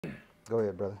Go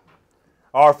ahead, brother.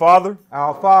 Our Father,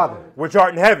 which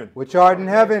art in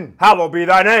heaven, hallowed be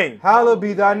thy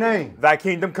name. Thy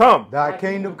kingdom come.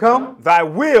 Thy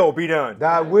will be done.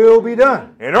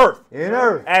 In earth.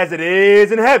 As it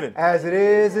is in heaven.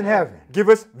 Give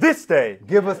us this day.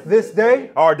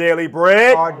 Our daily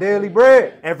bread.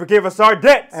 And forgive us our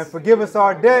debts.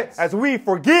 As we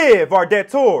forgive our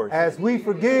debtors.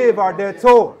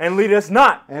 And lead us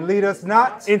not.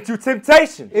 Into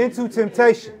temptation.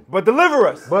 But deliver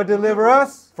us.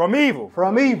 From evil.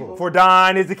 For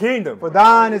thine is the kingdom.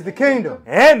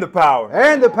 And the power.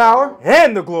 And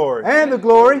the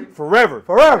glory.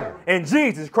 Forever. In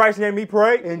Jesus Christ's name we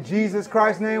pray.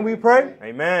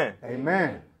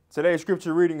 Amen. Today's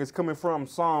scripture reading is coming from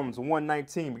Psalms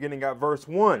 119, beginning at verse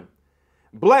 1.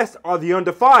 Blessed are the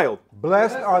undefiled.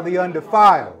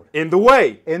 In the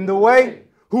way.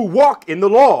 Who walk in the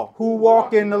law.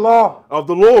 Of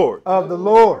the Lord.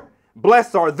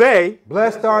 Blessed are they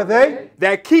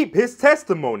that keep his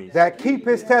testimonies.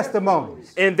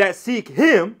 And that seek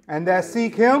him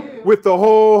with the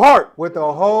whole heart.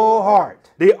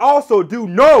 They also do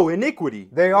no iniquity.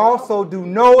 They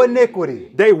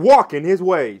walk in his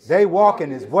ways.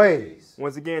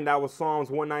 Once again, that was Psalms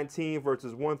 119,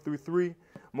 verses 1 through 3.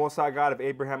 Most High God of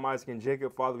Abraham, Isaac, and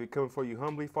Jacob, Father, we come before you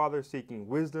humbly, Father, seeking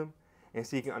wisdom and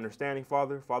seeking understanding,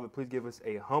 Father. Father, please give us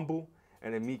a humble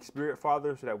and a meek spirit,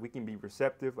 Father, so that we can be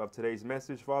receptive of today's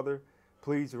message, Father.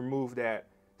 Please remove that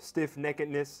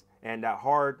stiff-neckedness and that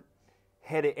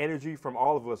hard-headed energy from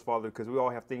all of us, Father, because we all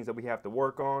have things that we have to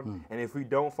work on. And if we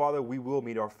don't, Father, we will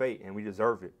meet our fate, and we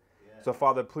deserve it. Yeah. So,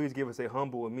 Father, please give us a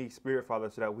humble and meek spirit,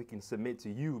 Father, so that we can submit to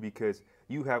you, because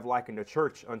you have likened the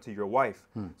church unto your wife.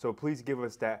 So please give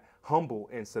us that humble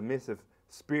and submissive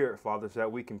spirit, Father, so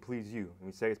that we can please you. And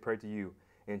we say this prayer to you.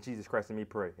 In Jesus Christ, and we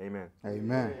pray. Amen.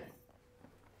 Amen.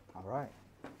 All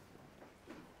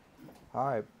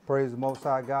right. Praise the Most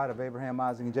High God of Abraham,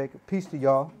 Isaac, and Jacob. Peace to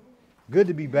y'all. Good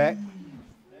to be back.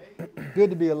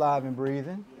 Good to be alive and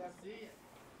breathing.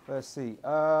 Let's see.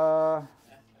 All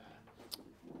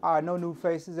right, no new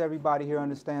faces. Everybody here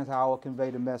understands how I will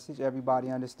convey the message.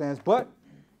 Everybody understands. But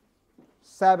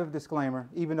Sabbath disclaimer,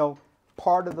 even though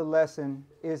part of the lesson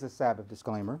is a Sabbath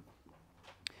disclaimer.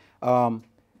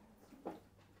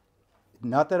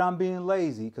 Not that I'm being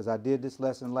lazy, because I did this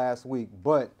lesson last week,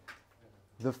 but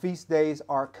the feast days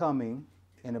are coming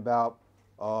in about,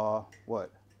 a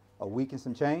week and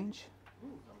some change?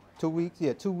 2 weeks?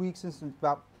 Yeah, 2 weeks and some,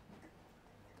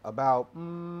 about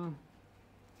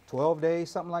 12 days,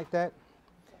 something like that.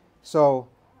 So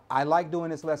I like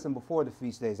doing this lesson before the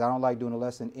feast days. I don't like doing a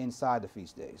lesson inside the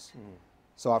feast days.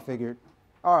 So I figured,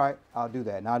 all right, I'll do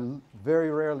that. And I very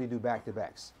rarely do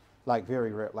back-to-backs, like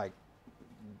very rare, like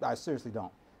I seriously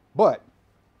don't. But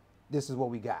this is what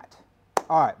we got.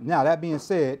 All right. Now, that being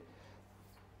said,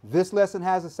 this lesson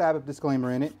has a Sabbath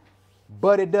disclaimer in it,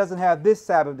 but it doesn't have this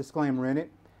Sabbath disclaimer in it.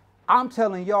 I'm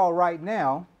telling y'all right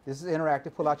now, this is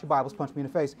interactive. Pull out your Bibles, punch me in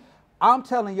the face. I'm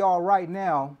telling y'all right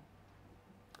now,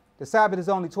 the Sabbath is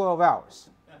only 12 hours.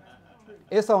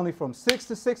 It's only from 6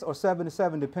 to 6 or 7 to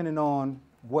 7, depending on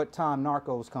what time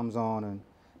Narcos comes on and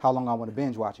how long I want to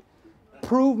binge watch it.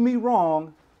 Prove me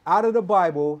wrong. Out of the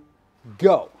Bible,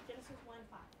 go.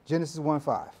 Genesis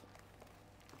 1:5.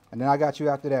 And then I got you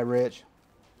after that, Reg.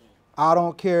 I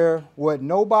don't care what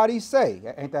nobody say.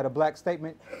 Ain't that a black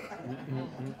statement?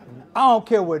 I don't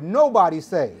care what nobody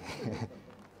say.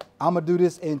 I'm going to do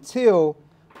this until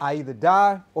I either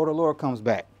die or the Lord comes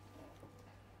back.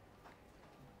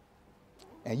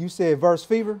 And you said verse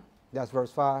fever. That's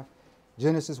verse 5.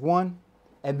 Genesis 1.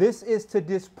 And this is to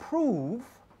disprove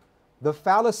the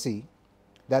fallacy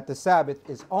that the Sabbath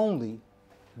is only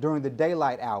during the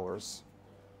daylight hours.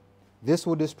 This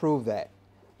will disprove that.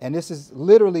 And this is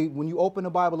literally, when you open the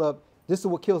Bible up, this is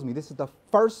what kills me. This is the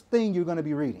first thing you're going to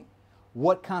be reading.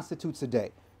 What constitutes a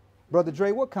day? Brother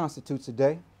Dre, what constitutes a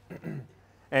day?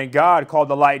 And God called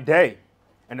the light day,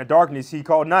 and the darkness he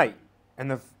called night. And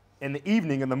the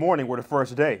evening and the morning were the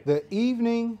first day. The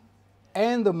evening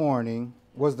and the morning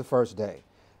was the first day.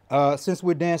 Since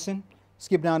we're dancing,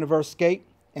 skip down to verse 8.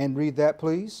 And read that,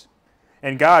 please.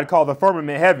 And God called the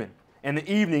firmament heaven, and the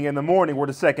evening and the morning were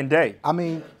the second day. I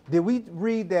mean, did we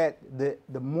read that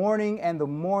the morning and the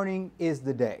morning is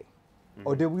the day?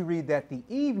 Or did we read that the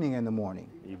evening and the morning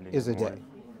is a day?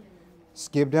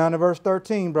 Skip down to verse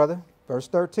 13, brother. Verse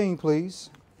 13, please.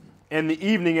 And the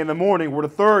evening and the morning were the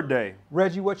third day.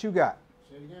 Reggie, what you got?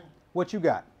 Say it again. What you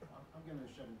got? I'm going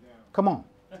to shut it down. Come on.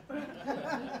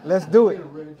 Let's do it.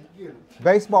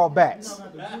 Baseball bats.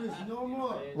 No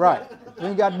more. Right. We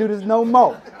ain't got to do this no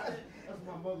more. That's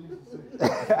what my mother used to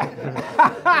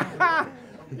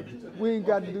say. We ain't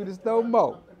got to do this no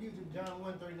more. I'm using John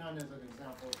 1:39 as an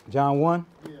example. John 1.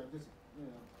 Yeah, this, you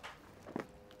know.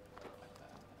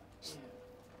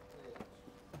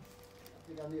 I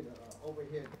think I need an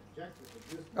overhead projector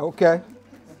for this. Okay.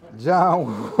 John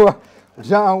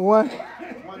 1.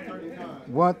 139.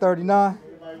 139.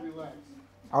 Everybody relax.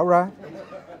 All right.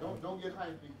 Don't get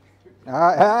hypey.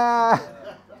 All right.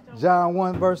 John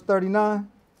 1 verse 39.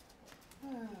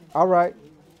 All right.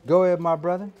 Go ahead, my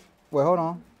brother. Well, hold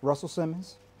on. Russell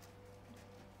Simmons.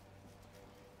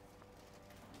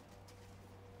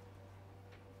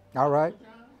 All right.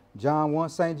 John 1,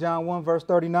 St. John 1 verse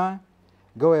 39.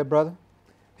 Go ahead, brother.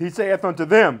 He saith unto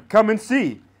them, Come and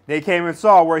see. They came and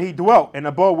saw where he dwelt, and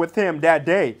abode with him that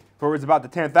day, for it was about the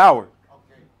 10th hour.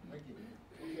 Okay, thank you.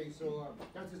 Okay, so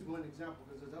that's just one example,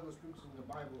 because there's other scriptures in the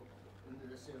Bible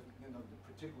that says, you know,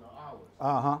 the particular hours.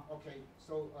 Uh-huh. Okay,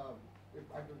 so if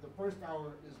the first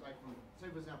hour is like, say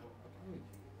for example,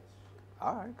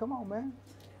 All right, come on, man.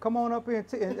 Come on up here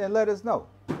and let us know.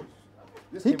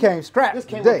 this He came strapped This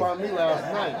came today. upon me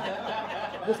last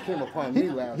night. This came upon me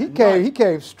last He night.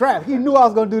 came strapped. He knew I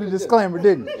was going to do the disclaimer,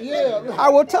 didn't he? Yeah. I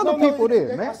will tell the people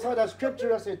this, I man. saw that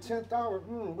scripture. I said 10th hour.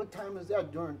 What time is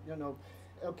that during, you know?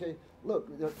 Okay, look.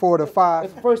 4 to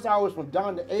 5. The first hour is from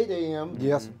dawn to 8 a.m.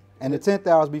 Yes. And the 10th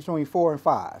hour is between 4 and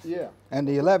 5. Yeah. And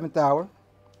the 11th hour,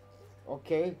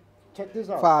 Okay, check this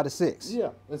out. 5 to 6. Yeah,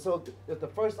 and so if the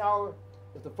first hour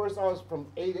is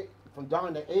from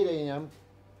dawn to 8 a.m.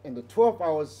 and the 12th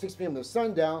hour is 6 p.m. to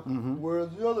sundown, where's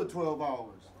the other 12 hours?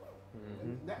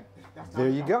 That's There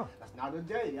you go. That's not a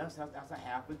day. That's a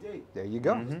half a day. There you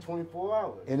go. It's 24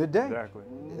 hours. In a day. Exactly.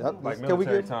 Yep. Like Can we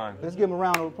military give, time. Let's give him a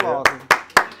round of applause.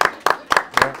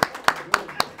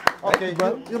 Okay,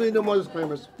 you need no more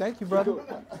disclaimers. Thank you, brother.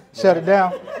 Shut it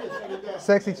down.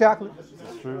 Sexy chocolate.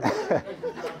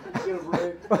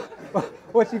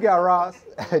 What you got, Ross?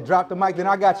 Drop the mic, then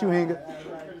I got you, Hinga.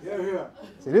 Yeah.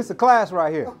 See, this is a class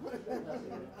right here.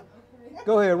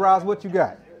 Go ahead, Ross, what you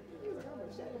got?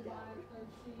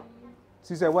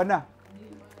 She said, what now?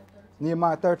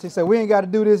 Nehemiah 13 said, we ain't got to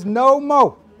do this no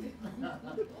more.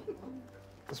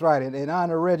 That's right, in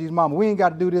honor of Reggie's mama, we ain't got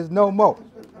to do this no more.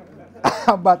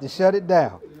 I'm about to shut it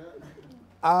down.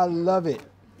 I love it.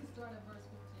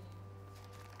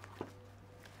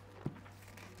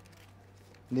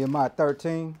 Nehemiah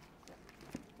 13.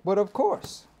 But of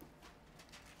course,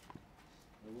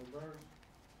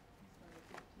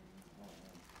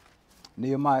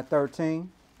 Nehemiah 13.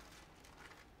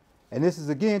 And this is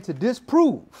again to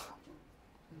disprove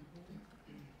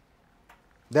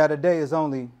that a day is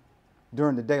only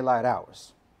during the daylight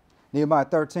hours. Nehemiah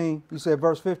 13, you said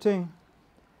verse 15?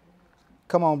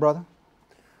 Come on, brother.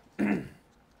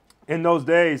 In those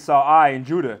days saw I in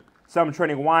Judah some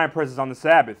treading wine presses on the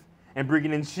Sabbath, and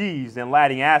bringing in sheaves and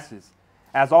ladding asses,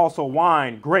 as also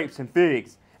wine, grapes, and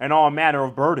figs, and all manner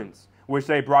of burdens, which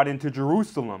they brought into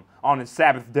Jerusalem on the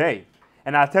Sabbath day.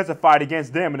 And I testified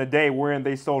against them in the day wherein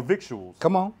they sold victuals.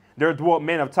 Come on. There dwelt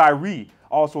men of Tyre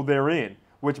also therein,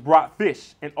 which brought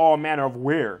fish and all manner of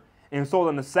ware, and sold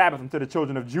on the Sabbath unto the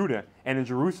children of Judah and in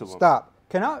Jerusalem. Stop.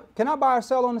 Can I buy or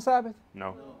sell on the Sabbath?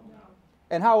 No.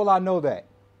 And how will I know that?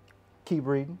 Keep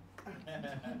reading.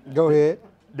 Go ahead.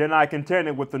 Then I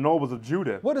contended with the nobles of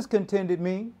Judah. What does contended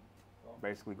mean?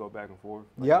 Basically go back and forth.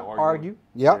 Yeah, argue.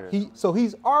 Yeah. So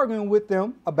he's arguing with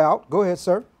them about, go ahead,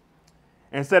 sir.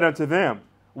 And said unto them,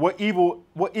 What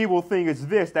evil thing is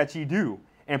this that ye do,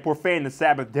 and profane the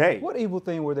Sabbath day? What evil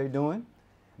thing were they doing?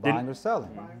 Buying or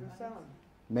selling.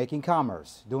 Making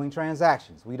commerce, doing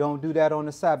transactions. We don't do that on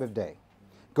the Sabbath day.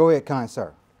 Go ahead, kind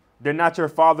sir. Did not your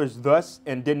fathers thus,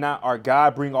 and did not our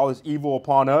God bring all this evil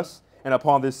upon us and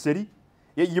upon this city?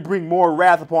 Yet you bring more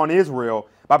wrath upon Israel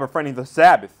by profaning the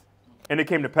Sabbath. And it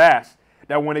came to pass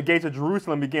that when the gates of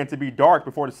Jerusalem began to be dark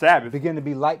before the Sabbath, Begin to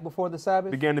be light before the Sabbath?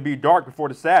 began to be dark before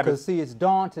the Sabbath, Because see, it's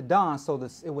dawn to dawn, so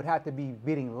it would have to be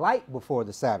getting light before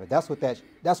the Sabbath. That's what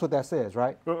that says,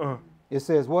 right? It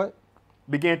says what?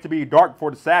 began to be dark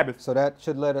before the Sabbath. So that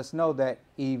should let us know that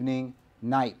evening,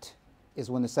 night is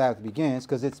when the Sabbath begins,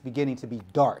 because it's beginning to be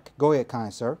dark. Go ahead,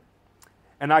 kind sir.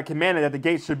 And I commanded that the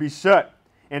gates should be shut,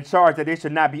 and charged that they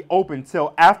should not be opened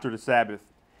till after the Sabbath.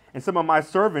 And some of my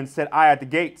servants set I at the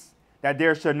gates, that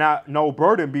there should not no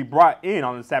burden be brought in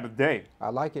on the Sabbath day. I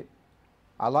like it.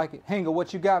 I like it. Hanger,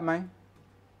 what you got, man?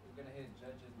 We're going to hit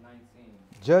Judges 19.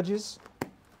 Judges.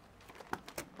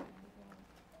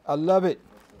 I love it.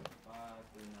 Verses 5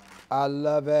 through 9. I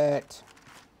love it.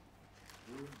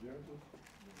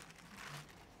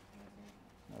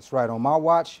 That's right. On my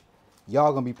watch,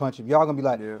 y'all gonna be punching. Y'all gonna be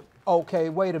like, Yeah. okay,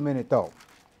 wait a minute though.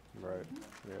 Right.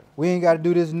 Yeah. We ain't got to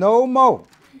do this no more.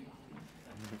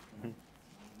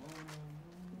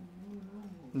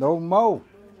 No more.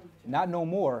 Not no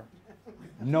more.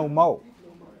 No more.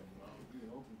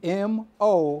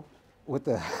 M-O with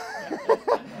the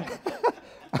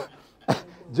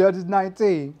Judges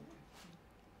 19.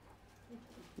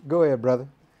 Go ahead, brother.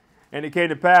 And it came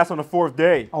to pass on the 4th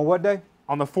day. On what day?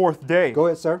 On the 4th day. Go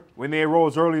ahead, sir. When they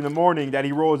arose early in the morning, that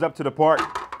he rose up to depart.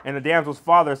 And the damsel's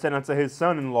father said unto his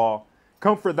son-in-law,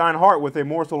 Comfort thine heart with a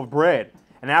morsel of bread,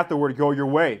 and afterward go your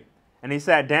way. And he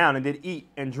sat down and did eat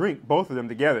and drink, both of them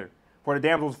together. For the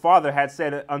damsel's father had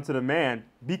said unto the man,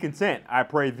 Be content, I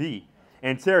pray thee,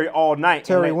 and tarry all night.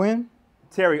 Tarry when?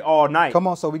 Tarry all night. Come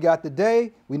on, so we got the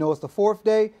day. We know it's the 4th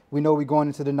day. We know we're going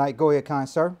into the night. Go ahead, kind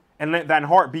sir. And let thine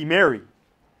heart be merry.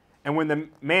 And when the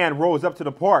man rose up to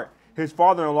depart, his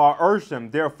father-in-law urged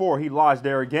him, therefore he lodged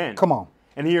there again. Come on.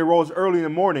 And he arose early in the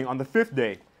morning on the 5th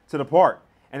day to depart.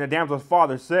 And the damsel's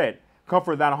father said,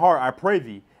 Comfort thine heart, I pray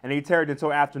thee. And he tarried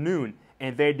until afternoon,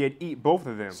 and they did eat, both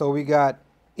of them. So we got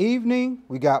evening,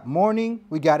 we got morning,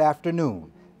 we got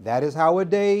afternoon. That is how a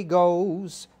day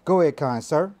goes. Go ahead, kind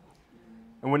sir.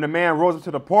 And when the man rose up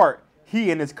to depart,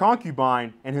 he and his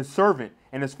concubine and his servant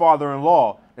and his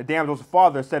father-in-law, the damsel's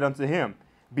father said unto him,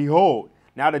 Behold,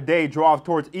 now the day draweth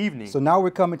towards evening. So now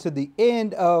we're coming to the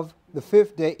end of the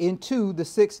 5th day into the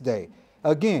 6th day.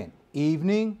 Again,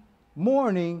 evening,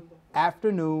 morning,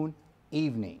 afternoon,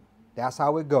 evening. That's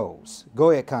how it goes.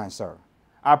 Go ahead, kind sir.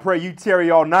 I pray you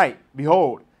tarry all night.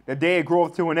 Behold, the day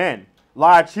groweth to an end.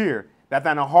 Lodge here, that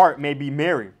thine heart may be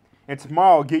merry. And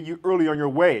tomorrow get you early on your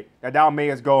way, that thou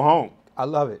mayest go home. I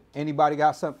love it. Anybody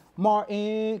got something?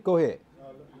 Martin, go ahead.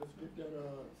 Let's get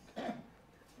that.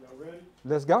 Y'all ready?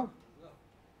 Let's go.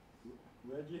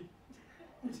 Reggie?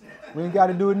 We ain't got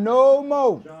to do it no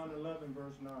more. John 11,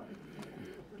 verse 9.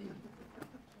 You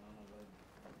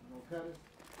gonna cut it?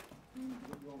 You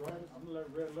gonna write it? I'm gonna let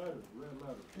red letters.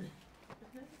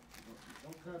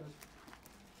 Don't cut it.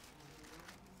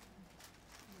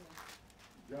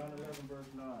 John 11,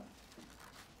 verse 9.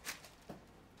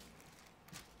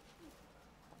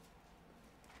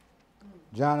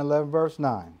 John 11, verse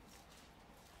 9.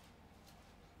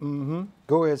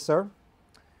 Go ahead, sir.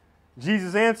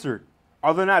 Jesus answered,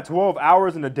 Are there not 12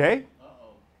 hours in a day?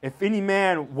 If any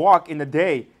man walk in the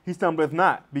day, he stumbleth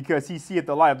not, because he seeth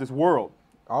the light of this world.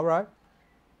 All right.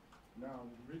 Now,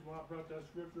 the reason why I brought that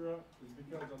scripture up is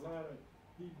because a lot of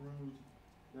Hebrews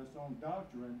that's on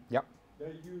doctrine, Yep.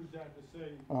 they use that to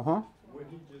say what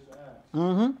he just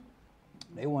asked.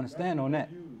 They want to stand on that.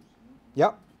 Use.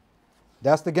 Yep.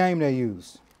 That's the game they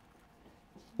use.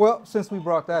 Well, since we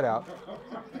brought that out,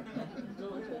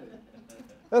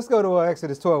 let's go to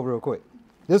Exodus 12 real quick.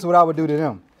 This is what I would do to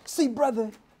them. See, brother,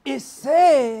 it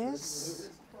says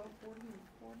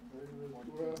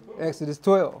Exodus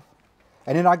 12.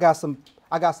 And then I got some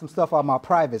stuff on my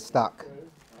private stock.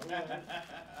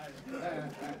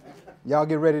 Y'all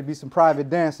get ready to be some private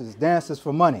dancers. Dancers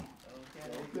for money.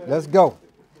 Let's go.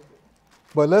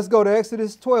 But let's go to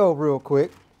Exodus 12 real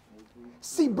quick.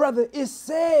 See, brother, it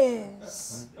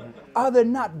says, are there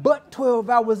not but 12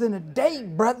 hours in a day,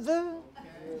 brother?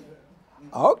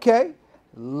 Okay,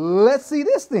 let's see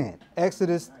this then.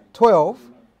 Exodus 12,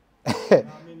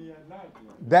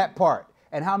 that part.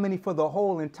 And how many for the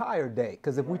whole entire day?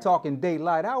 Because if we're talking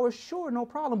daylight hours, sure, no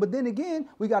problem. But then again,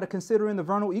 we got to consider in the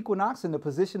vernal equinox and the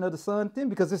position of the sun then,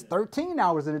 because it's 13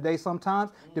 hours in a day sometimes,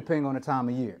 depending on the time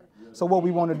of year. So what we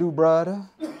want to do, brother?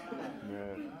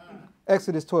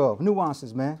 Exodus 12,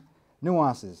 nuances, man,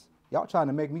 nuances. Y'all trying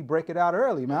to make me break it out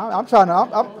early, man.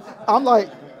 I'm like.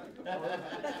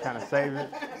 Kind of save it.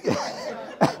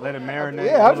 Let it marinate.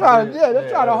 Yeah, they're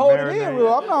trying to hold it in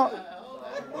real. I'm not.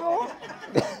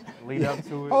 Lead up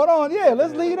to it. Hold on, yeah,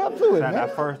 let's lead up to it, man.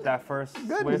 That first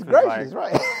Goodness swift gracious,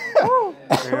 like,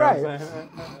 right. Right.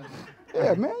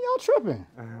 Yeah, man, y'all tripping.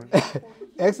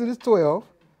 Exodus 12,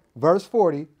 verse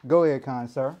 40. Go ahead, kind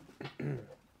sir.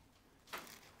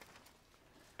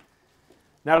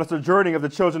 Now the sojourning of the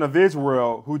children of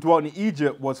Israel who dwelt in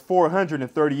Egypt was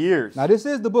 430 years. Now this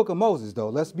is the book of Moses, though.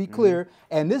 Let's be clear.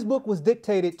 And this book was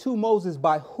dictated to Moses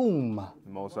by whom?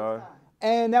 Most High.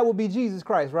 And that would be Jesus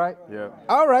Christ, right? Yeah.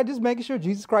 All right, just making sure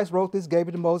Jesus Christ wrote this, gave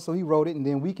it to Moses, so he wrote it, and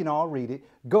then we can all read it.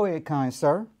 Go ahead, kind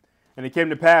sir. And it came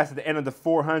to pass at the end of the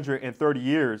 430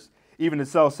 years, even the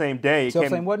self-same day.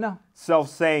 Self-same what now?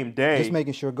 Self-same day. Just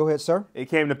making sure. Go ahead, sir. It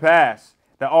came to pass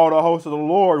that all the hosts of the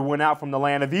Lord went out from the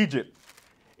land of Egypt.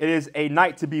 It is a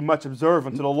night to be much observed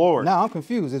unto the Lord. Now I'm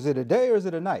confused. Is it a day or is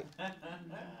it a night?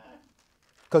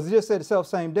 Because it just said the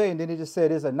self-same day, and then it just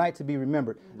said it's a night to be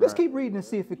remembered. Let's keep reading and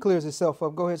see if it clears itself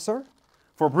up. Go ahead, sir.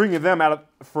 For bringing them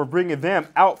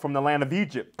out from the land of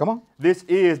Egypt. Come on. This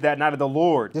is that night of the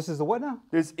Lord. This is the what now?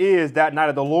 This is that night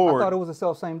of the Lord. I thought it was a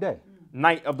self-same day.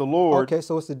 night of the Lord. Okay,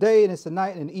 so it's the day and it's the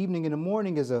night, and evening and the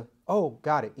morning is a, oh,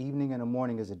 got it. Evening and the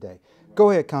morning is a day.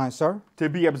 Go ahead, kind sir. To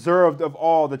be observed of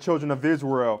all the children of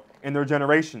Israel in their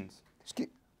generations.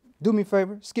 Do me a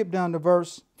favor, skip down to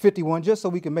verse 51, just so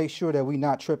we can make sure that we're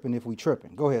not tripping if we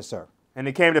tripping. Go ahead, sir. And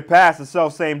it came to pass the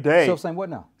selfsame day. Self-same what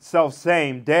now?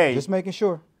 Selfsame day. Just making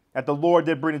sure. That the Lord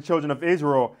did bring the children of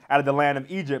Israel out of the land of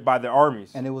Egypt by their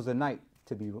armies. And it was a night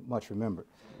to be much remembered.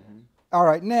 All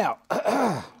right, now,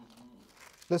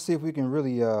 let's see if we can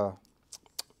really,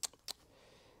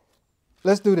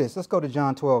 let's do this. Let's go to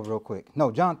John 12 real quick. No,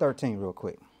 John 13 real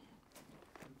quick.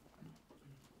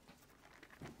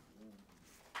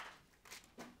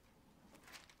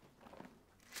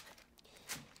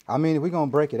 I mean, if we're going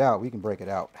to break it out, we can break it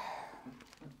out.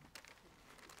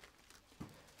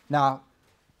 Now,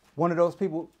 one of those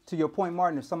people, to your point,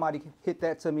 Martin, if somebody hit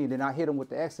that to me, then I hit them with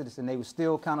the Exodus, and they were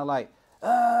still kind of like,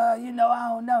 you know, I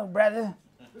don't know, brother.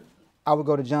 I would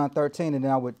go to John 13, and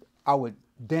then I would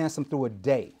dance them through a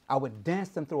day. I would dance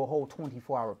them through a whole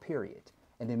 24-hour period,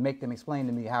 and then make them explain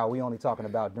to me how we only talking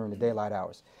about during the daylight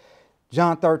hours.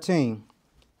 John 13,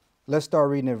 let's start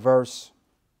reading at verse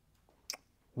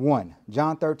 1.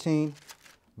 John 13,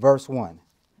 verse 1.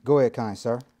 Go ahead, kind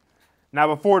sir.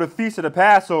 Now before the feast of the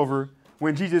Passover,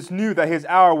 when Jesus knew that his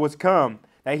hour was come,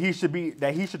 that he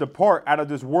should depart out of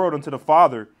this world unto the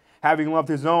Father, having loved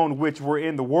his own which were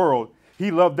in the world,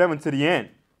 he loved them unto the end.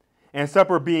 And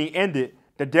supper being ended,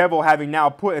 the devil having now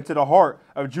put into the heart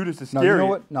of Judas Iscariot. No, you know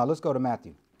what? No, let's go to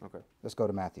Matthew. Okay. Let's go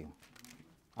to Matthew.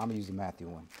 I'm going to use the Matthew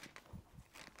one.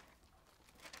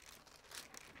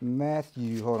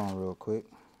 Matthew, hold on real quick.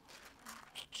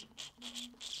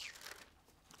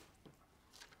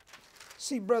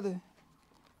 See, brother.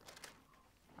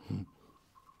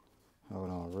 Hold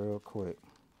on real quick.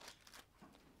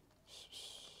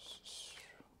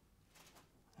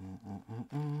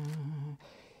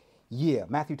 Yeah,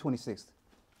 Matthew 26.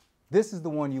 This is the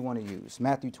one you want to use,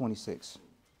 Matthew 26.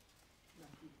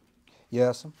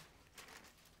 Yes.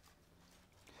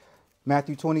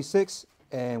 Matthew 26,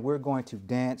 and we're going to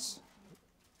dance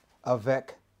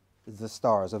avec the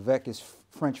stars. Avec is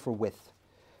French for with.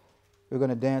 We're going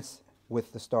to dance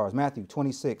with the stars. Matthew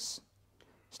 26,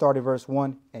 start at verse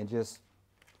 1, and just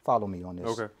follow me on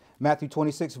this. Okay. Matthew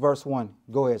 26, verse 1.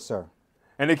 Go ahead, sir.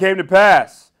 And it came to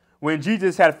pass, when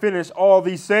Jesus had finished all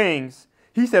these sayings,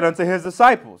 he said unto his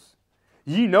disciples,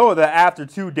 Ye know that after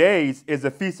 2 days is the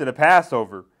feast of the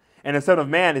Passover, and the Son of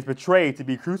Man is betrayed to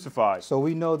be crucified. So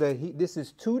we know that this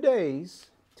is 2 days,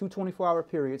 2 24-hour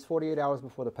periods, 48 hours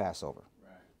before the Passover.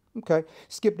 Right. Okay.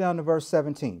 Skip down to verse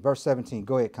 17. Verse 17.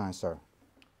 Go ahead, kind sir.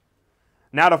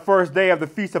 Now the first day of the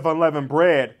feast of unleavened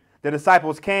bread, the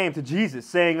disciples came to Jesus,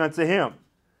 saying unto him,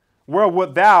 Where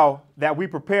wilt thou that we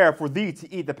prepare for thee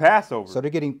to eat the Passover? So they're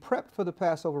getting prepped for the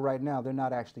Passover right now. They're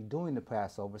not actually doing the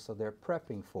Passover, so they're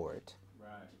prepping for it.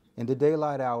 Right. In the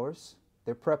daylight hours,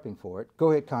 they're prepping for it.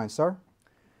 Go ahead, kind sir.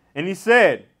 And he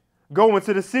said, Go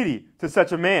into the city to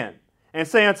such a man, and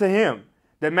say unto him,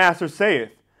 The master saith,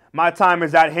 My time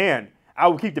is at hand. I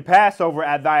will keep the Passover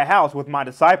at thy house with my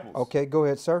disciples. Okay, go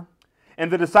ahead, sir. And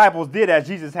the disciples did as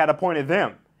Jesus had appointed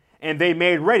them, and they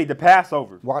made ready the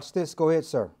Passover. Watch this. Go ahead,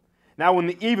 sir. Now when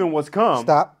the even was come...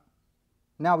 Stop.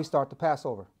 Now we start the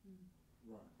Passover.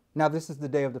 Now this is the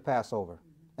day of the Passover.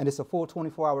 And it's a full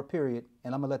 24-hour period,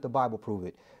 and I'm going to let the Bible prove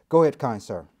it. Go ahead, kind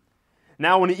sir.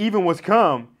 Now when the even was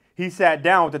come, he sat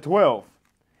down with the 12.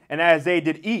 And as they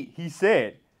did eat, he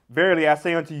said, Verily I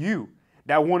say unto you,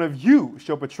 that one of you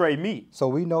shall betray me. So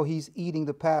we know he's eating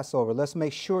the Passover. Let's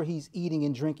make sure he's eating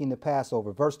and drinking the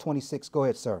Passover. Verse 26. Go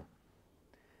ahead, sir.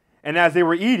 And as they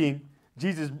were eating,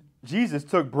 Jesus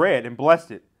took bread and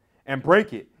blessed it, and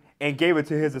brake it, and gave it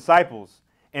to his disciples,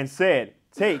 and said,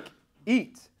 Take,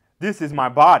 eat, this is my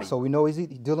body. So we know he's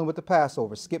dealing with the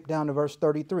Passover. Skip down to verse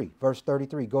 33. Verse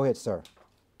 33. Go ahead, sir.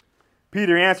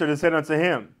 Peter answered and said unto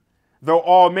him, Though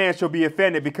all men shall be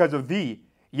offended because of thee,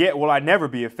 yet will I never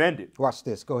be offended. Watch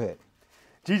this. Go ahead.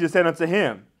 Jesus said unto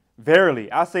him,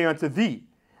 Verily I say unto thee,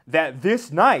 that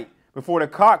this night before the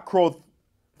cock crow,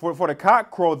 for the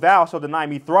cock crow, thou shalt deny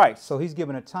me thrice. So he's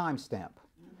given a time stamp.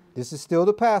 This is still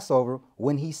the Passover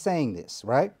when he's saying this,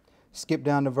 right? Skip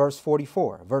down to verse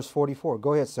 44. Verse 44.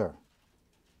 Go ahead, sir.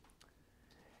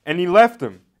 And he left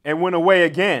them and went away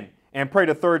again and prayed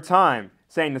a third time,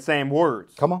 saying the same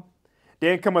words. Come on.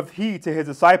 Then cometh he to his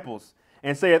disciples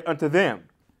and saith unto them,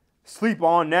 Sleep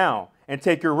on now and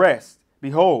take your rest.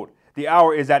 Behold, the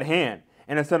hour is at hand,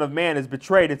 and the Son of Man is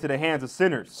betrayed into the hands of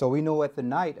sinners. So we know at the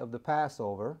night of the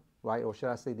Passover, right, or should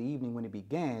I say the evening when it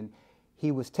began,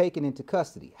 he was taken into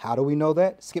custody. How do we know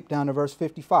that? Skip down to verse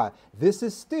 55. This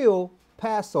is still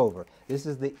Passover. This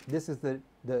is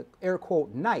the air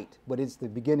quote night, but it's the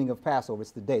beginning of Passover.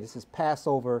 It's the day. This is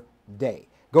Passover day.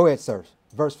 Go ahead, sir.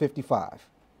 Verse 55.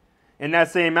 In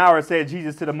that same hour said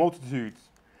Jesus to the multitudes,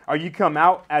 are you come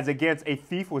out as against a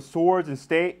thief with swords and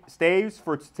staves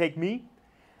for to take me?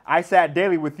 I sat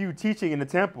daily with you teaching in the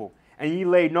temple, and ye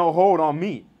laid no hold on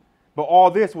me. But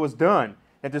all this was done,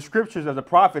 that the scriptures of the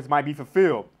prophets might be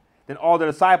fulfilled. Then all the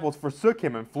disciples forsook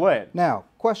him and fled. Now,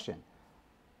 question.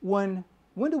 When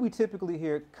do we typically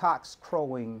hear cocks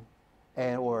crowing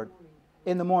or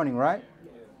in the morning, right?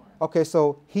 Okay,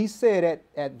 so he said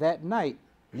at that night,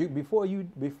 before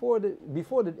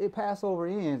the Passover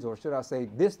ends, or should I say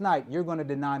this night, you're going to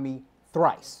deny me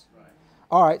thrice. Right.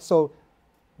 All right, so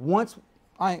once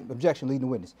I ain't objection leading the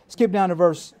witness. Skip down to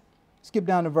verse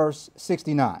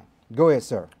 69. Go ahead,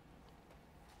 sir.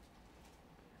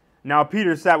 Now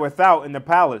Peter sat without in the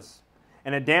palace,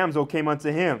 and a damsel came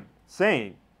unto him,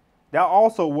 saying, thou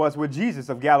also wast with Jesus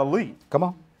of Galilee. Come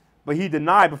on. But he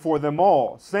denied before them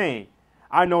all, saying,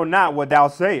 I know not what thou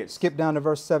sayest. Skip down to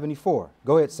verse 74.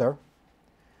 Go ahead, sir.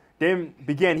 Then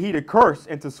began he to curse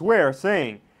and to swear,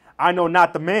 saying, I know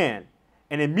not the man.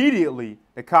 And immediately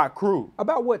the cock crew.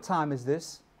 About what time is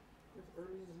this?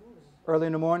 Early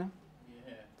in the morning?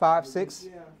 5, 6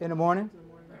 in the morning?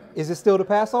 Is it still the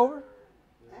Passover?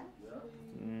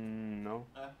 No.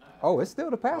 Oh, it's still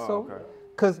the Passover. Okay.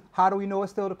 Because how do we know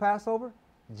it's still the Passover?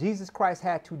 Jesus Christ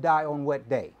had to die on what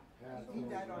day? He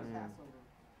died on Passover.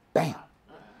 Bam.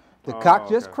 The cock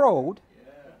just okay. crowed.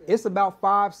 It's about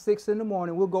 5, 6 in the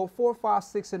morning. We'll go 4, 5,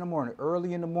 6 in the morning,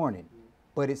 early in the morning.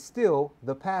 But it's still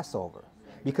the Passover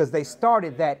because they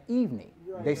started that evening.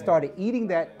 They started eating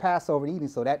that Passover evening,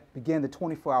 so that began the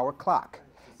 24-hour clock.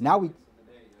 Now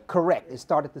correct, it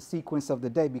started the sequence of the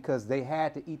day because they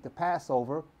had to eat the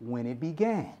Passover when it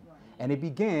began. And it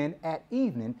began at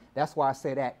evening. That's why I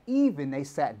said at even they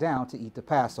sat down to eat the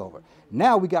Passover.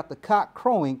 Now we got the cock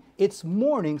crowing. It's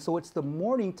morning, so it's the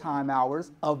morning time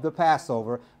hours of the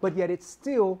Passover, but yet it's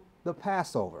still the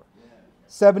Passover.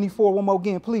 74, one more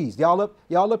again, please. Y'all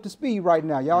up to speed right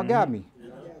now. Y'all got me.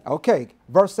 Okay,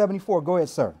 verse 74. Go ahead,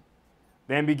 sir.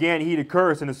 Then began he to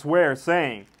curse and to swear,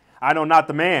 saying, I know not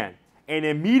the man. And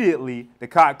immediately the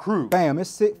cock crew. Bam,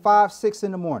 it's 5, 6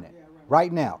 in the morning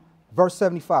right now. Verse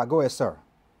 75. Go ahead, sir.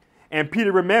 And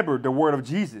Peter remembered the word of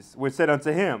Jesus, which said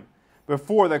unto him,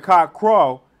 before the cock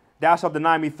crow, thou shalt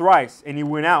deny me thrice. And he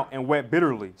went out and wept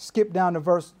bitterly. Skip down to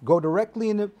verse, go directly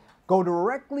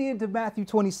into Matthew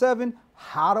 27.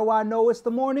 How do I know it's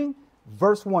the morning?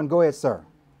 Verse 1. Go ahead, sir.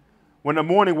 When the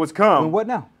morning was come. When what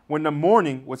now? When the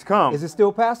morning was come. Is it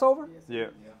still Passover? Yeah.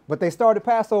 But they started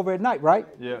Passover at night, right?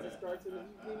 Yeah.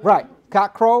 Right.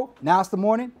 Cock crow. Now it's the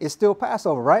morning. It's still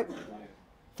Passover, right?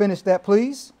 Finish that,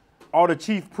 please. All the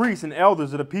chief priests and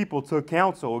elders of the people took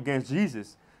counsel against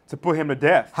Jesus to put him to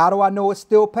death. How do I know it's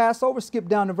still Passover? Skip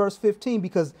down to verse 15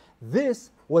 because this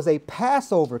was a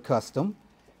Passover custom.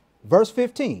 Verse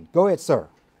 15. Go ahead, sir.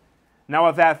 Now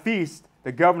at that feast,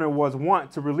 the governor was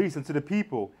wont to release unto the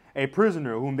people a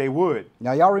prisoner whom they would.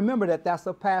 Now, y'all remember that that's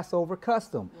a Passover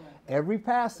custom. Every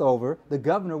Passover, the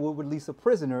governor would release a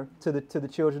prisoner to the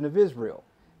children of Israel.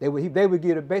 They would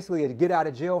get basically a get out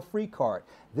of jail free card.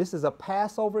 This is a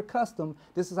Passover custom.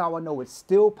 This is how I know it's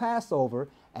still Passover.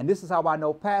 And this is how I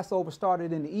know Passover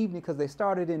started in the evening because they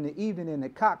started in the evening and the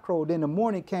cock crowed. Then the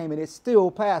morning came and it's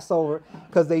still Passover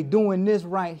because they doing this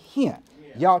right here.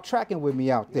 Y'all tracking with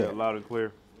me out there? Yeah, loud and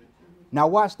clear. Now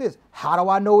watch this. How do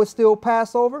I know it's still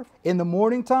Passover? In the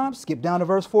morning time, skip down to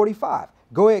verse 45.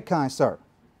 Go ahead, kind sir.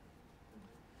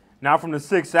 Now from the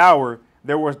 6th hour,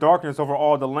 there was darkness over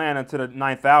all the land until the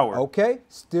 9th hour. Okay,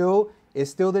 it's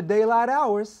still the daylight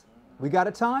hours. We got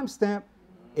a time stamp.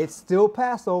 It's still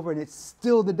Passover, and it's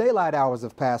still the daylight hours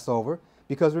of Passover.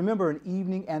 Because remember, an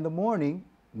evening and the morning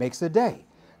makes a day.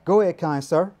 Go ahead, kind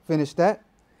sir. Finish that.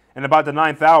 And about the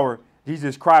 9th hour,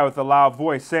 Jesus cried with a loud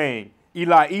voice, saying,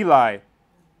 Eli, Eli,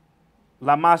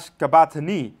 lama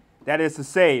sabachthani. That is to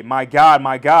say, my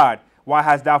God, why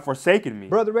hast thou forsaken me?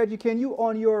 Brother Reggie, can you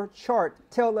on your chart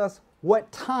tell us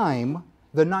what time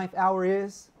the 9th hour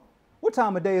is? What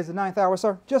time of day is the 9th hour,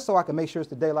 sir? Just so I can make sure it's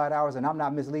the daylight hours and I'm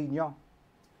not misleading y'all.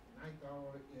 9th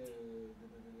hour is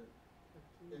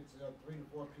it's 3 to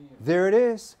 4 p.m. There it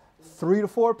is, 3 to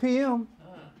 4 p.m.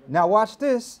 Now watch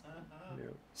this.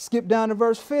 Skip down to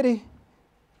verse 50.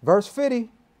 Verse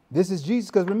 50. This is Jesus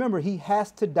because remember, he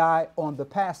has to die on the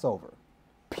Passover,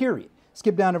 period.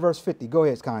 Skip down to verse 50. Go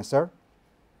ahead, kind sir.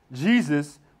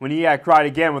 Jesus, when he had cried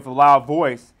again with a loud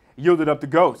voice, yielded up the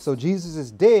ghost. So Jesus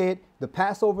is dead. The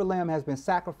Passover lamb has been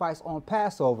sacrificed on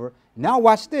Passover. Now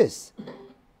watch this.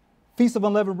 Feast of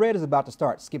Unleavened Bread is about to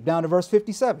start. Skip down to verse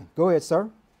 57. Go ahead, sir.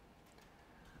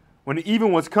 When the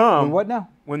even was come. When what now?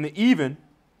 When the even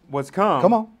was come.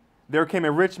 Come on. There came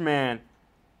a rich man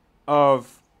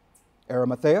of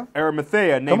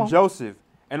Arimathea named Joseph,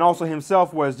 and also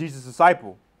himself was Jesus'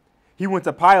 disciple. He went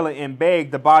to Pilate and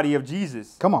begged the body of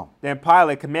Jesus. Come on. Then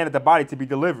Pilate commanded the body to be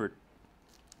delivered.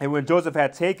 And when Joseph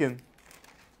had taken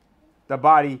the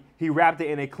body, he wrapped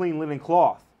it in a clean linen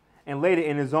cloth and laid it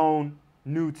in his own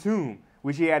new tomb,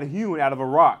 which he had hewn out of a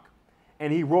rock.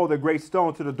 And he rolled a great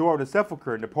stone to the door of the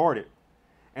sepulchre and departed.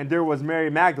 And there was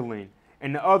Mary Magdalene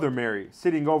and the other Mary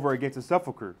sitting over against the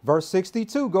sepulchre. Verse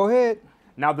 62, go ahead.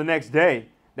 Now the next day,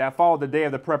 that followed the day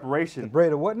of the preparation. The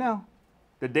bread of what now?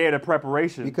 The day of the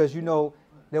preparation. Because you know,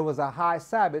 there was a high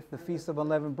Sabbath, the Feast of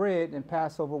Unleavened Bread, and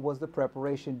Passover was the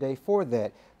preparation day for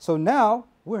that. So now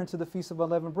we're into the Feast of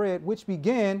Unleavened Bread, which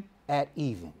began at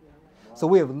even. So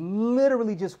we have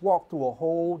literally just walked through a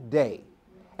whole day.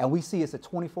 And we see it's a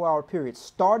 24-hour period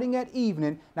starting at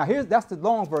evening. Now that's the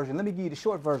long version. Let me give you the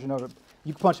short version of it.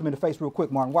 You can punch him in the face real quick,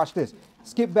 Martin. Watch this.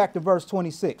 Skip back to verse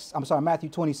 26. I'm sorry, Matthew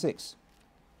 26.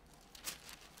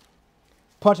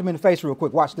 Punch him in the face real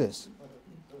quick. Watch this.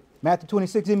 Matthew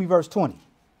 26, give me verse 20.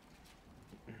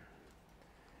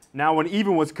 Now when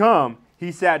even was come,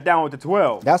 he sat down with the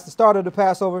 12. That's the start of the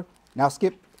Passover. Now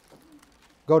skip.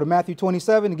 Go to Matthew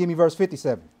 27 and give me verse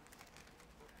 57.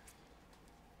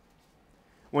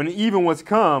 When even was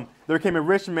come, there came a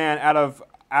rich man out of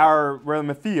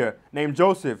Arimathea named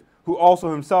Joseph, who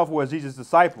also himself was Jesus'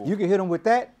 disciple. You can hit them with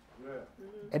that.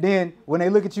 And then when they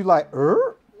look at you like,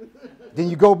 then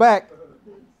you go back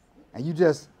and you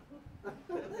just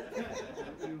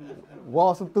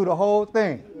waltz them through the whole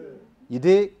thing. You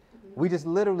dig? We just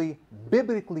literally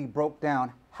biblically broke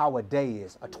down how a day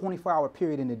is, a 24-hour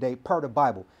period in the day per the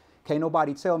Bible. Can't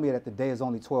nobody tell me that the day is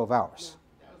only 12 hours.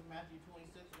 That was Matthew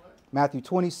 26, what? Matthew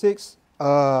 26.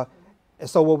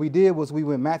 So what we did was we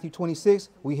went Matthew 26.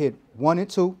 We hit 1 and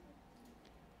 2.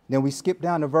 Then we skipped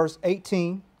down to verse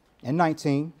 18 and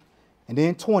 19. And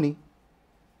then 20.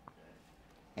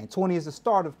 And 20 is the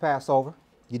start of Passover.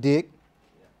 You dig?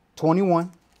 21,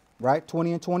 right?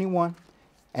 20 and 21.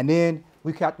 And then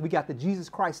we got the Jesus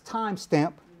Christ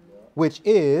timestamp, which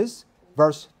is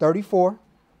verse 34,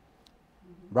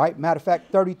 right? Matter of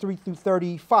fact, 33 through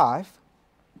 35.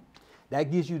 That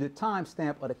gives you the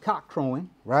timestamp of the cock crowing,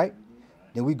 right?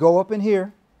 Then we go up in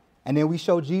here, and then we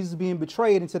show Jesus being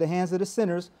betrayed into the hands of the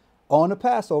sinners on the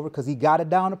Passover because he got it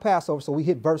down the Passover. So we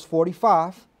hit verse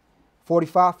 45,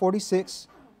 45, 46.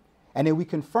 And then we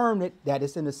confirm it that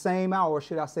it's in the same hour,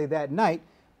 should I say that night,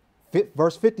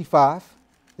 verse 55.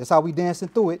 That's how we dancing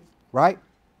through it, right?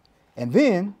 And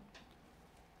then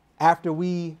after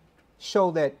we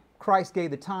show that Christ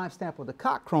gave the timestamp of the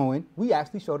cock crowing, we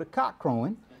actually show the cock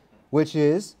crowing, which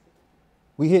is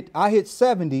I hit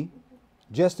 70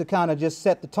 just to kind of just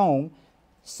set the tone,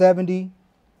 70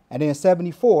 and then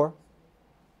 74.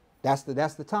 That's the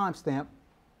timestamp.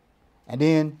 And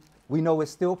then we know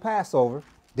it's still Passover.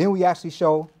 Then we actually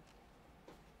show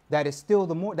that it's still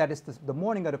the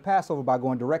morning of the Passover by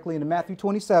going directly into Matthew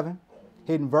 27,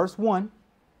 hitting verse 1.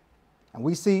 And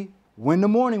we see when the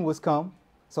morning was come.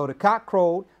 So the cock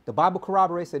crowed. The Bible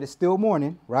corroborates that it's still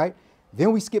morning, right?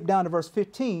 Then we skip down to verse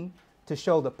 15 to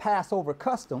show the Passover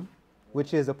custom,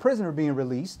 which is a prisoner being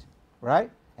released, right?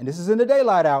 And this is in the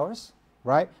daylight hours,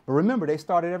 right? But remember, they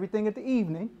started everything at the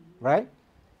evening, right?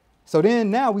 So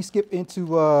then now we skip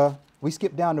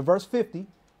down to verse 50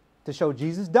 to show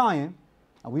Jesus dying.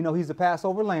 And we know he's the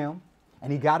Passover lamb,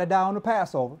 and he got to die on the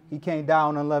Passover. He can't die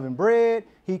on unleavened bread.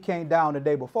 He can't die on the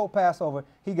day before Passover.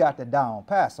 He got to die on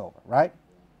Passover, right?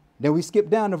 Then we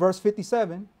skip down to verse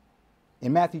 57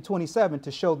 in Matthew 27 to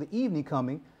show the evening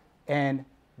coming, and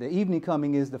the evening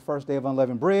coming is the first day of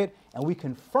unleavened bread, and we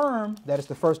confirm that it's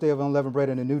the first day of unleavened bread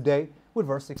in the new day with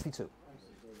verse 62.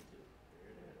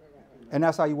 And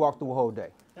that's how you walk through a whole day.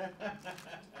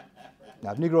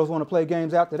 Now, if Negroes want to play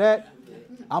games after that,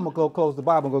 I'm going to go close the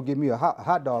Bible and go get me a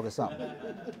hot dog or something.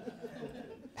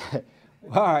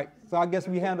 All right, so I guess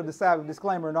we handled the Sabbath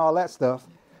disclaimer and all that stuff.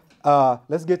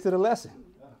 Let's get to the lesson.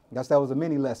 I guess that was a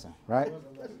mini lesson, right?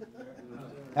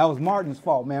 That was Martin's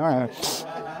fault, man. All right.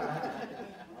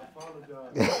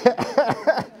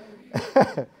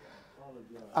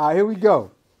 All right, here we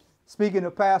go. Speaking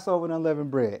of Passover and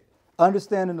unleavened bread,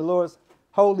 understanding the Lord's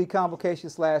holy convocation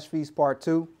 / feast part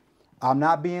 2. I'm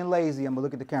not being lazy. I'm going to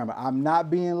look at the camera. I'm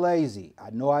not being lazy. I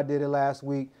know I did it last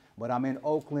week, but I'm in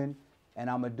Oakland, and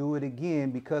I'm going to do it again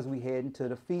because we head into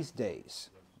the feast days,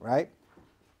 right?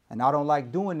 And I don't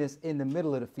like doing this in the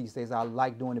middle of the feast days. I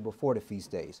like doing it before the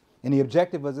feast days. And the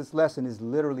objective of this lesson is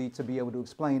literally to be able to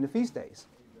explain the feast days.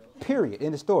 period,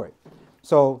 in the story.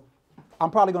 So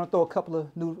I'm probably going to throw a couple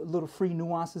of little free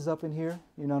nuances up in here,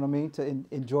 you know what I mean, to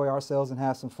enjoy ourselves and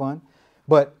have some fun.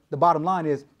 But the bottom line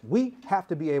is we have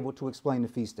to be able to explain the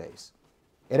feast days.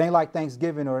 It ain't like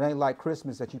Thanksgiving or it ain't like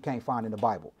Christmas that you can't find in the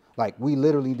Bible. Like we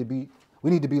literally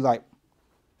need to be like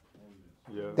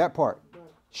that part,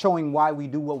 showing why we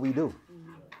do what we do.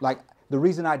 Like the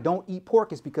reason I don't eat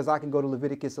pork is because I can go to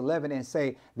Leviticus 11 and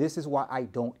say, this is why I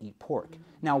don't eat pork.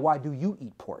 Now, why do you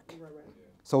eat pork?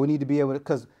 So we need to be able to,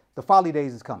 because the folly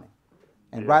days is coming.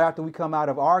 And right after we come out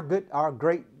of our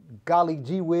great golly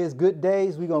gee whiz good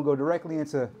days, we're going to go directly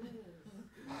into,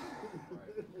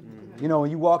 you know,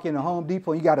 when you walk into Home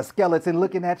Depot, you got a skeleton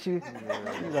looking at you.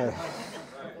 You're like,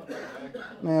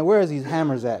 man, where's these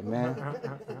hammers at, man?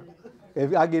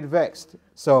 If I get vexed.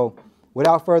 So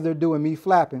without further ado and me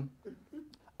flapping,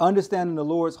 understanding the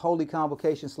Lord's Holy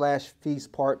Convocation /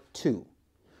 Feast Part 2.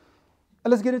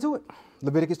 And let's get into it.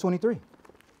 Leviticus 23.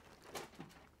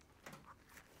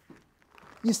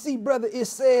 You see, brother, it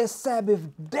says Sabbath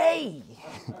day.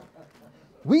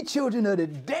 We children of the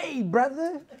day,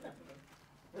 brother.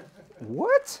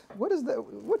 What? What is that?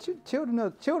 What you children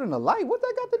of light? What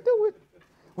that got to do with?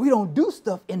 We don't do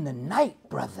stuff in the night,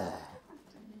 brother.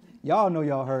 Y'all know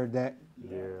y'all heard that.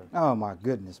 Yeah. Oh my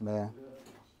goodness, man.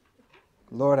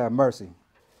 Lord have mercy.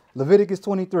 Leviticus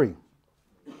 23.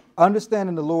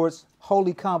 Understanding the Lord's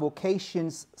Holy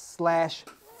Convocations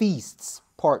 / Feasts,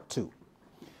 Part 2.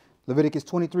 Leviticus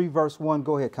 23, verse 1.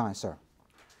 Go ahead, kind sir.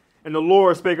 And the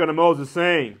Lord spake unto Moses,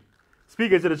 saying,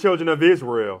 Speak unto the children of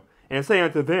Israel, and say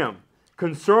unto them,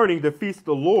 concerning the feast of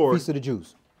the Lord, Feast of the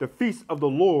Jews. the feast of the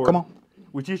Lord, Come on.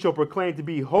 which ye shall proclaim to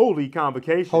be holy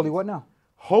convocations. Holy what now?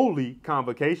 Holy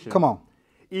convocations. Come on.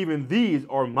 Even these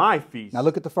are my feasts. Now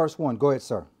look at the first one. Go ahead,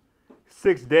 sir.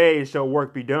 6 days shall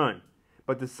work be done,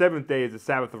 but the 7th day is the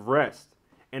Sabbath of rest,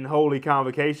 and holy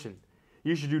convocation.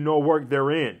 You should do no work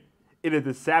therein. It is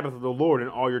the Sabbath of the Lord in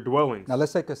all your dwellings. Now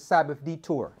let's take a Sabbath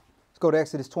detour. Let's go to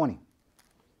Exodus 20.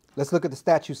 Let's look at the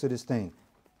statutes of this thing.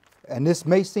 And this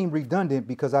may seem redundant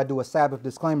because I do a Sabbath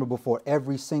disclaimer before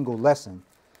every single lesson.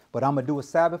 But I'm going to do a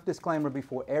Sabbath disclaimer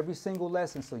before every single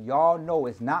lesson so y'all know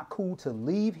it's not cool to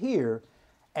leave here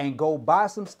and go buy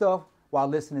some stuff while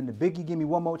listening to Biggie Give Me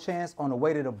One More Chance on the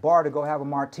way to the bar to go have a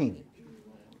martini.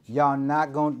 Y'all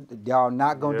not going to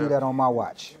do that on my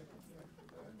watch.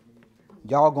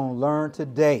 Y'all going to learn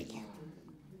today.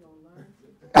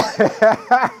 You're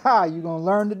going to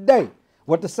learn today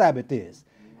what the Sabbath is.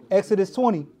 Exodus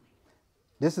 20.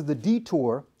 This is the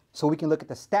detour so we can look at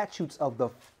the statutes of the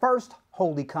first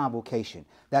holy convocation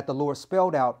that the Lord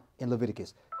spelled out in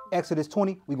Leviticus. Exodus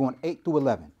 20, we're going 8 through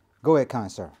 11. Go ahead,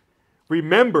 kind sir.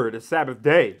 Remember the Sabbath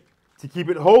day to keep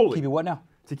it holy. Keep it what now?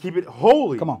 To keep it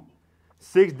holy. Come on.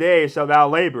 6 days shalt thou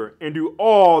labor and do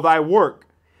all thy work.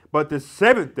 But the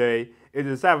 7th day is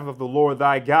the Sabbath of the Lord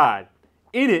thy God.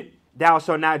 In it thou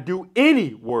shalt not do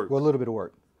any work. Well, a little bit of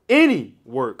work. Any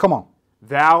work. Come on.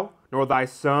 Thou, nor thy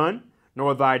son,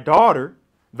 nor thy daughter,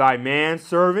 thy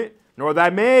manservant, nor thy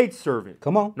maidservant.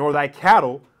 Come on. Nor thy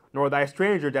cattle, nor thy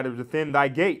stranger that is within thy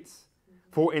gates.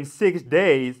 For in 6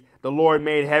 days the Lord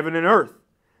made heaven and earth,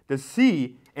 the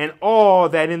sea, and all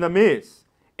that in them is,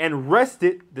 and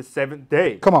rested the 7th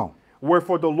day. Come on.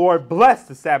 Wherefore the Lord blessed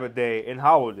the Sabbath day and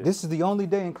hallowed it. This is the only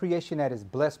day in creation that is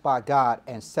blessed by God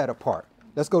and set apart.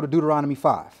 Let's go to Deuteronomy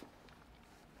 5.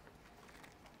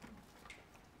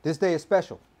 This day is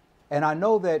special. And I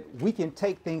know that we can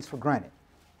take things for granted,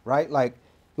 right?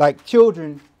 Like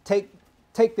children take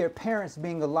their parents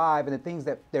being alive and the things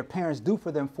that their parents do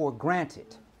for them for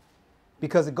granted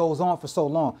because it goes on for so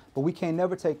long. But we can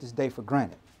never take this day for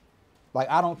granted. Like,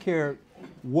 I don't care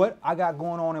what I got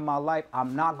going on in my life.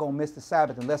 I'm not going to miss the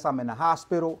Sabbath unless I'm in the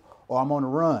hospital or I'm on the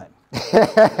run.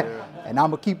 And I'm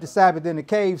going to keep the Sabbath in the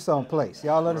cave someplace.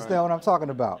 Y'all understand what I'm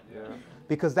talking about? Yeah.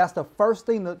 Because that's the first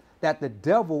thing that the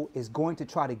devil is going to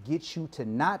try to get you to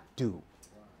not do.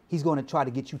 He's going to try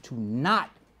to get you to not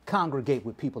congregate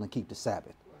with people and keep the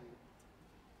Sabbath.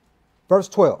 Verse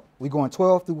 12. We're going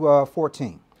 12 through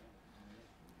 14.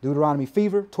 Deuteronomy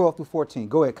fever, 12 through 14.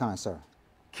 Go ahead, kind sir.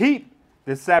 Keep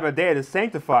the Sabbath day to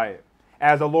sanctify it,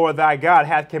 as the Lord thy God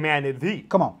hath commanded thee.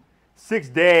 Come on. 6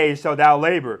 days shalt thou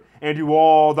labor and do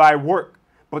all thy work.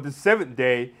 But the 7th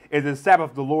day is the Sabbath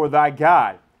of the Lord thy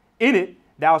God. In it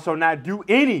thou shalt not do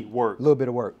any work. A little bit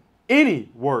of work.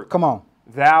 Any work. Come on.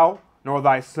 Thou, nor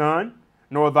thy son,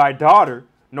 nor thy daughter,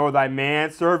 nor thy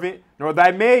manservant, nor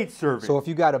thy maidservant. So if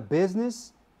you got a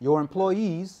business, your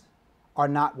employees are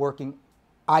not working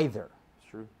either.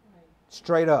 True.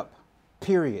 Straight up.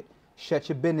 Period. Shut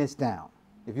your business down.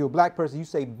 If you're a black person, you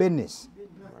say business.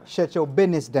 Right. Shut your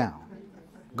business down.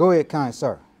 Go ahead, kind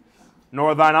sir.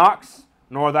 nor thine ox,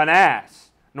 nor thine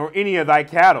ass, nor any of thy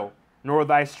cattle, nor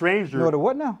thy stranger. Nor the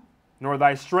what now? Nor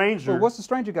thy stranger. Well, what's the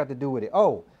stranger got to do with it?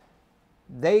 Oh,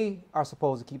 they are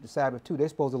supposed to keep the Sabbath too. They're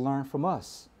supposed to learn from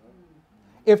us.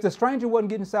 If the stranger wasn't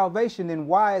getting salvation, then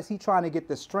why is he trying to get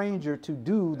the stranger to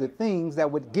do the things that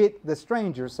would get the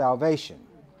stranger salvation?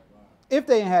 If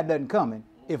they ain't had nothing coming,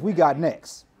 if we got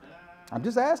next. I'm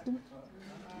just asking.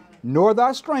 Nor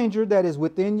thy stranger that is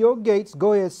within your gates.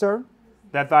 Go ahead, sir.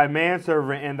 That thy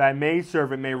manservant and thy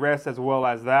maidservant may rest as well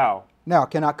as thou. Now,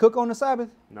 can I cook on the Sabbath?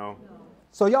 No.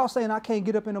 So y'all saying I can't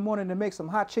get up in the morning to make some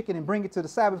hot chicken and bring it to the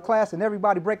Sabbath class and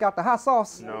everybody break out the hot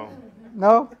sauce? No.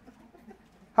 No?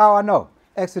 How I know?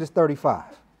 Exodus 35.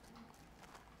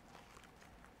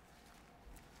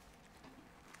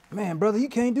 Man, brother, you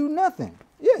can't do nothing.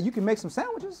 Yeah, you can make some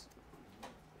sandwiches.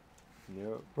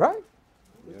 Yep. Right?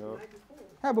 Yep.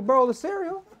 Have a bowl of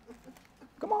cereal.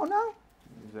 Come on now.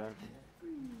 Exactly.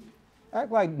 Act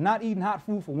like not eating hot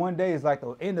food for one day is like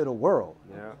the end of the world.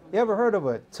 Yeah. You ever heard of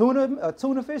a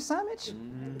tuna fish sandwich?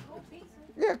 Mm-hmm.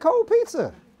 Yeah, cold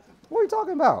pizza. What are you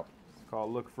talking about? It's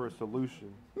called look for a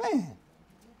solution. Man,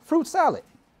 fruit salad.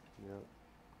 Yep.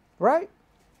 Right?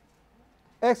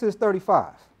 Exodus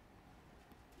 35.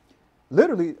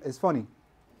 Literally, it's funny.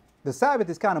 The Sabbath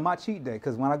is kind of my cheat day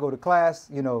because when I go to class,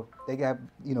 you know, they got,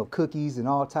 you know, cookies and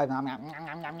all types.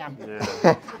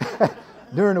 Yeah.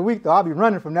 During the week, though, I'll be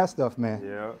running from that stuff, man.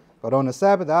 Yeah. But on the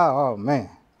Sabbath, oh, man.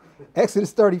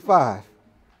 Exodus 35.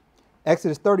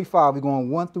 Exodus 35, we're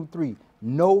going 1 through 3.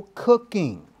 No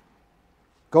cooking.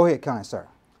 Go ahead, kind sir.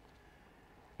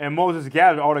 And Moses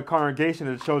gathered all the congregation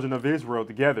of the children of Israel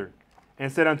together and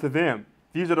said unto them,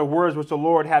 these are the words which the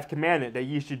Lord hath commanded that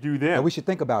ye should do them. And we should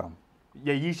think about them.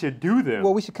 Yeah, ye should do them.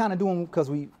 Well, we should kind of do them because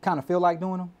we kind of feel like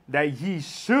doing them. That ye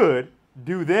should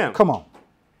do them. Come on.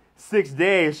 6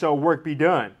 days shall work be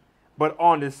done, but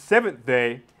on the 7th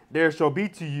day there shall be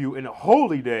to you an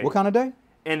holy day. What kind of day?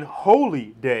 An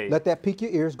holy day. Let that pique your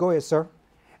ears. Go ahead, sir.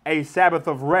 A Sabbath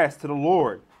of rest to the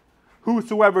Lord.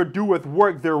 Whosoever doeth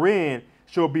work therein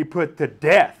shall be put to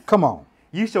death. Come on.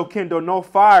 Ye shall kindle no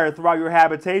fire throughout your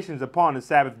habitations upon the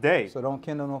Sabbath day. So don't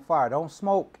kindle no fire. Don't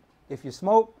smoke. If you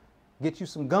smoke, get you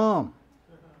some gum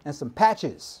and some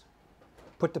patches.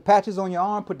 Put the patches on your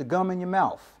arm, put the gum in your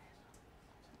mouth.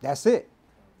 That's it.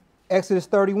 Exodus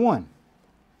 31.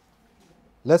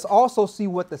 Let's also see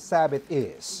what the Sabbath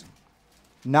is.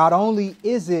 Not only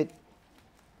is it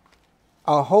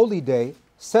a holy day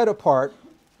set apart,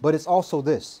 but it's also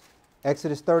this.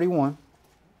 Exodus 31.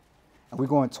 And we're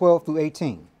going 12 through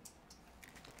 18.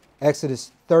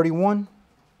 Exodus 31,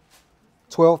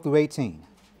 12 through 18.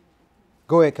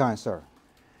 Go ahead, kind sir.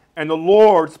 And the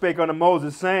Lord spake unto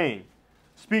Moses, saying,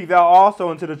 speak thou also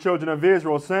unto the children of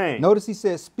Israel, saying. Notice he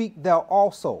says, speak thou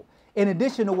also. In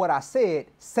addition to what I said,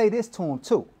 say this to him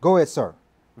too. Go ahead, sir.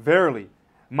 Verily,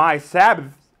 my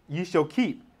Sabbath ye shall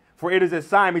keep, for it is a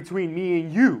sign between me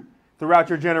and you throughout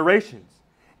your generations,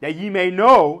 that ye may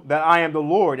know that I am the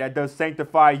Lord that does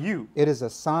sanctify you. It is a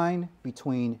sign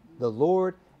between the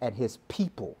Lord and his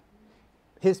people.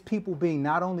 His people being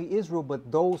not only Israel,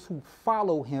 but those who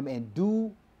follow him and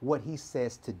do what he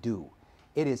says to do.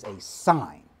 It is a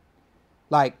sign.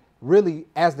 Like, really,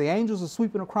 as the angels are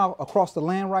sweeping across the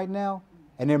land right now,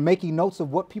 and they're making notes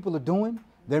of what people are doing,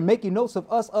 they're making notes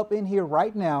of us up in here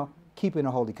right now, keeping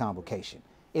a holy convocation.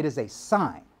 It is a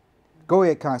sign. Go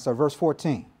ahead, kind sir, verse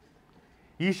 14.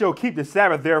 Ye shall keep the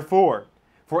Sabbath therefore,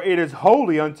 for it is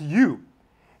holy unto you.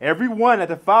 Every one that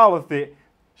defileth it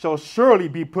shall surely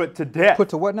be put to death. Put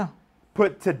to what now?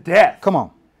 Put to death. Come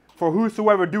on. For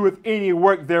whosoever doeth any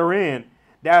work therein,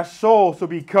 that soul shall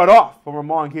be cut off from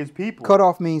among his people. Cut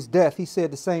off means death. He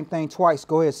said the same thing twice.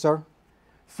 Go ahead, sir.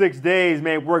 6 days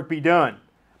may work be done,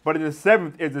 but in the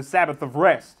 7th is the Sabbath of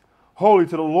rest, holy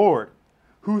to the Lord.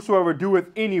 Whosoever doeth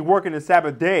any work in the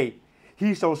Sabbath day,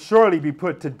 he shall surely be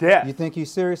put to death. You think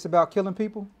he's serious about killing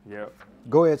people? Yep.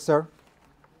 Go ahead, sir.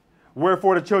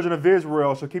 Wherefore the children of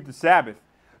Israel shall keep the Sabbath,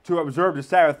 to observe the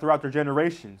Sabbath throughout their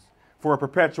generations, for a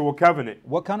perpetual covenant.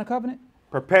 What kind of covenant?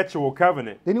 Perpetual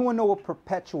covenant. Does anyone know what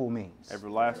perpetual means?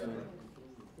 Everlasting.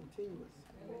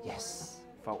 Yes.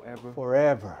 Forever.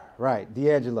 Forever. Right.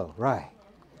 D'Angelo. Right.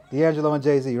 D'Angelo and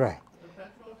Jay-Z. Right.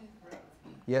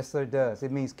 Yes, sir, it does.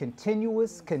 It means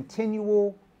continuous,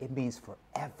 continual. It means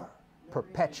forever.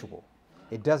 Perpetual.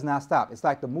 It does not stop. It's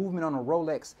like the movement on a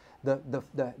Rolex.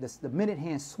 The minute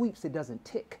hand sweeps, it doesn't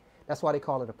tick. That's why they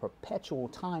call it a perpetual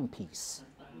timepiece.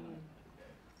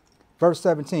 Verse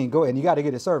 17, go ahead. And you got to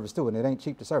get a service too, and it ain't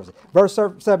cheap to service it. Verse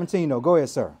 17, though. Go ahead,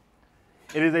 sir.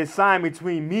 It is a sign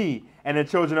between me and the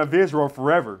children of Israel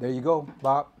forever. There you go,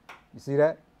 Bob. You see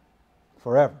that?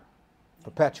 Forever.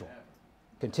 Perpetual.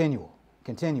 Continual,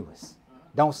 continuous.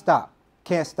 Don't stop.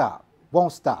 Can't stop.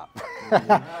 Won't stop.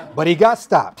 But he got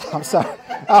stopped. I'm sorry.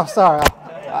 I'm sorry.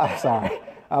 I'm sorry.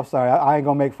 I'm sorry. I ain't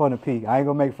going to make fun of P. I ain't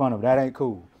going to make fun of him. That ain't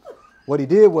cool. What he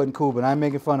did wasn't cool, but I ain't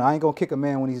making fun of him. I ain't going to kick a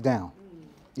man when he's down,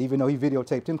 even though he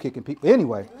videotaped him kicking people.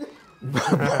 Anyway,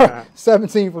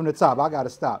 17 from the top. I got to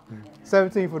stop.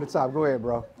 17 from the top. Go ahead,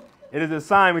 bro. It is a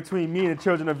sign between me and the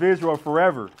children of Israel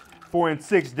forever. For in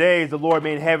 6 days the Lord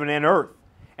made heaven and earth,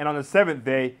 and on the seventh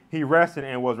day he rested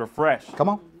and was refreshed. Come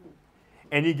on.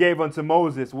 And he gave unto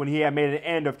Moses, when he had made an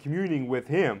end of communing with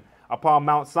him upon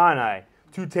Mount Sinai,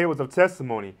 2 tables of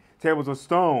testimony, tables of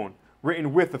stone,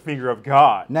 written with the finger of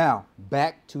God. Now,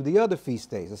 back to the other feast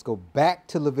days. Let's go back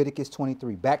to Leviticus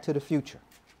 23, back to the future.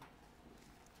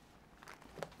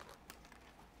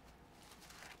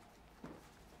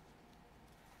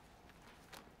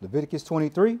 Leviticus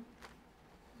 23,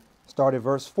 start at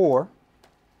verse 4.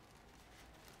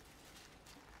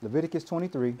 Leviticus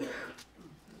 23.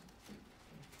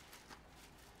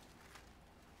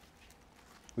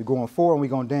 We're going 4 and we're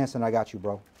going to dance, and I got you,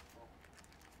 bro.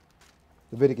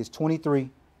 Leviticus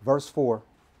 23, verse 4.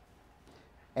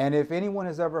 And if anyone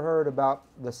has ever heard about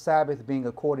the Sabbath being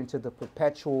according to the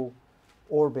perpetual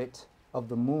orbit of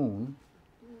the moon,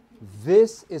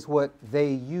 this is what they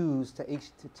use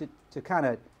to kind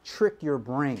of trick your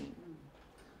brain.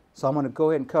 So I'm going to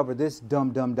go ahead and cover this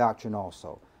dumb doctrine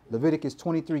also. Leviticus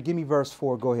 23, give me verse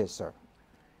 4. Go ahead, sir.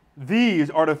 These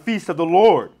are the feasts of the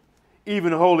Lord,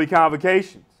 even holy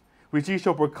convocations, which ye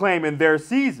shall proclaim in their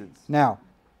seasons. Now,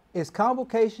 is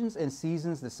convocations and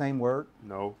seasons the same word?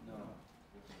 No.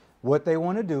 What they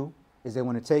want to do is they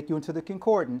want to take you into the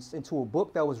concordance, into a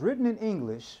book that was written in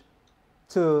English,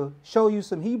 to show you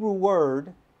some Hebrew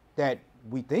word that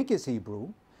we think is Hebrew,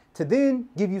 to then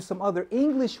give you some other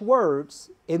English words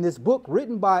in this book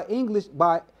written by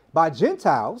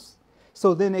Gentiles.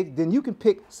 So then you can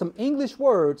pick some English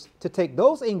words to take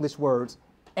those English words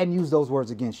and use those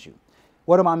words against you.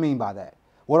 What do I mean by that?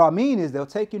 What I mean is they'll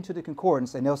take you into the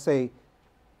concordance and they'll say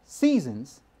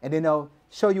seasons, and then they'll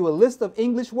show you a list of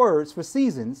English words for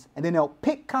seasons, and then they'll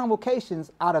pick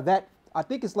convocations out of that. I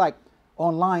think it's like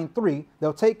on line 3.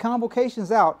 They'll take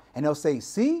convocations out and they'll say,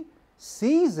 see,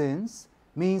 seasons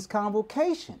means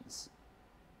convocations.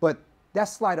 But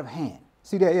that's sleight of hand.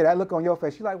 See that? Yeah, that look on your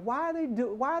face. You're like, why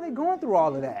are they going through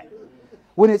all of that?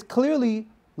 When it clearly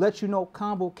lets you know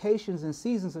convocations and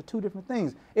seasons are 2 different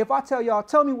things. If I tell y'all,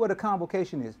 tell me what a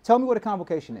convocation is. Tell me what a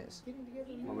convocation is.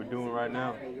 What we're doing right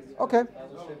now. Okay.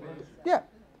 Yeah.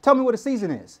 Tell me what a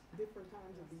season is.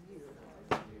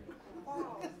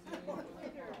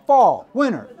 Fall,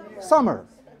 winter, summer,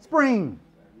 spring.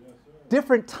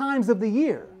 Different times of the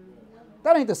year.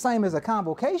 That ain't the same as a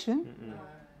convocation.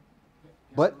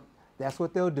 But that's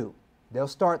what they'll do. They'll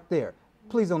start there.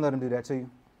 Please don't let them do that to you.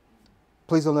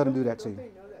 Please don't let them do that to you. Don't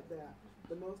they know that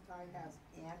the Most High has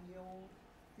annual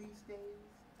feast days?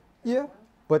 Yeah.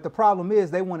 But the problem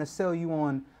is they want to sell you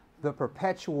on the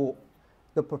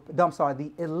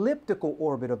the elliptical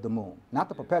orbit of the moon. Not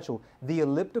the perpetual, the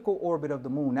elliptical orbit of the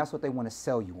moon. That's what they want to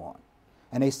sell you on.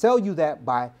 And they sell you that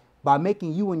by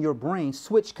making you and your brain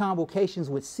switch convocations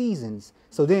with seasons.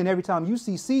 So then every time you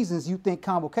see seasons, you think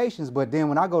convocations. But then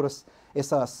when I go to,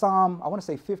 it's a Psalm, I want to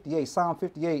say 58, Psalm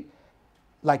 58.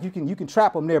 Like you can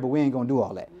trap them there, but we ain't going to do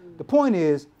all that. The point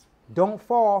is, don't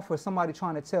fall for somebody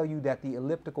trying to tell you that the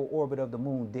elliptical orbit of the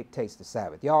moon dictates the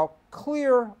Sabbath. Y'all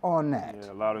clear on that?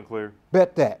 Yeah, loud and clear.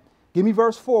 Bet that. Give me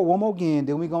verse 4 one more again,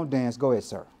 then we're going to dance. Go ahead,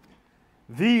 sir.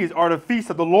 These are the feasts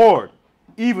of the Lord,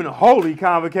 even holy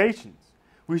convocations,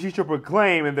 which ye shall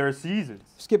proclaim in their seasons.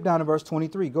 Skip down to verse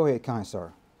 23. Go ahead, kind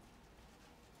sir.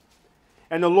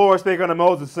 And the Lord spake unto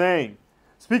Moses, saying,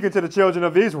 speaking to the children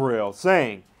of Israel,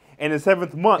 saying, in the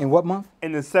 7th month. In what month?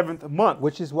 In the 7th month.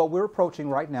 Which is what we're approaching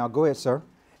right now. Go ahead, sir.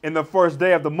 In the 1st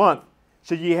day of the month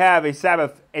should ye have a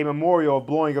Sabbath, a memorial of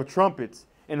blowing of trumpets,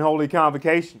 and holy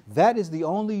convocation. That is the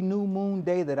only new moon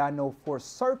day that I know for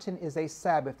certain is a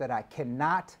Sabbath that I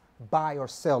cannot buy or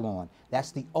sell on.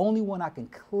 That's the only one I can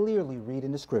clearly read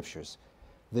in the scriptures.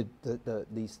 The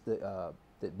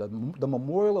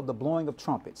memorial of the blowing of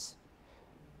trumpets.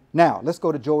 Now, let's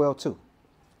go to Joel 2.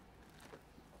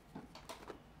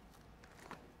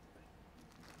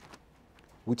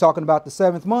 We're talking about the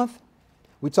 7th month.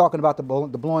 We're talking about the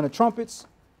blowing of trumpets.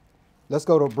 Let's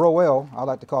go to Broel. I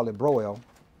like to call it Broel.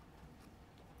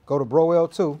 Go to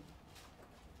Broel 2.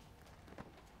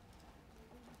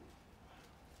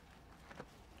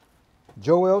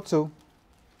 Joel 2.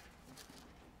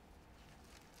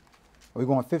 We're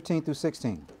going 15 through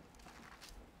 16.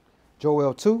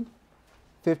 Joel 2,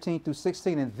 15 through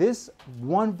 16. And this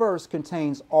one verse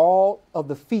contains all of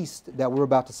the feast that we're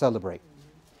about to celebrate.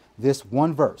 This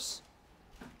one verse.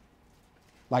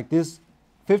 Like this,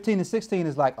 15 and 16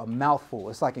 is like a mouthful.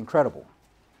 It's like incredible.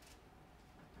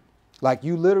 Like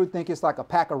you literally think it's like a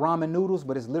pack of ramen noodles,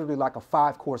 but it's literally like a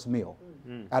 5-course meal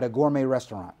at a gourmet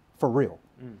restaurant. For real.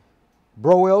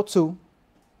 Broel 2,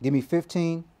 give me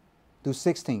 15 through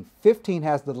 16. 15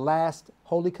 has the last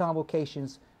holy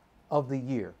convocations of the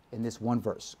year in this one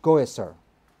verse. Go ahead, sir.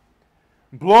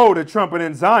 Blow the trumpet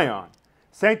in Zion.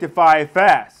 Sanctify a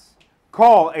fast.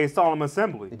 Call a solemn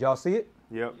assembly. Did y'all see it?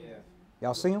 Yep.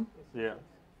 Y'all see them? Yeah.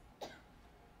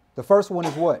 The first one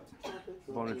is what?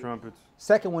 Blow the trumpets.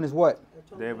 Second one is what?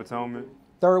 Day of Atonement.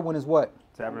 Third one is what?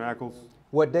 Tabernacles.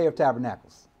 What day of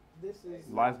tabernacles? This is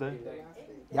Last day.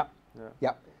 Yep. Yeah.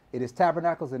 Yep. It is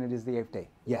tabernacles and it is the 8th day.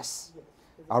 Yes.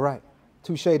 All right.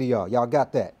 Touche to y'all. Y'all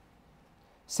got that.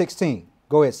 16.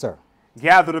 Go ahead, sir.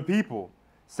 Gather the people.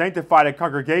 Sanctify the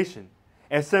congregation.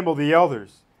 Assemble the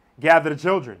elders. Gather the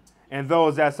children and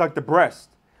those that suck the breast.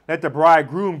 Let the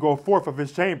bridegroom go forth of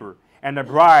his chamber and the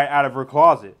bride out of her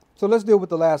closet. So let's deal with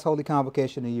the last holy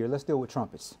convocation of the year. Let's deal with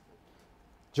trumpets.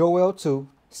 Joel 2.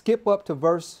 Skip up to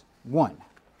verse 1.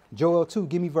 Joel 2,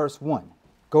 give me verse 1.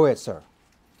 Go ahead, sir.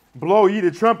 Blow ye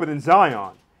the trumpet in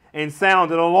Zion, and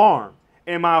sound an alarm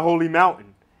in my holy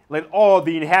mountain. Let all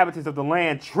the inhabitants of the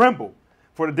land tremble,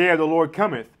 for the day of the Lord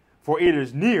cometh, for it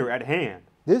is near at hand.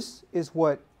 This is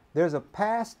what, there's a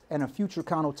past and a future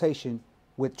connotation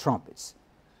with trumpets.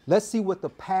 Let's see what the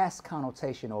past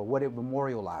connotation or what it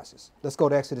memorializes. Let's go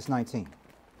to Exodus 19.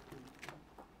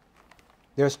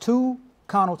 There's two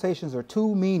connotations or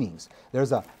two meanings.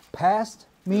 There's a past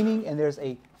meaning and there's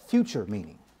a future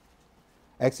meaning.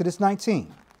 Exodus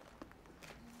 19.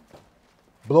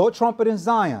 Blow a trumpet in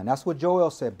Zion. That's what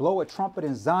Joel said. Blow a trumpet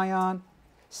in Zion.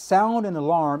 Sound an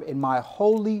alarm in my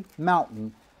holy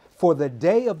mountain, for the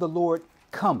day of the Lord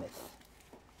cometh.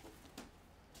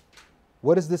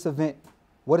 What is this event?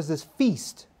 What is this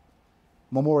feast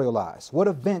memorialized? What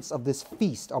events of this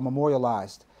feast are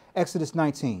memorialized? Exodus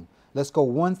 19. Let's go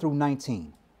 1 through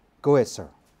 19. Go ahead, sir.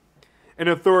 In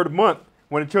the 3rd month,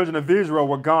 when the children of Israel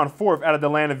were gone forth out of the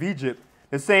land of Egypt,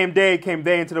 the same day came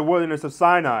they into the wilderness of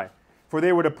Sinai, for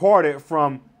they were departed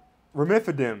from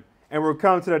Rephidim, and were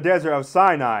come to the desert of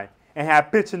Sinai, and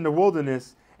had pitched in the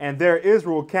wilderness, and there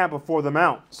Israel camped before the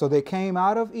mount. So they came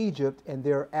out of Egypt, and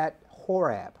they're at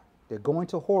Horeb. They're going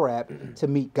to Horeb to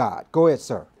meet God. Go ahead,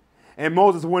 sir. And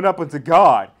Moses went up unto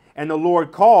God, and the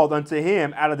Lord called unto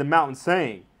him out of the mountain,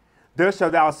 saying, Thus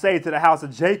shalt thou say to the house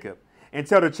of Jacob, and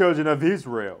tell the children of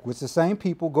Israel. With the same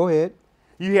people, go ahead.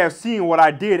 You have seen what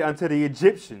I did unto the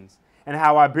Egyptians, and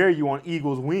how I bare you on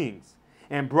eagle's wings,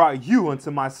 and brought you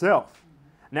unto myself.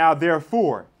 Now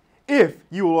therefore, if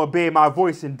you will obey my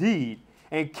voice indeed,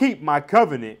 and keep my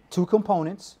covenant. Two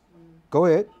components. Go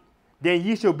ahead. Then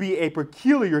ye shall be a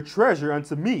peculiar treasure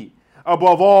unto me,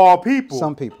 above all people.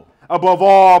 Some people. Above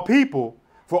all people,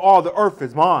 for all the earth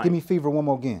is mine. Give me fever one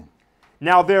more again.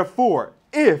 Now therefore,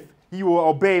 if you will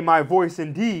obey my voice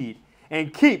indeed,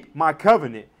 and keep my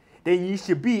covenant, then ye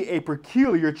shall be a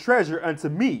peculiar treasure unto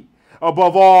me,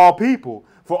 above all people,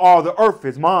 for all the earth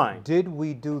is mine. Did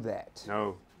we do that?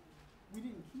 No. we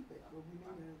didn't keep it, but we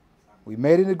made it. We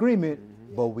made an agreement,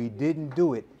 but we didn't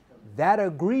do it. That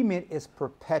agreement is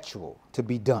perpetual to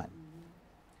be done.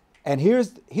 And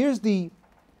here's the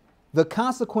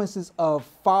consequences of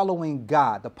following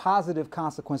God, the positive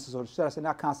consequences, or should I say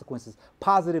not consequences,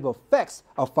 positive effects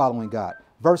of following God.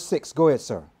 Verse 6, go ahead,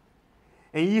 sir.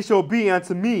 And ye shall be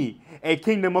unto me a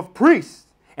kingdom of priests,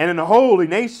 and an holy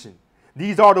nation.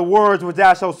 These are the words which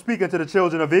thou shalt speak unto the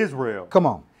children of Israel. Come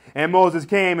on. And Moses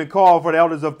came and called for the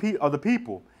elders of the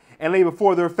people, and laid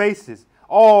before their faces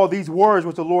all these words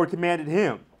which the Lord commanded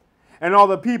him. And all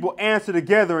the people answered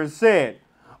together and said,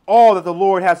 All that the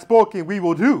Lord hath spoken we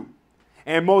will do.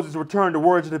 And Moses returned the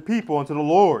words of the people unto the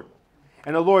Lord.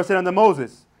 And the Lord said unto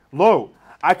Moses, Lo,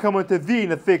 I come unto thee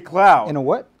in a thick cloud. In a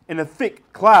what? In a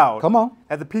thick cloud. Come on.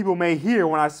 That the people may hear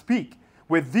when I speak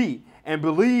with thee, and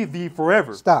believe thee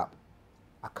forever. Stop.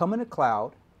 I come in a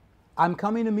cloud. I'm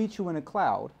coming to meet you in a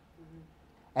cloud.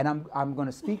 And I'm going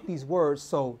to speak these words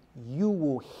so you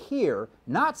will hear,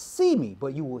 not see me,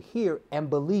 but you will hear and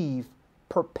believe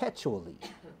perpetually,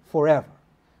 forever.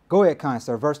 Go ahead, kind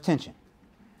sir. Verse tension.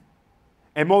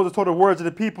 And Moses told the words of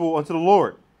the people unto the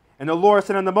Lord. And the Lord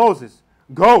said unto Moses,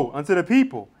 Go unto the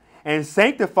people, and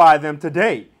sanctify them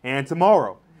today and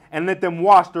tomorrow, and let them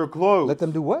wash their clothes. Let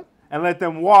them do what? And let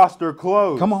them wash their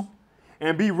clothes. Come on.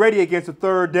 And be ready against the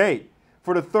 3rd day.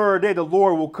 For the 3rd day the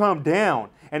Lord will come down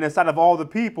in the sight of all the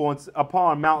people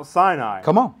upon Mount Sinai.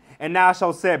 Come on. And thou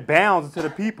shalt set bounds unto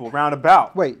the people round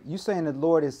about. Wait, you saying the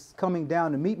Lord is coming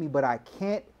down to meet me, but I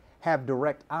can't have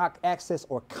direct access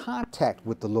or contact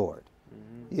with the Lord.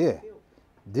 Yeah.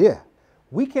 Yeah.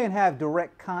 We can't have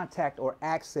direct contact or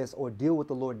access or deal with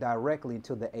the Lord directly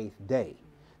until the 8th day.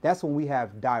 That's when we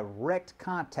have direct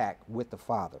contact with the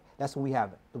Father. That's when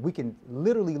we can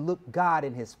literally look God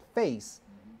in his face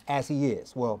as he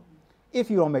is. Well,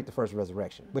 if you don't make the first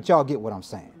resurrection, but y'all get what I'm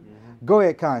saying. Go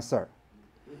ahead, kind sir.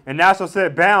 And thou shalt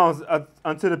set bounds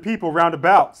unto the people round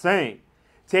about, saying,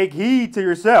 take heed to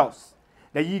yourselves,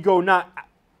 that ye go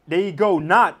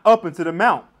not up into the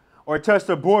mount, or touch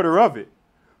the border of it.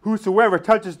 Whosoever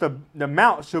touches the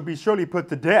mount shall be surely put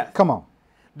to death. Come on.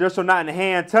 There shall not an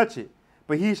hand touch it,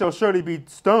 but he shall surely be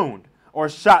stoned or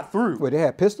shot through. Wait, they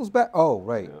had pistols back? Oh,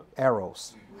 right. Yeah.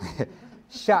 Arrows.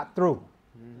 Shot through.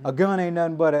 A gun ain't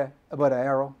nothing but an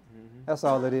arrow. That's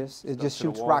all it is. It just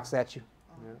shoots rocks at you.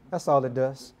 That's all it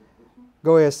does.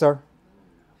 Go ahead, sir.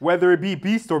 Whether it be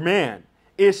beast or man,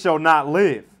 it shall not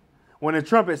live. When the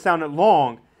trumpet sounded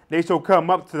long, they shall come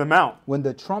up to the mount. When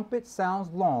the trumpet sounds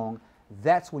long,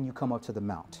 that's when you come up to the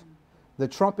mount. The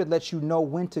trumpet lets you know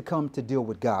when to come to deal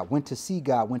with God, when to see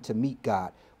God, when to meet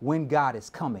God, when God is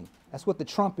coming. That's what the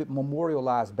trumpet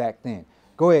memorialized back then.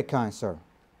 Go ahead, kind sir.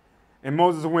 And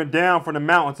Moses went down from the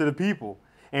mountain to the people,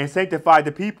 and sanctified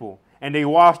the people, and they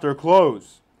washed their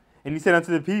clothes. And he said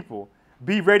unto the people,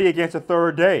 be ready against the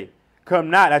 3rd day.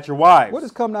 Come not at your wives. What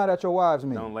does come not at your wives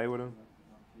mean? Don't lay with them.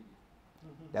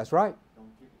 That's right.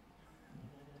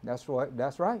 That's right.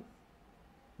 That's right.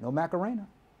 No Macarena.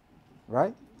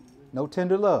 Right? No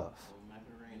tender love.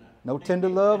 No tender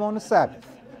love on the Sabbath.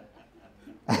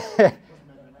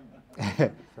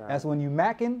 That's when you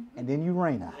macking and then you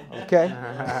reina. Okay?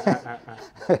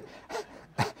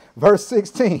 Verse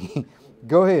 16.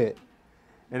 Go ahead.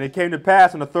 And it came to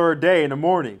pass on the 3rd day in the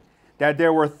morning that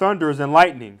there were thunders and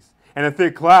lightnings and a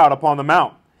thick cloud upon the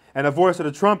mount, and the voice of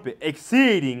the trumpet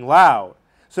exceeding loud,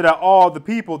 so that all the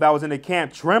people that was in the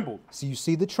camp trembled. So you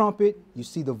see the trumpet, you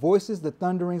see the voices, the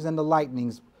thunderings, and the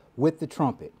lightnings with the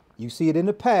trumpet. You see it in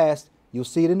the past, you'll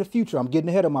see it in the future. I'm getting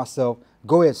ahead of myself.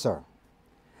 Go ahead, sir.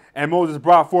 And Moses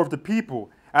brought forth the people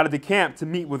out of the camp to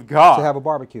meet with God. To have a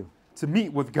barbecue. To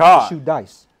meet with God. To shoot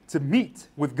dice. To meet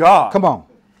with God. Come on.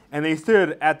 And they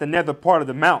stood at the nether part of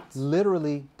the mount.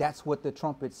 Literally, that's what the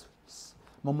trumpets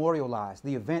memorialized.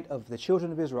 The event of the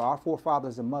children of Israel, our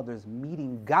forefathers and mothers,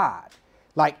 meeting God.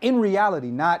 Like in reality,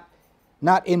 not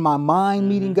in my mind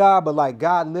meeting God, but like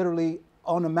God literally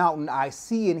on the mountain. I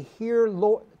see and hear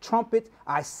trumpets.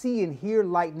 I see and hear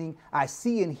lightning. I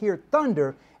see and hear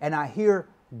thunder. And I hear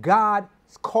God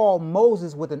call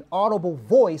Moses with an audible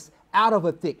voice out of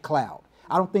a thick cloud.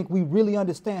 I don't think we really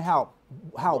understand how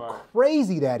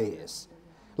crazy that is.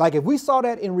 Like if we saw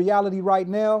that in reality right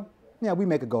now, yeah, we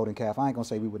make a golden calf. I ain't gonna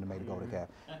say we wouldn't have made a golden calf.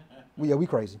 We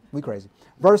crazy. We crazy.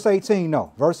 Verse 18,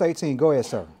 no. Verse 18, go ahead,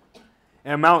 sir.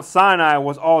 And Mount Sinai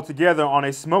was altogether on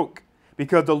a smoke,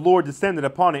 because the Lord descended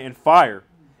upon it in fire,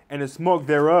 and the smoke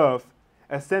thereof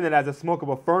ascended as the smoke of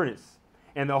a furnace,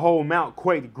 and the whole mount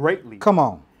quaked greatly. Come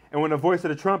on. And when the voice of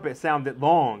the trumpet sounded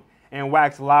long, and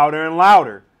waxed louder and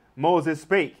louder, Moses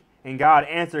spake, and God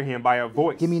answered him by a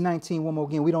voice. Give me 19 one more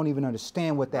again. We don't even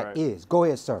understand what that is. Go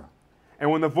ahead, sir.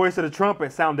 And when the voice of the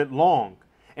trumpet sounded long,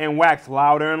 and waxed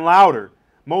louder and louder,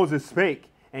 Moses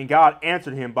spake, and God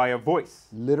answered him by a voice.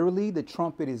 Literally, the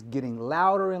trumpet is getting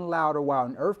louder and louder while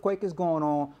an earthquake is going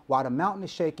on, while the mountain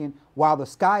is shaking, while the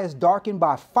sky is darkened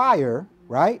by fire,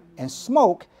 right, and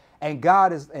smoke, and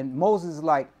Moses is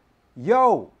like,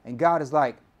 yo, and God is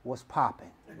like, what's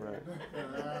popping? Right.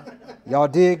 Y'all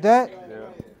dig that? Yeah.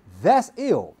 That's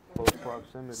ill.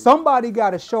 Somebody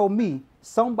got to show me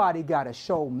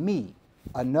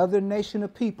another nation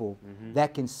of people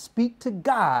that can speak to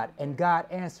God and God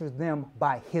answers them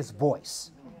by his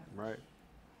voice. Right.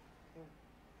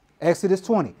 Exodus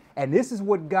 20. And this is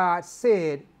what God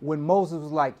said when Moses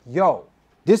was like, yo,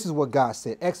 this is what God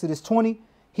said. Exodus 20,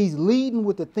 he's leading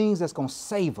with the things that's going to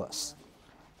save us.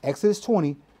 Exodus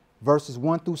 20, verses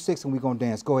 1 through 6, and we're going to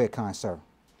dance. Go ahead, kind sir.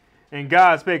 And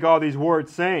God spake all these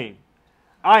words, saying,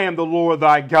 I am the Lord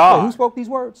thy God. Wait, who spoke these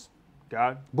words?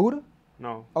 God. Buddha?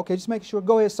 No. Okay, just making sure.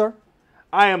 Go ahead, sir.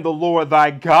 I am the Lord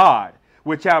thy God,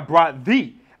 which have brought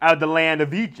thee out of the land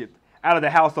of Egypt, out of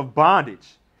the house of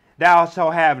bondage. Thou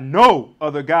shalt have no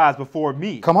other gods before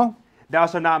me. Come on. Thou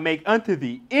shalt not make unto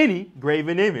thee any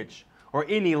graven image, or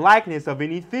any likeness of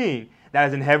anything that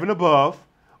is in heaven above,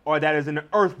 or that is in the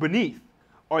earth beneath,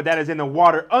 or that is in the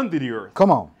water under the earth.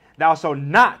 Come on. Thou shalt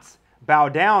not bow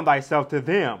down thyself to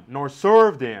them, nor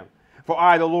serve them. For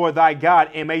I, the Lord thy God,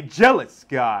 am a jealous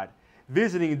God,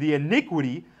 visiting the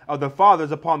iniquity of the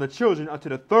fathers upon the children unto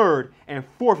the third and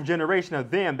fourth generation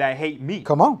of them that hate me.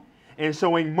 Come on. And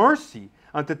showing mercy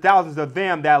unto thousands of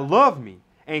them that love me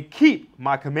and keep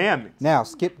my commandments. Now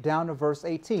skip down to verse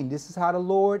 18. This is how the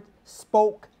Lord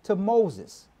spoke to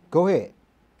Moses. Go ahead.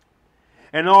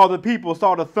 And all the people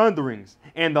saw the thunderings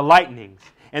and the lightnings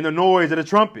and the noise of the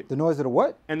trumpet. The noise of the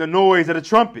what? And the noise of the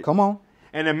trumpet. Come on.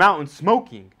 And the mountain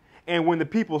smoking. And when the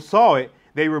people saw it,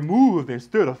 they removed and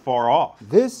stood afar off.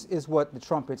 This is what the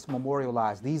trumpets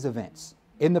memorialize, these events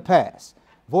in the past.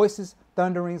 Voices,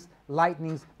 thunderings,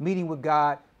 lightnings, meeting with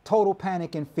God, total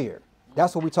panic and fear.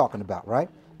 That's what we're talking about, right?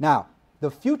 Now, the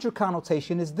future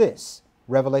connotation is this,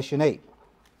 Revelation 8.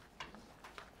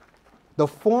 The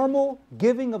formal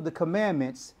giving of the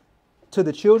commandments to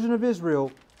the children of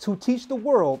Israel to teach the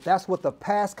world, that's what the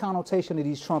past connotation of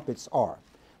these trumpets are.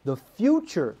 The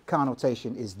future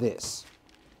connotation is this.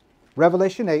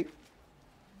 Revelation 8,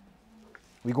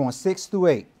 we're going 6 through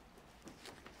 8.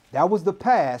 That was the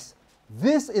past.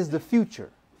 This is the future.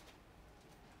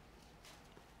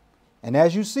 And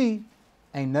as you see,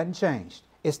 ain't nothing changed.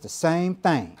 It's the same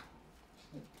thing.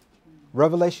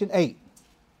 Revelation 8,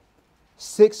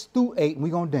 6 through 8, and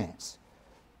we're going to dance.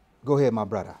 Go ahead, my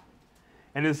brother.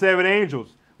 And the 7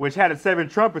 angels, which had the 7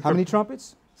 trumpets. How many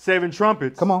trumpets? 7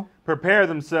 trumpets. Come on. Prepare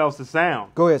themselves to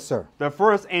sound. Go ahead, sir. The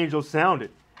first angel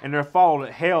sounded, and there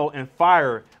followed hail and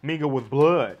fire mingled with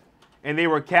blood. And they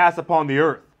were cast upon the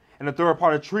earth. And the third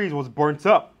part of the trees was burnt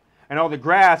up, and all the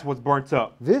grass was burnt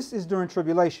up. This is during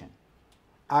tribulation.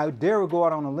 I dare go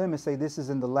out on a limb and say this is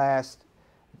in the last,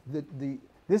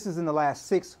 this is in the last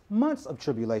 6 months of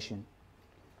tribulation.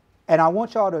 And I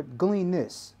want y'all to glean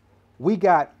this. We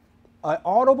got an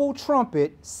audible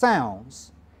trumpet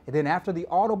sounds, and then after the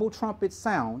audible trumpet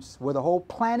sounds, where the whole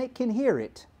planet can hear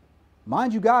it,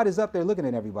 mind you, God is up there looking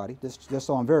at everybody, just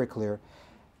so I'm very clear.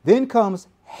 Then comes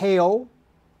hail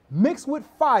mixed with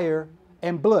fire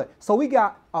and blood. So we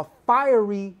got a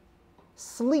fiery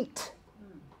sleet.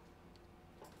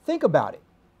 Think about it.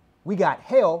 We got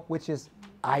hail, which is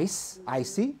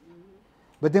icy.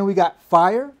 But then we got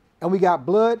fire and we got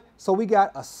blood. So we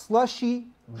got a slushy,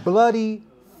 bloody,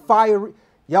 fiery.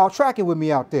 Y'all tracking with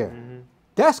me out there? Mm-hmm.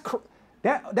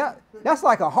 That's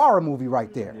like a horror movie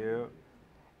right there. Yeah.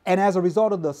 And as a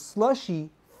result of the slushy,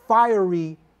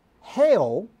 fiery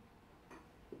hail,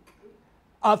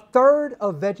 a third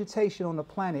of vegetation on the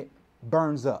planet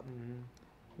burns up. Mm-hmm.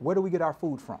 Where do we get our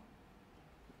food from?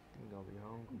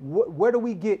 Where do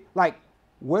we get, like,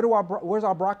 where's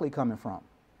our broccoli coming from?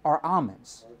 Our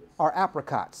almonds, our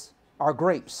apricots, our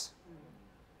grapes.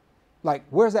 Like,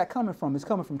 where's that coming from? It's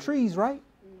coming from trees, right?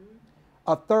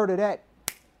 Mm-hmm. A third of that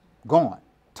gone,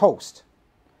 toast.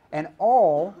 And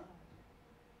all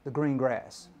the green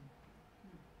grass.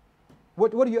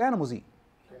 What do your animals eat?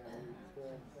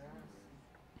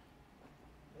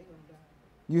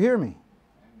 You hear me?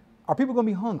 Are people going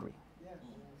to be hungry?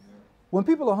 When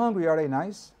people are hungry, are they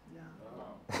nice?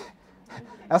 No.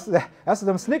 That's what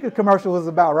them Snickers commercial was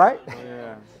about, right?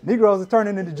 Yeah. Negroes are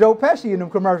turning into Joe Pesci in them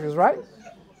commercials, right?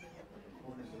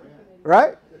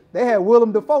 Right? They had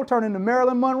Willem Dafoe turn into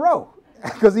Marilyn Monroe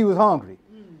because he was hungry.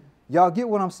 Y'all get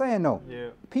what I'm saying, though? Yeah.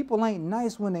 People ain't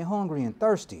nice when they're hungry and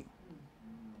thirsty.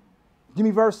 Give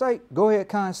me verse 8. Go ahead,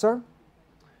 kind sir.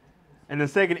 And the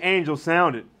second angel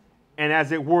sounded, and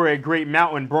as it were a great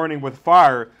mountain burning with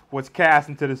fire was cast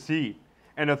into the sea,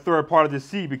 and the third part of the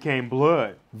sea became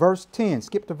blood. Verse 10.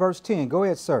 Skip to verse 10. Go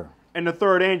ahead, sir. And the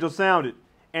third angel sounded,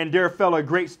 and there fell a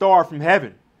great star from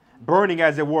heaven, burning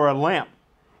as it were a lamp,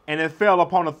 and it fell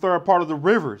upon the third part of the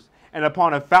rivers and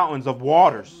upon the fountains of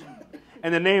waters.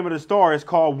 And the name of the star is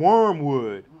called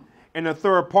Wormwood, and the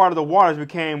third part of the waters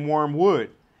became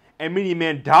wormwood. And many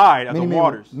men died of the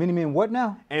waters. Many men what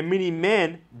now? And many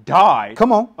men died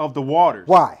of the waters.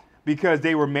 Why? Because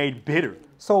they were made bitter.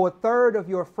 So a third of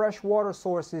your fresh water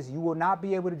sources you will not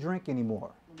be able to drink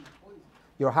anymore.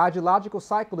 Your hydrological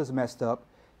cycle is messed up.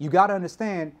 You got to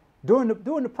understand, during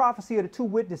the prophecy of the 2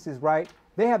 witnesses, right,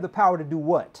 they have the power to do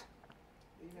what?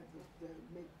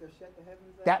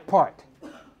 That part.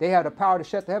 They have the power to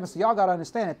shut the heavens. So y'all got to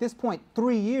understand, at this point,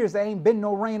 3 years, there ain't been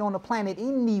no rain on the planet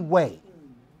anyway.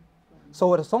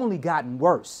 So it's only gotten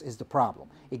worse is the problem.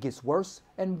 It gets worse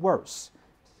and worse.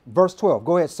 Verse 12.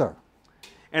 Go ahead, sir.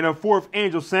 And a fourth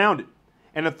angel sounded,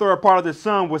 and the third part of the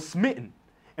sun was smitten,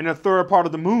 and the third part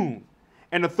of the moon,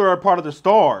 and the third part of the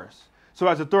stars, so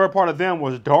as the third part of them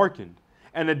was darkened,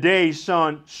 and the day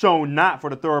shone not for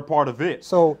the third part of it.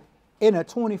 So in a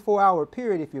 24-hour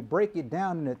period, if you break it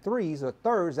down into threes or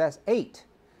thirds, that's 8.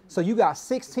 So you got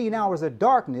 16 hours of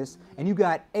darkness, and you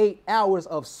got 8 hours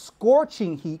of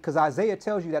scorching heat, because Isaiah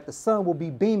tells you that the sun will be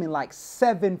beaming like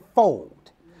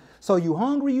 7-fold. So you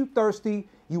hungry, you thirsty,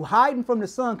 you hiding from the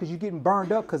sun because you're getting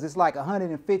burned up because it's like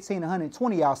 115,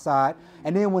 120 outside.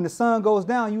 And then when the sun goes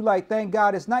down, you like, thank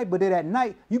God it's night. But then at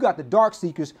night, you got the dark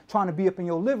seekers trying to be up in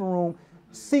your living room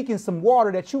seeking some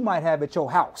water that you might have at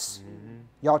your house.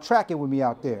 Y'all tracking with me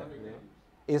out there.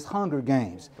 It's Hunger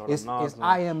Games. It's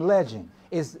I Am Legend.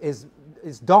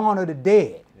 It's Dawn of the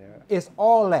Dead. It's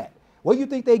all that. Where you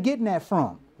think they getting that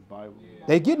from? The Bible.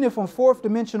 They're getting it from fourth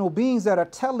dimensional beings that are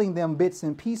telling them bits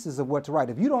and pieces of what to write.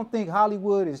 If you don't think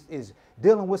Hollywood is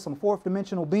dealing with some fourth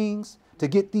dimensional beings to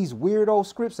get these weirdo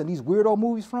scripts and these weirdo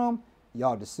movies from,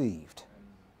 y'all deceived.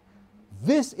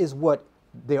 This is what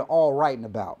they're all writing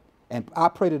about. And I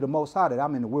pray to the Most High that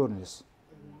I'm in the wilderness.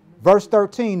 Verse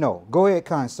 13, no. Go ahead,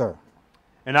 kind sir.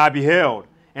 And I beheld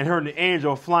and heard an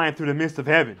angel flying through the midst of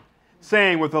heaven,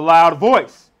 saying with a loud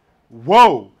voice,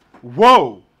 Woe,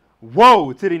 woe,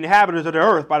 woe to the inhabitants of the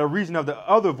earth by the reason of the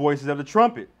other voices of the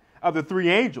trumpet of the three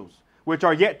angels, which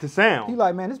are yet to sound. He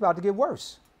like, man, it's about to get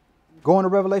worse. Go into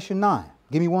Revelation 9.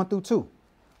 Give me 1 through 2.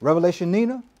 Revelation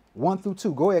Nina, 1 through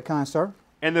 2. Go ahead, kind sir.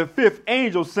 And the fifth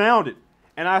angel sounded,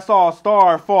 and I saw a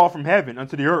star fall from heaven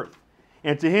unto the earth,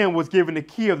 and to him was given the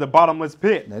key of the bottomless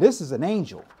pit. Now this is an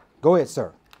angel. Go ahead,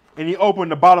 sir. And he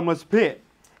opened the bottomless pit,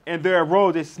 and there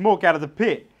arose a smoke out of the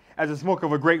pit, as the smoke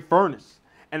of a great furnace.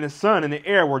 And the sun and the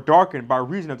air were darkened by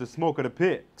reason of the smoke of the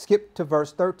pit. Skip to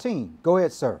verse 13. Go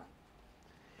ahead, sir.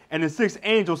 And the sixth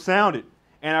angel sounded,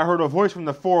 and I heard a voice from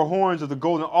the four horns of the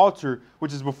golden altar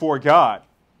which is before God,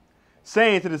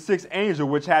 saying to the sixth angel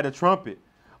which had the trumpet,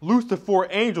 Loose the four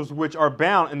angels which are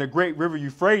bound in the great river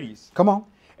Euphrates. Come on.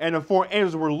 And the four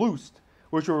angels were loosed,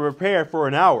 which were prepared for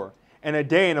an hour, and a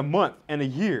day, and a month, and a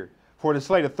year, for to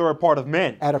slay the third part of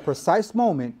men. At a precise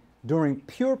moment, during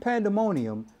pure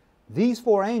pandemonium, these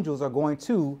four angels are going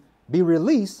to be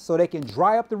released so they can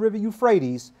dry up the river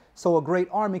Euphrates so a great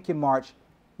army can march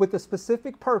with the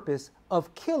specific purpose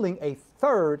of killing a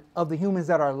third of the humans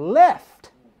that are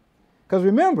left. Because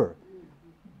remember,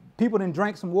 people then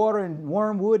drank some water and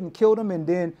wormwood and killed them, and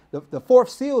then the fourth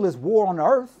seal is war on the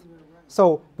earth.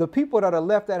 So the people that are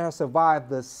left that have survived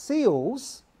the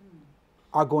seals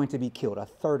are going to be killed, a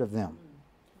third of them.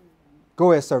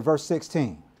 Go ahead, sir, verse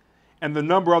 16. And the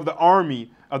number of the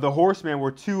army of the horsemen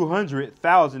were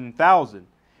 200,000.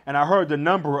 And I heard the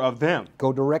number of them.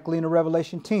 Go directly into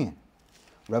Revelation 10.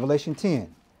 Revelation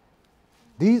 10.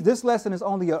 This lesson is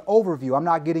only an overview. I'm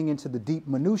not getting into the deep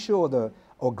minutiae or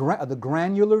the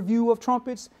granular view of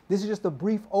trumpets. This is just a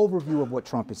brief overview of what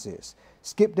trumpets is.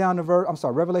 Skip down to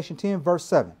Revelation 10, verse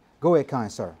 7. Go ahead,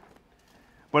 kind sir.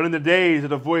 But in the days of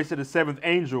the voice of the seventh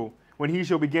angel, when he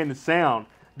shall begin to sound,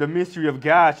 the mystery of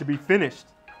God shall be finished,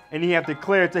 and he hath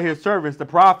declared to his servants the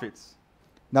prophets.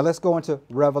 Now let's go into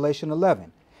Revelation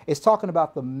 11. It's talking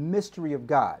about the mystery of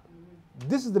God.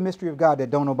 This is the mystery of God that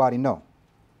don't nobody know.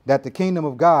 That the kingdom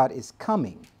of God is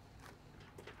coming.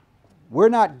 We're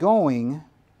not going,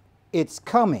 it's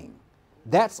coming.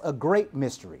 That's a great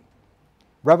mystery.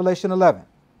 Revelation 11.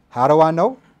 How do I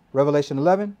know? Revelation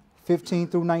 11, 15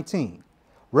 through 19.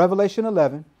 Revelation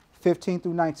 11, 15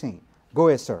 through 19. Go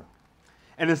ahead, sir.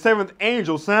 And the seventh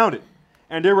angel sounded,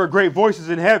 and there were great voices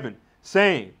in heaven,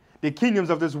 saying, The kingdoms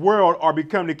of this world are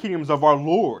become the kingdoms of our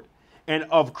Lord, and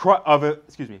of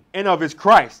his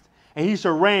Christ, and he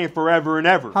shall reign forever and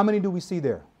ever. How many do we see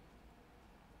there?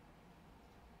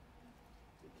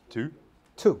 2.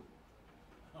 2.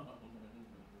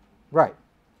 Right.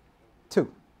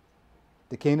 2.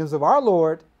 The kingdoms of our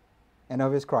Lord and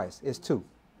of his Christ is 2.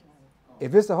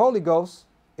 If it's the Holy Ghost,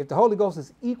 if the Holy Ghost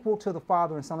is equal to the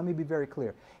Father and Son, let me be very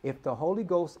clear. If the Holy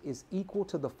Ghost is equal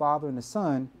to the Father and the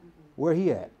Son, where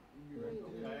he at?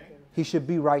 He should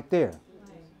be right there.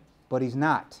 But he's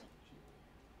not.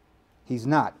 He's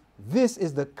not. This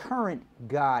is the current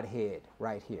Godhead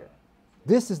right here.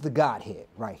 This is the Godhead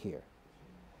right here.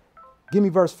 Give me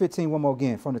verse 15 one more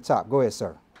again from the top. Go ahead,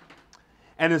 sir.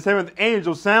 And the seventh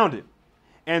angel sounded,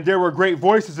 and there were great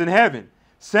voices in heaven,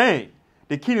 saying,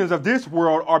 The kingdoms of this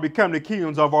world are become the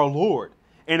kingdoms of our Lord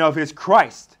and of his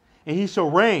Christ, and he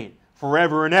shall reign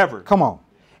forever and ever. Come on.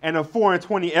 And the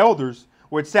 24 elders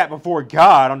which sat before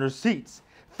God on their seats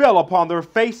fell upon their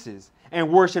faces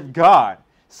and worshipped God,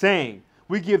 saying,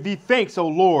 We give thee thanks, O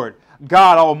Lord,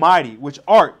 God Almighty, which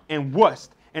art and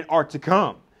wast and art to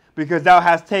come, because thou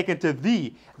hast taken to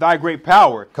thee thy great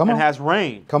power and hast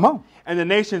reigned. Come on. And the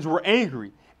nations were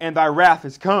angry, and thy wrath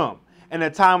is come, and the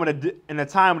time of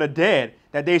the dead,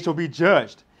 that they shall be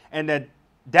judged, and that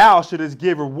thou shouldest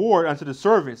give reward unto the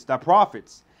servants, thy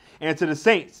prophets, and to the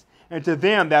saints, and to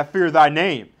them that fear thy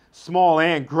name, small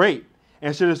and great,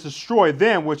 and shouldest destroy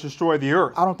them which destroy the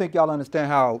earth. I don't think y'all understand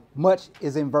how much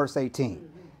is in verse 18.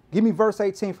 Give me verse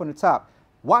 18 from the top.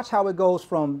 Watch how it goes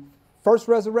from first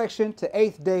resurrection to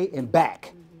 8th day and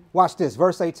back. Watch this,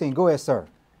 verse 18. Go ahead, sir.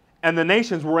 And the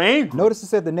nations were angry. Notice it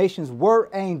said the nations were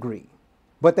angry,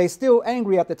 but they still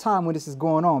angry at the time when this is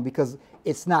going on because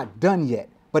it's not done yet,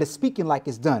 but it's speaking like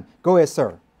it's done. Go ahead,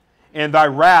 sir. And thy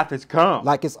wrath is come.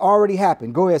 Like it's already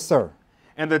happened. Go ahead, sir.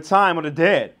 And the time of the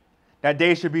dead, that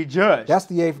day should be judged. That's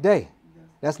the 8th day.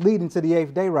 That's leading to the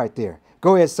 8th day right there.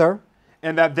 Go ahead, sir.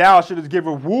 And that thou shouldest give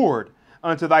reward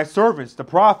unto thy servants, the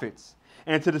prophets,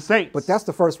 and to the saints. But that's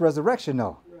the first resurrection,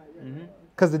 though.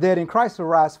 Because the dead in Christ will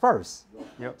rise first.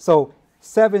 Yep. So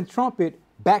 7th trumpet,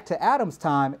 back to Adam's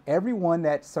time, everyone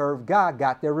that served God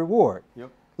got their reward.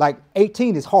 Yep. Like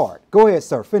 18 is hard. Go ahead,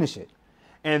 sir. Finish it.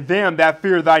 And them that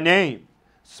fear thy name,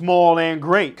 small and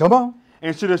great. Come on.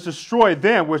 And shouldest destroy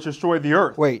them which destroy the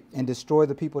earth. Wait, and destroy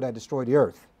the people that destroy the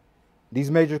earth.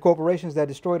 These major corporations that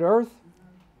destroy the earth.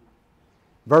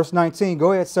 Verse 19.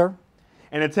 Go ahead, sir.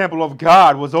 And the temple of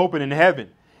God was open in heaven,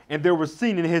 and there was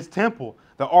seen in his temple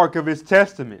the ark of his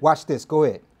testament. Watch this. Go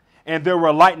ahead. And there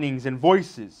were lightnings and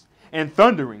voices, and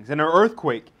thunderings, and an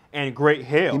earthquake, and great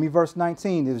hail. Give me verse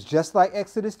 19. It was just like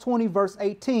Exodus 20, verse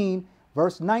 18.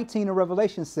 Verse 19 of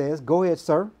Revelation says, go ahead,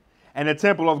 sir. And the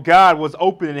temple of God was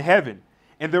open in heaven,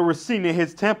 and there were seen in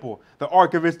his temple the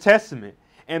ark of his testament,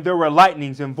 and there were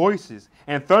lightnings and voices,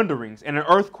 and thunderings, and an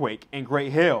earthquake, and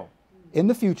great hail. In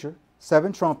the future,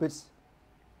 7 trumpets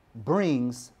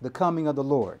brings the coming of the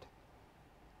Lord.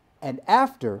 And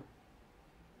after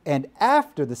the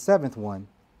 7th one,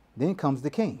 then comes the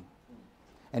king.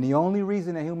 And the only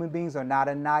reason that human beings are not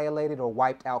annihilated or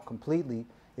wiped out completely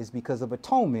is because of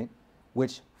atonement,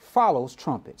 which follows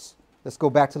trumpets. Let's go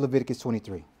back to Leviticus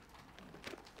 23.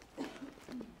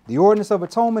 The ordinance of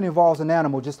atonement involves an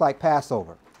animal just like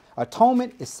Passover.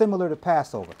 Atonement is similar to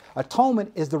Passover.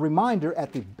 Atonement is the reminder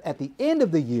at the end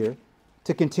of the year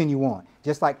to continue on.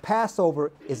 Just like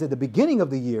Passover is at the beginning of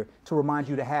the year to remind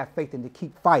you to have faith and to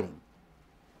keep fighting.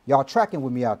 Y'all tracking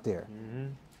with me out there? Mm-hmm.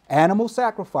 Animal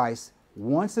sacrifice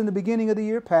once in the beginning of the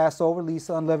year, Passover, least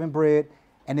unleavened bread,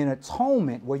 and then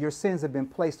atonement where your sins have been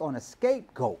placed on a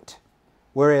scapegoat.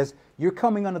 Whereas you're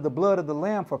coming under the blood of the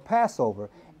lamb for Passover,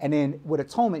 and then with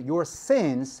atonement, your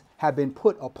sins have been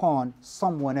put upon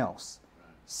someone else.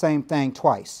 Same thing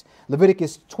twice.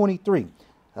 Leviticus 23,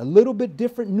 a little bit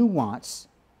different nuance,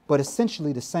 but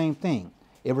essentially the same thing.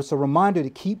 It was a reminder to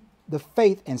keep the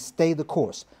faith and stay the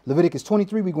course. Leviticus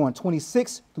 23, we're going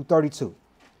 26 through 32.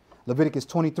 Leviticus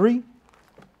 23,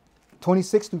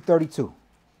 26 through 32.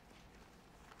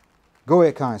 Go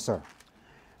ahead, kind sir.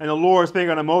 And the Lord spake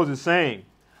unto Moses, saying,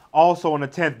 also on the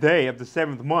 10th day of the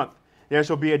 7th month, there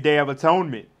shall be a day of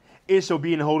atonement. It shall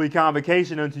be an holy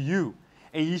convocation unto you,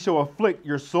 and ye shall afflict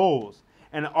your souls,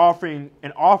 and offer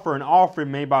an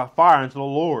offering made by fire unto the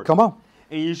Lord. Come on.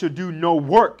 And ye shall do no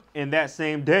work in that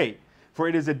same day, for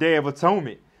it is a day of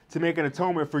atonement, to make an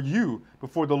atonement for you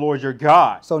before the Lord your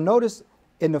God. So notice,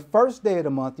 in the first day of the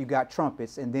month, you got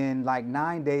trumpets, and then like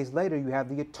 9 days later, you have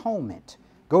the atonement.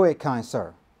 Go ahead, kind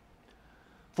sir.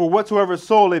 For whatsoever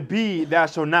soul it be that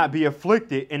shall not be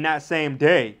afflicted in that same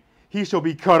day, he shall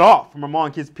be cut off from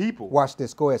among his people. Watch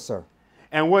this. Go ahead, sir.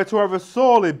 And whatsoever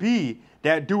soul it be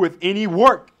that doeth any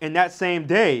work in that same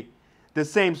day, the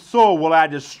same soul will I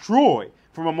destroy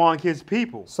from among his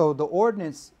people. So the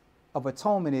ordinance of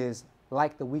atonement is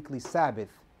like the weekly Sabbath.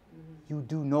 You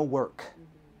do no work.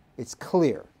 It's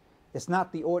clear. It's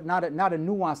not not a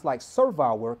nuance like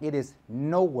servile work. It is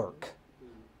no work.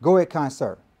 Go ahead, kind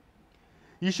sir.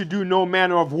 You should do no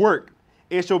manner of work.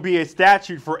 It shall be a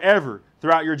statute forever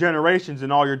throughout your generations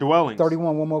in all your dwellings.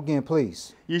 31, one more again,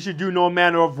 please. You should do no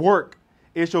manner of work.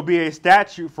 It shall be a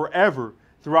statute forever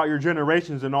throughout your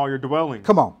generations in all your dwellings.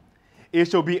 Come on. It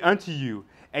shall be unto you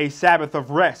a Sabbath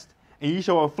of rest, and ye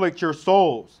shall afflict your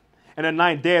souls. And the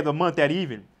 9th day of the month at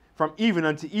even, from even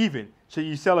unto even, shall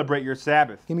you celebrate your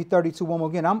Sabbath. Give me 32, one more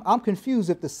again. I'm confused.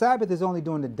 If the Sabbath is only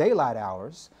during the daylight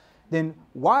hours, then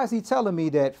why is he telling me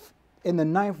that in the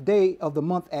 9th day of the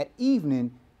month at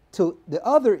evening to the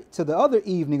other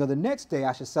evening of the next day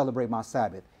I should celebrate my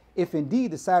Sabbath, if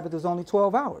indeed the Sabbath is only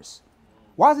 12 hours?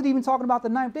 Why is it even talking about the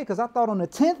 9th day? Because I thought on the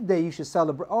 10th day you should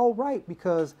celebrate. Oh, right,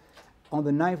 because on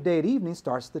the 9th day at evening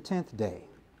starts the 10th day.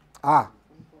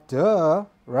 Duh,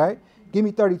 right? Give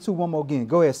me 32, one more again.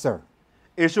 Go ahead, sir.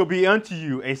 It shall be unto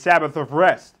you a Sabbath of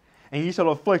rest, and ye shall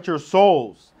afflict your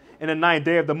souls in the 9th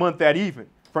day of the month at even,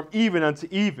 from even unto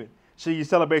even shall you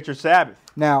celebrate your Sabbath.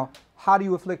 Now, how do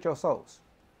you afflict your souls?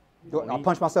 I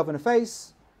punch myself in the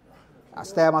face. I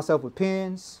stab myself with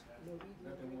pins.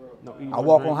 I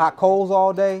walk on hot coals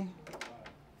all day.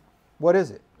 What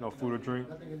is it? No food or drink.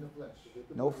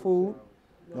 No food.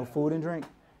 No food and drink.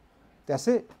 That's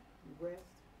it. Rest.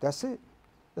 That's it.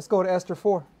 Let's go to Esther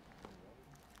 4.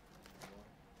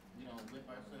 You don't whip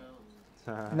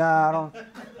ourselves. Nah, I don't.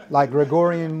 Like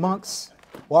Gregorian monks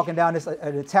walking down this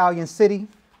an Italian city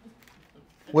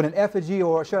with an effigy,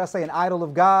 or should I say an idol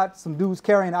of God. Some dudes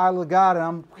carrying an idol of God, and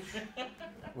I'm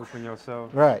Whipping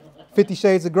yourself. right. 50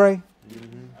 Shades of Grey?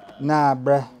 Nah,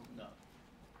 bruh.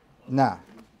 Nah.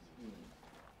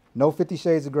 No 50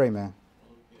 Shades of Grey, man.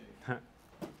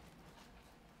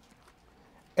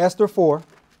 Esther 4.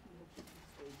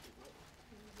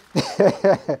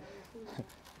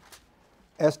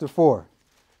 Esther 4.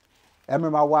 I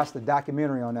remember I watched the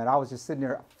documentary on that. I was just sitting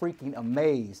there freaking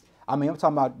amazed. I mean, I'm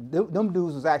talking about them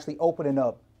dudes was actually opening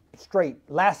up straight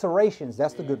lacerations.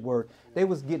 That's the good word. They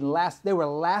was getting they were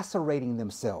lacerating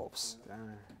themselves.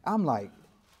 I'm like,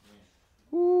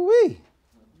 ooh-wee.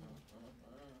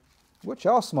 What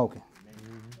y'all smoking?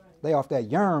 They off that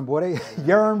yerm, boy. They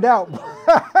yermed out.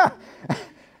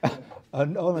 A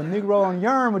Negro on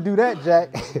yerm would do that,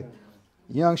 Jack.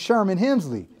 Young Sherman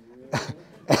Hemsley.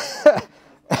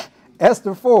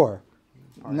 Esther 4.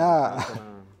 Nah.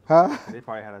 Huh? They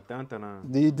probably had a dun-dun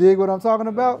on. Do you dig what I'm talking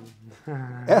about?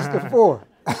 Esther 4.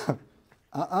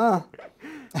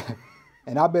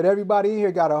 And I bet everybody in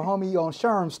here got a homie on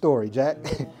Sherm story, Jack.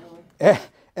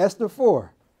 Esther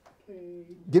 4.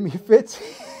 Give me 15.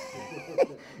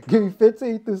 Give me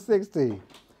 15 through 16.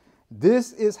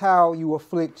 This is how you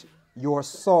afflict your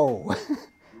soul.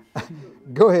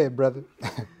 Go ahead, brother.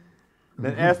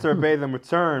 Then Esther bade them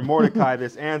return. Mordecai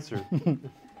this answered.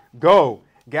 Go,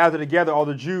 gather together all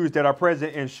the Jews that are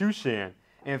present in Shushan,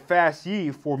 and fast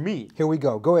ye for me. Here we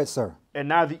go. Go ahead, sir. And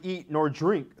neither eat nor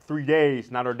drink 3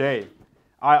 days, night or day.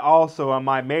 I also and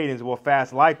my maidens will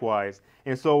fast likewise,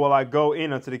 and so will I go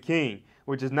in unto the king,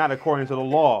 which is not according to the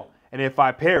law. And if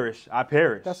I perish, I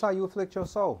perish. That's how you afflict your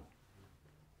soul.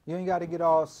 You ain't got to get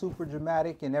all super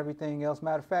dramatic and everything else.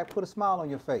 Matter of fact, put a smile on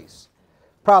your face.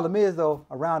 Problem is, though,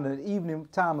 around the evening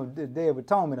time of the Day of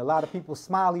Atonement, a lot of people's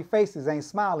smiley faces ain't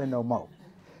smiling no more.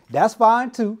 That's fine,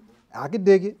 too. I could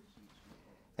dig it.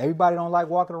 Everybody don't like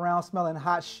walking around smelling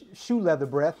hot shoe leather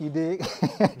breath, you dig?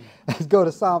 Let's go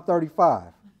to Psalm 35.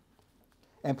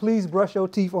 And please brush your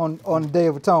teeth on the Day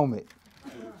of Atonement.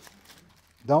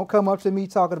 Don't come up to me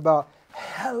talking about,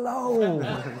 hello.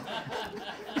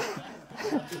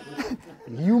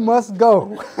 You must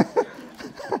go.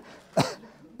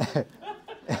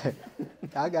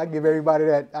 I give everybody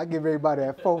that. I give everybody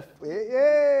that.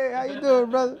 Yeah, how you doing,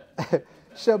 brother?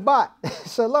 Shabbat,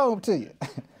 shalom to you.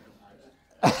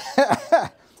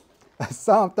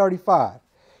 Psalm 35.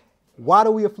 Why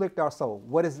do we afflict our soul?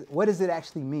 What does it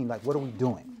actually mean? Like, what are we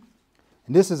doing?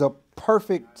 And this is a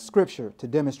perfect scripture to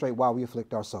demonstrate why we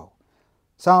afflict our soul.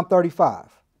 Psalm 35,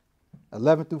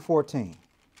 11 through 14.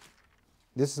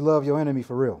 This is love your enemy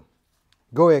for real.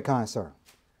 Go ahead, kind sir.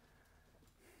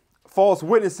 False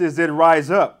witnesses did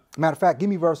rise up. Matter of fact, give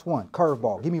me verse 1.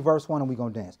 Curveball. Give me verse 1 and we're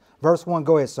going to dance. Verse 1,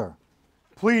 go ahead, sir.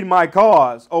 Plead my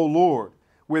cause, O Lord,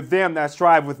 with them that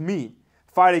strive with me.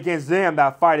 Fight against them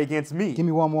that fight against me. Give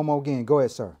me one more again. Go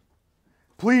ahead, sir.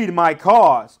 Plead my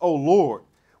cause, O Lord,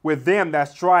 with them that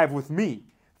strive with me.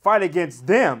 Fight against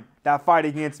them that fight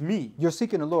against me. You're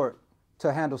seeking the Lord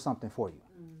to handle something for you.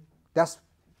 That's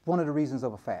one of the reasons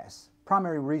of a fast.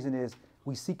 Primary reason is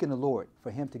we seeking the Lord for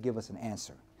him to give us an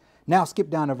answer. Now skip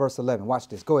down to verse 11. Watch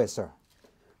this. Go ahead, sir.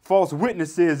 False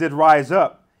witnesses did rise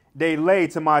up. They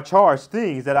laid to my charge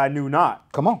things that I knew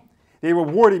not. Come on. They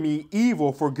rewarded me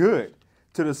evil for good,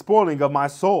 to the spoiling of my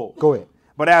soul. Go ahead.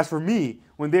 But as for me,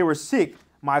 when they were sick,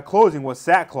 my clothing was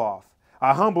sackcloth.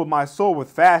 I humbled my soul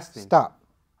with fasting. Stop.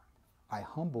 I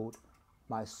humbled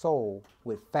my soul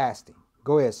with fasting.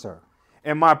 Go ahead, sir.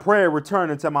 And my prayer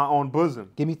returned into my own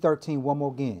bosom. Give me 13 one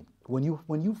more again. When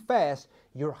you fast,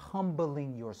 you're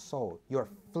humbling your soul, your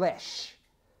flesh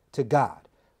to God.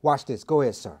 Watch this. Go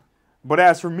ahead, sir. But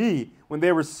as for me, when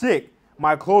they were sick,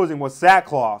 my clothing was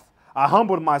sackcloth. I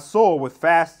humbled my soul with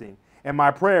fasting, and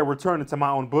my prayer returned into my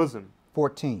own bosom.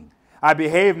 14. I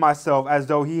behaved myself as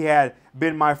though he had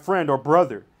been my friend or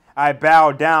brother. I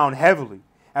bowed down heavily,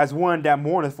 as one that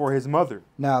mourneth for his mother.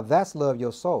 Now that's love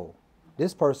your soul.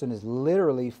 This person is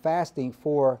literally fasting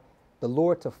for the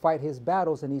Lord to fight his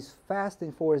battles, and he's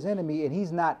fasting for his enemy, and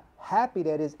he's not happy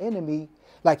that his enemy,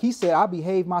 like he said, I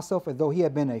behaved myself as though he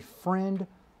had been a friend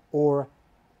or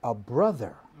a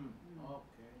brother.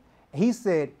 He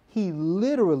said he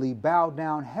literally bowed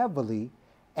down heavily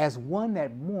as one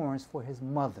that mourns for his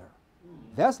mother.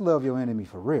 That's love your enemy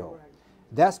for real.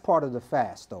 That's part of the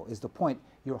fast, though, is the point.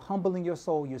 You're humbling your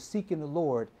soul, you're seeking the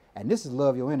Lord, and this is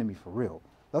love your enemy for real.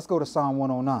 Let's go to Psalm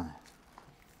 109.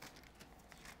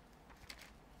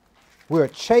 We're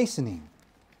chastening,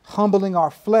 humbling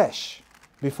our flesh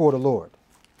before the Lord.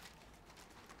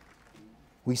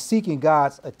 We seeking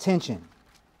God's attention.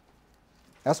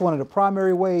 That's one of the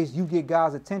primary ways you get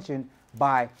God's attention,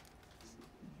 by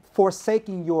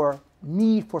forsaking your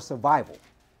need for survival.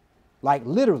 Like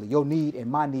literally your need and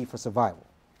my need for survival.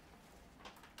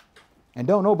 And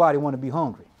don't nobody want to be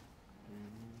hungry.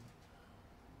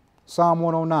 Psalm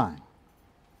 109.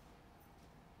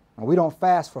 And we don't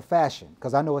fast for fashion,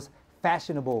 because I know it's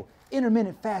fashionable.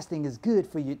 Intermittent fasting is good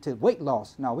for you to weight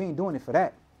loss. No, we ain't doing it for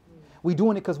that. We're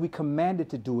doing it because we commanded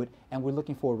to do it, and we're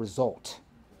looking for a result.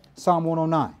 Psalm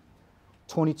 109,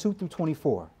 22 through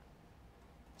 24.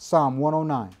 Psalm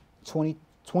 109,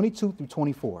 22 through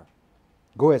 24.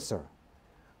 Go ahead, sir.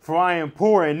 For I am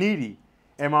poor and needy,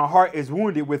 and my heart is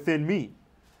wounded within me.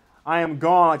 I am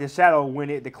gone like a shadow when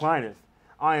it declineth.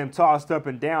 I am tossed up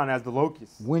and down as the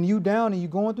locust. When you down and you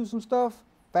going through some stuff,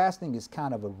 fasting is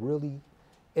kind of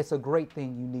it's a great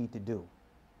thing you need to do.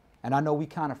 And I know we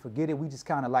kind of forget it. We just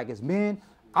kind of, like, as men,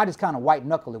 I just kind of white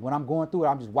knuckle it. When I'm going through it,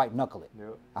 I'm just white knuckle it.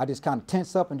 Yep. I just kind of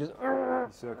tense up and just.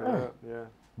 Suck it up. Yeah.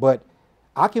 But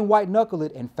I can white knuckle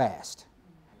it and fast,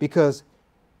 because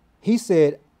he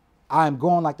said, I am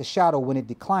going like the shadow when it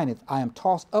declineth. I am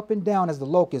tossed up and down as the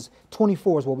locust.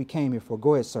 24 is what we came here for.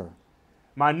 Go ahead, sir.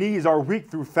 My knees are weak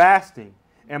through fasting,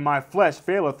 and my flesh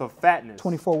faileth of fatness.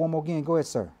 24, one more again. Go ahead,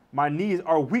 sir. My knees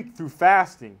are weak through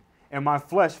fasting, and my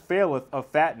flesh faileth of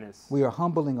fatness. We are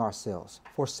humbling ourselves,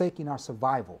 forsaking our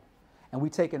survival, and we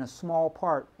taking a small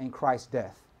part in Christ's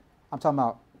death. I'm talking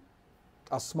about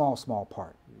a small, small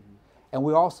part. Mm-hmm. And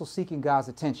we're also seeking God's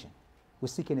attention. We're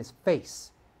seeking his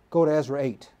face. Go to Ezra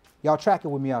 8. Y'all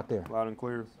tracking with me out there? Loud and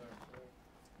clear.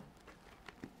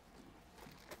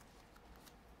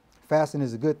 Fasting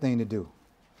is a good thing to do.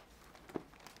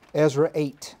 Ezra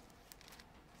 8.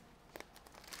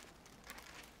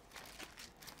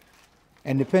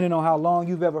 And depending on how long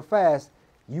you've ever fasted,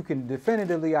 you can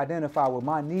definitively identify, well,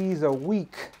 my knees are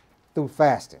weak through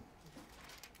fasting.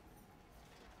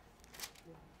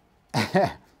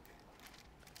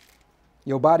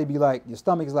 Your body be like, your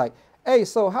stomach is like, hey,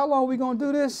 so how long are we going to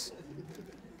do this?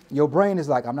 Your brain is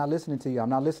like, I'm not listening to you. I'm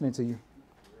not listening to you.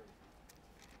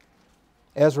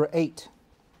 Ezra 8.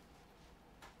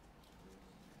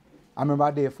 I remember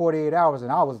I did 48 hours,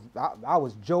 and I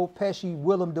was Joe Pesci,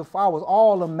 Willem Dafoe. I was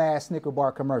all the mass Snicker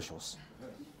bar commercials.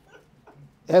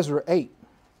 Ezra 8.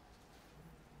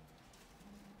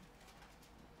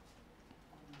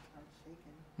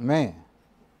 Man.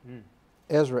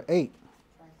 Ezra 8.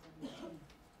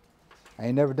 I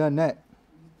ain't never done that.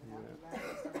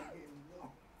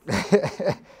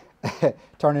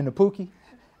 Turn into Pookie.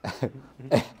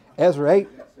 Ezra 8.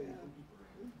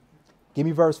 Give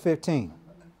me verse 15.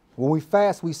 When we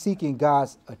fast, we seeking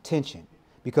God's attention,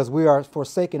 because we are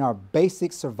forsaking our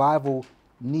basic survival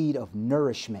need of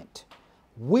nourishment.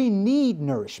 We need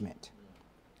nourishment.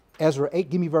 Ezra 8,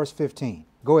 give me verse 15.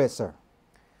 Go ahead, sir.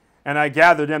 And I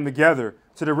gathered them together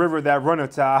to the river that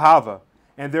runneth to Ahava,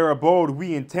 and there abode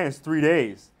we in tents 3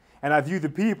 days. And I viewed the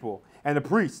people and the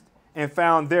priest, and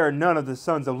found there none of the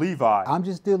sons of Levi. I'm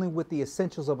just dealing with the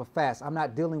essentials of a fast. I'm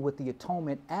not dealing with the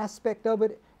atonement aspect of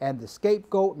it and the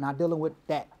scapegoat, not dealing with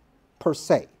that per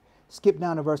se. Skip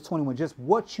down to verse 21, just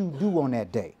what you do on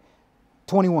that day.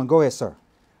 21, go ahead, sir.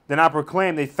 Then I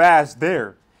proclaimed a fast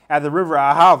there at the river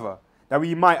Ahava, that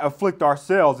we might afflict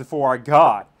ourselves before our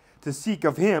God, to seek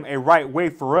of him a right way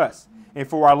for us, and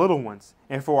for our little ones,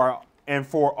 and for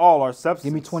all our substance.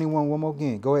 Give me 21 one more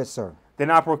again. Go ahead, sir. Then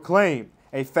I proclaimed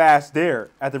a fast there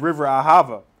at the river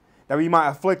Ahava, that we might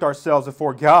afflict ourselves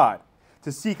before God,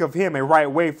 to seek of him a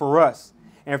right way for us,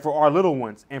 and for our little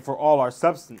ones, and for all our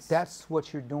substance. That's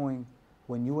what you're doing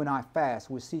when you and I fast.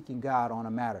 We're seeking God on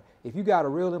a matter. If you got a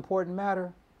real important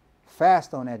matter,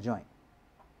 fast on that joint.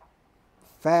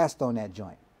 Fast on that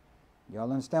joint.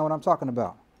 Y'all understand what I'm talking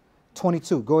about?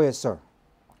 22, go ahead, sir.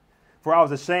 For I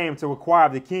was ashamed to require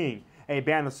of the king a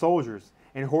band of soldiers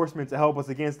and horsemen to help us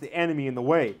against the enemy in the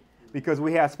way, because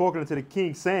we have spoken unto the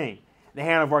king, saying, the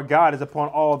hand of our God is upon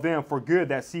all them for good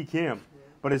that seek him,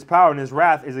 but his power and his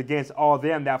wrath is against all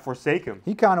them that forsake him.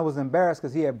 He kind of was embarrassed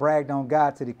because he had bragged on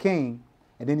God to the king,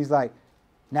 and then he's like,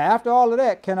 now after all of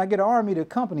that, can I get an army to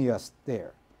accompany us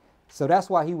there? So that's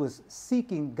why he was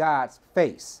seeking God's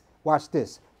face. Watch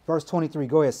this. Verse 23,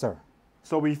 go ahead, sir.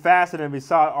 So we fasted and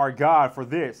besought our God for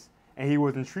this, and he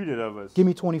was entreated of us. Give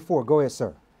me 24, go ahead,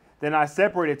 sir. Then I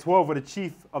separated 12 of the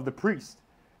chief of the priests,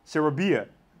 Sherebiah,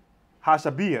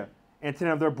 Hashabiah, and 10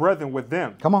 of their brethren with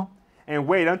them. Come on. And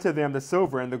weighed unto them the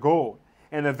silver and the gold,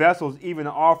 and the vessels, even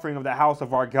the offering of the house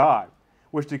of our God,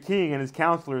 which the king and his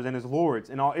counselors and his lords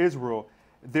and all Israel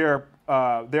their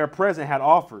present had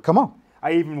offered. Come on.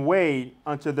 I even weighed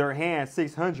unto their hand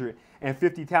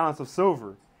 650 talents of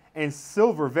silver, and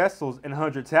silver vessels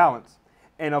 100 talents,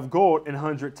 and of gold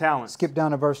 100 talents. Skip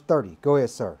down to verse 30. Go ahead,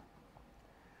 sir.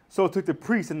 So took the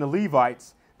priests and the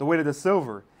Levites the weight of the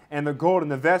silver and the gold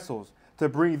and the vessels to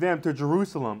bring them to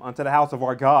Jerusalem unto the house of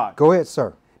our God. Go ahead,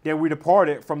 sir. Then we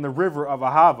departed from the river of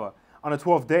Ahava on the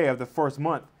 12th day of the first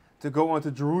month to go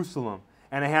unto Jerusalem,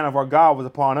 and the hand of our God was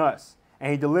upon us,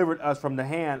 and he delivered us from the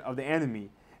hand of the enemy,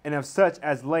 and of such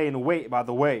as lay in wait by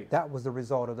the way. That was the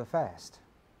result of the fast.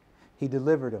 He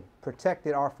delivered them,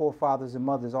 protected our forefathers and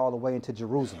mothers all the way into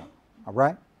Jerusalem. All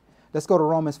right? Let's go to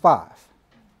Romans 5.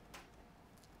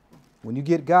 When you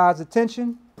get God's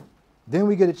attention, then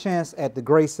we get a chance at the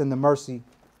grace and the mercy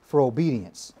for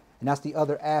obedience. And that's the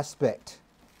other aspect.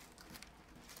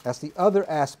 That's the other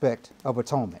aspect of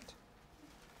atonement.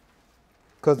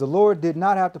 Because the Lord did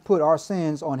not have to put our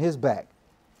sins on his back.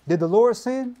 Did the Lord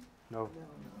sin? No.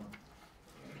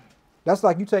 That's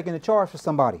like you taking a charge for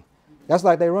somebody. That's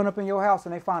like they run up in your house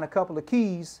and they find a couple of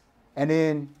keys, and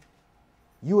then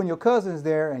you and your cousin's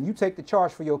there, and you take the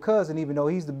charge for your cousin even though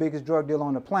he's the biggest drug dealer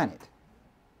on the planet.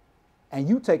 And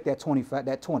you take that 20.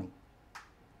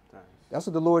 That's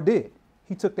what the Lord did.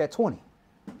 He took that 20.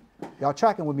 Y'all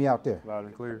tracking with me out there? Loud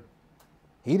and clear.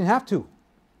 He didn't have to.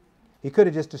 He could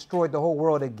have just destroyed the whole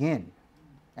world again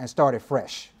and started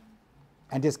fresh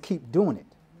and just keep doing it.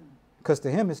 Because to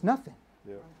him, it's nothing.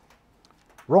 Yeah.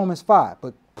 Romans 5.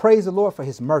 But praise the Lord for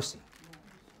his mercy.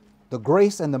 The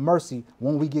grace and the mercy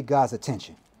when we get God's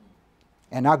attention.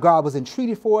 And our God was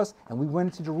entreated for us, and we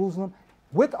went into Jerusalem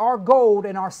with our gold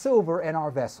and our silver and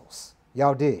our vessels.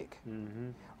 Y'all dig? Mm-hmm.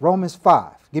 Romans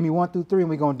 5. Give me 1 through 3 and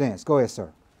we're going to dance. Go ahead,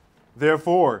 sir.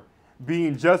 Therefore,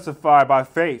 being justified by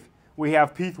faith, we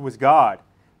have peace with God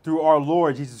through our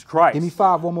Lord Jesus Christ. Give me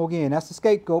 5 one more again. That's the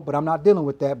scapegoat, but I'm not dealing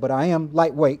with that, but I am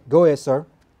lightweight. Go ahead, sir.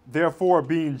 Therefore,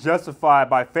 being justified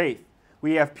by faith,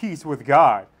 we have peace with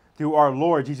God through our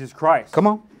Lord Jesus Christ. Come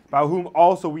on. By whom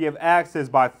also we have access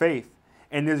by faith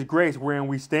in this grace wherein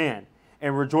we stand,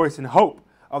 and rejoice in hope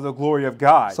of the glory of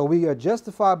God. So we are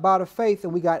justified by the faith,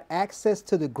 and we got access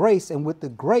to the grace, and with the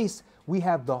grace, we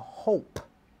have the hope.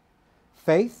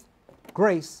 Faith,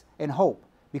 grace, and hope.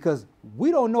 Because we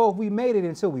don't know if we made it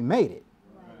until we made it.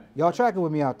 Right. Y'all tracking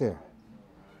with me out there?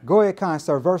 Go ahead, kind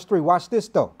sir. Verse 3. Watch this,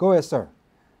 though. Go ahead, sir.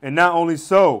 And not only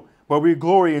so, but we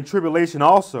glory in tribulation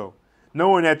also,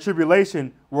 knowing that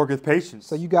tribulation worketh patience.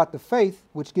 So you got the faith,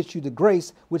 which gets you the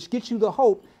grace, which gets you the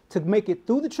hope to make it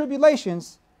through the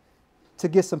tribulations, to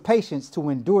get some patience to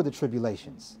endure the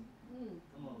tribulations.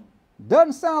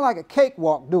 Doesn't sound like a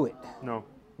cakewalk, do it? No.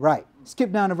 Right.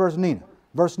 Skip down to verse 9.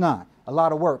 A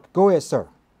lot of work. Go ahead, sir.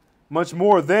 Much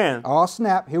more then. Oh,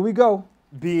 snap. Here we go.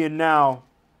 Being now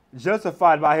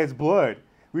justified by his blood,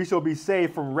 we shall be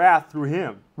saved from wrath through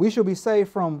him. We shall be saved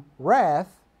from wrath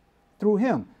through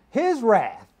him. His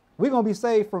wrath. We're going to be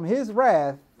saved from his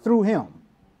wrath through him.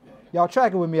 Y'all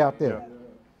tracking with me out there? Yeah.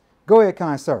 Go ahead,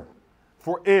 kind sir.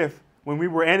 For if, when we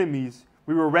were enemies,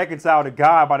 we were reconciled to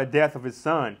God by the death of his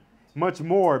son, much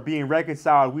more, being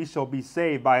reconciled, we shall be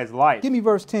saved by his life. Give me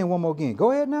verse 10 one more again.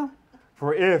 Go ahead now.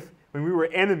 For if, when we were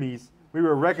enemies, we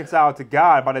were reconciled to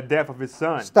God by the death of his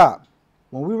son. Stop.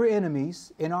 When we were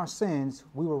enemies in our sins,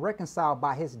 we were reconciled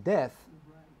by his death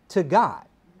to God.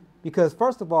 Because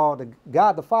first of all,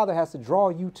 God the Father has to draw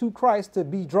you to Christ to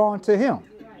be drawn to him.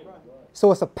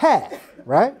 So it's a path,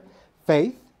 right?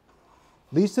 Faith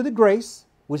leads to the grace,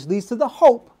 which leads to the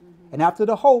hope. And after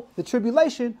the hope, the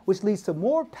tribulation, which leads to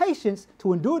more patience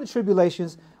to endure the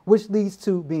tribulations, which leads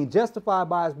to being justified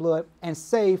by his blood and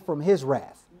saved from his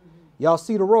wrath. Y'all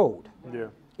see the road? Yeah.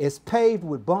 It's paved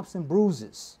with bumps and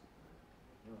bruises.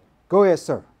 Go ahead,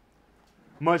 sir.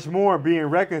 Much more, being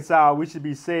reconciled, we should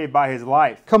be saved by his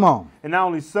life. Come on. And not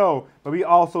only so, but we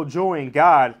also joy in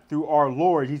God through our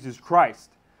Lord Jesus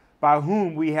Christ, by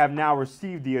whom we have now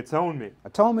received the atonement.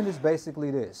 Atonement is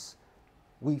basically this.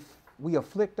 We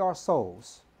afflict our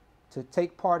souls to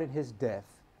take part in his death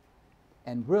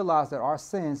and realize that our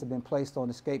sins have been placed on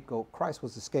the scapegoat. Christ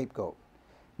was the scapegoat.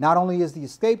 Not only is he the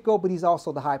scapegoat, but he's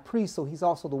also the high priest, so he's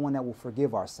also the one that will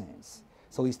forgive our sins.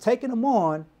 So he's taking them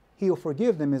on. He'll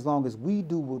forgive them as long as we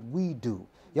do what we do.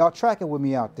 Y'all tracking with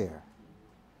me out there,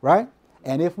 right?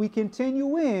 And if we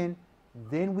continue in,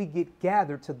 then we get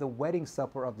gathered to the wedding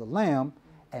supper of the Lamb,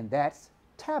 and that's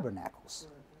tabernacles.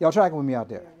 Y'all tracking with me out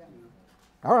there?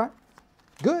 All right,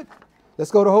 good.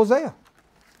 Let's go to Hosea.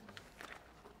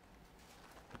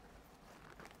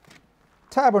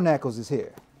 Tabernacles is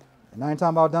here. And I ain't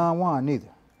talking about Don Juan neither.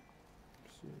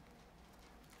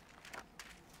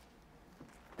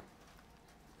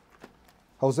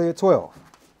 Hosea 12.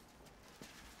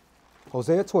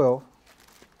 Hosea 12.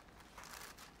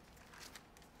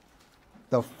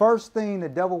 The first thing the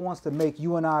devil wants to make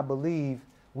you and I believe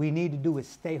we need to do is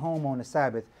stay home on the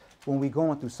Sabbath when we're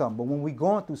going through something. But when we're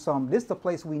going through something, this is the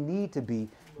place we need to be,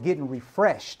 getting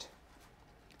refreshed,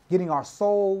 getting our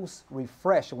souls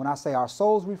refreshed. And when I say our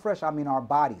souls refreshed, I mean our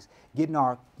bodies, getting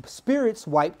our spirits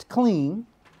wiped clean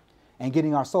and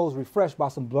getting our souls refreshed by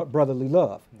some brotherly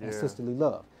love and sisterly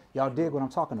love. Y'all dig what I'm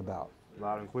talking about?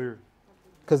 Loud and clear.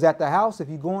 Because at the house, if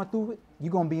you're going through it,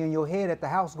 you're going to be in your head at the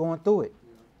house going through it.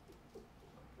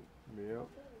 Yep.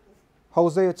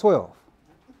 Hosea 12.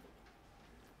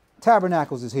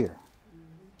 Tabernacles is here.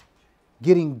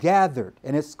 Getting gathered.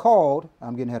 And it's called,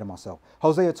 I'm getting ahead of myself.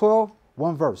 Hosea 12,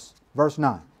 one verse. Verse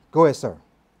 9. Go ahead, sir.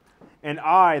 And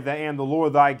I, that am the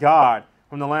Lord thy God,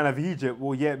 from the land of Egypt,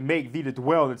 will yet make thee to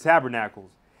dwell in the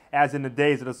tabernacles, as in the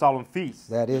days of the solemn feasts.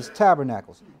 That is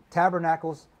tabernacles.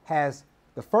 Tabernacles has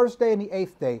the first day and the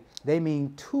eighth day. They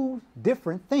mean two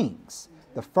different things.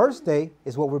 The first day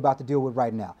is what we're about to deal with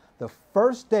right now. The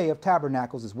first day of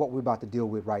tabernacles is what we're about to deal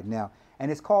with right now.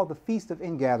 And it's called the Feast of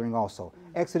Ingathering also.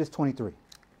 Exodus 23.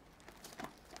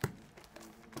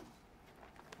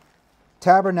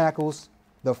 Tabernacles,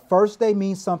 the first day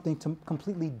means something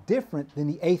completely different than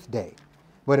the eighth day.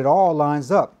 But it all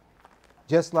lines up.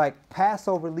 Just like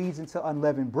Passover leads into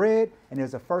unleavened bread, and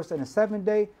there's a first and a seventh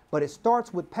day, but it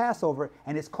starts with Passover,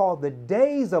 and it's called the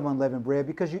days of unleavened bread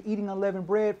because you're eating unleavened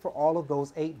bread for all of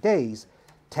those 8 days.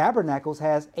 Tabernacles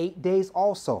has 8 days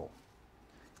also.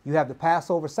 You have the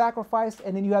Passover sacrifice,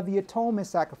 and then you have the atonement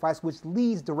sacrifice, which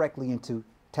leads directly into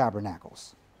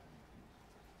tabernacles.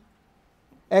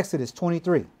 Exodus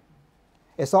 23.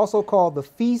 It's also called the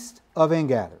Feast of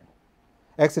Ingathering.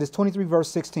 Exodus 23, verse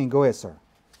 16. Go ahead, sir.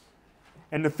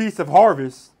 And the feast of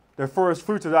harvest, the first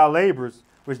fruits of thy labors,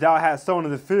 which thou hast sown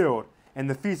in the field, and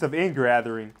the feast of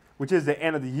ingathering, which is the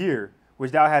end of the year,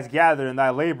 which thou hast gathered in thy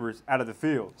labors out of the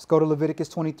field. Let's go to Leviticus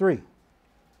 23.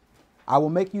 I will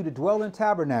make you to dwell in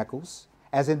tabernacles,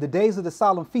 as in the days of the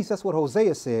solemn feast. That's what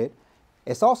Hosea said.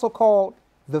 It's also called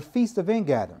the Feast of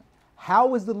Ingathering.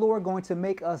 How is the Lord going to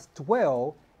make us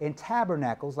dwell in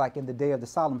tabernacles like in the day of the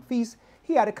solemn feast?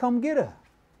 He had to come get her.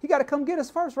 He got to come get us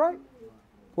first, right?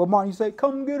 Well, Martin, you say,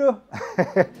 come get her.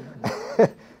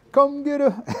 Come get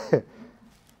her.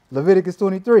 Leviticus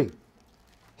 23.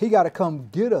 He got to come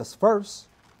get us first.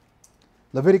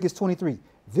 Leviticus 23.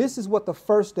 This is what the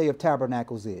first day of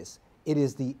tabernacles is. It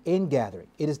is the ingathering.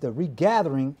 It is the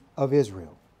regathering of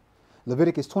Israel.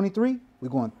 Leviticus 23, we're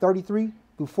going 33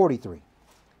 through 43.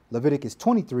 Leviticus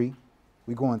 23,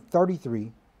 we're going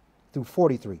 33 through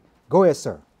 43. Go ahead,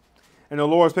 sir. And the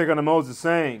Lord spake unto Moses,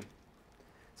 saying,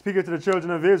 speaking to the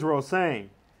children of Israel, saying,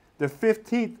 the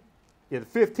 15th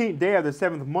day of the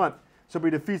 7th month shall be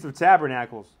the Feast of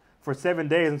Tabernacles, for 7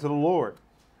 days unto the Lord.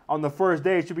 On the first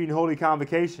day shall be in holy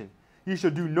convocation. Ye shall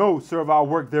do no servile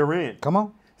work therein. Come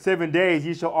on. 7 days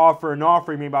ye shall offer an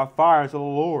offering made by fire unto the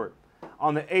Lord.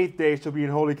 On the 8th day shall be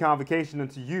in holy convocation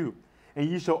unto you, and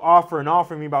ye shall offer an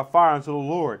offering made by fire unto the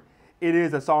Lord. It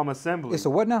is a solemn assembly. It's a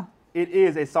what now? It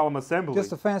is a solemn assembly.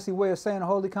 Just a fancy way of saying a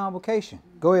holy convocation.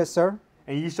 Go ahead, sir.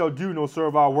 And ye shall do no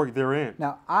servile work therein.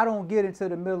 Now, I don't get into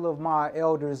the middle of my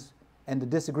elders and the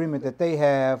disagreement that they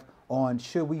have on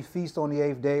should we feast on the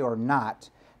 8th day or not.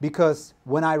 Because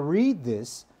when I read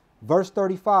this, verse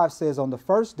 35 says on the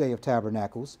first day of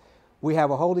tabernacles, we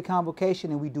have a holy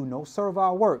convocation and we do no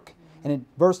servile work. And in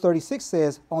verse 36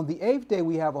 says, on the 8th day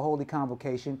we have a holy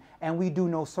convocation and we do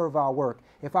no servile work.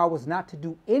 If I was not to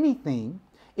do anything,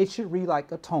 it should read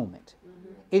like atonement.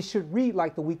 It should read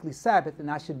like the weekly Sabbath, and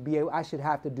I should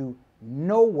have to do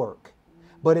no work.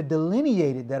 But it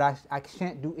delineated that I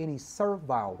can't do any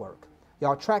servile work.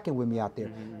 Y'all tracking with me out there?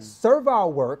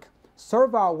 Servile work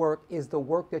is the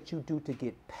work that you do to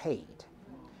get paid.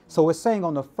 So it's saying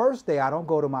on the first day I don't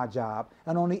go to my job,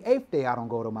 and on the 8th day I don't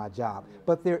go to my job.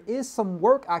 But there is some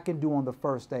work I can do on the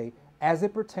first day as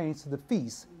it pertains to the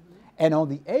feast. And on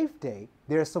the 8th day,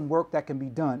 there's some work that can be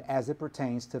done as it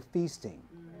pertains to feasting.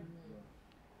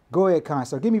 Go ahead, kind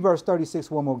sir. Give me verse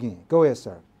 36 one more again. Go ahead,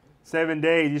 sir. 7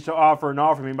 days ye shall offer an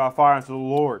offering made by fire unto the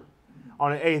Lord.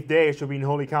 On the 8th day it shall be in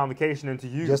holy convocation unto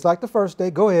you. Just like the first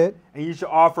day. Go ahead. And ye shall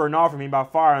offer an offering made by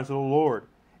fire unto the Lord.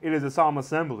 It is a solemn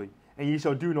assembly. And ye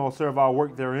shall do no servile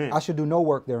work therein. I should do no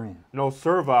work therein. No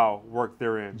servile work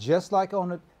therein. Just like on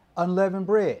the unleavened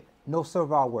bread, no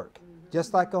servile work.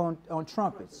 Just like on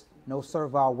trumpets, no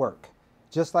servile work.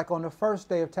 Just like on the first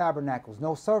day of tabernacles,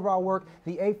 no servile work.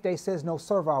 The 8th day says no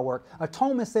servile work.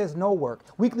 Atonement says no work.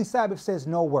 Weekly Sabbath says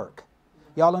no work.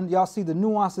 Y'all see the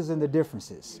nuances and the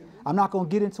differences. I'm not going to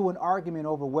get into an argument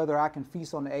over whether I can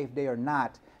feast on the 8th day or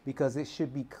not, because it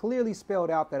should be clearly spelled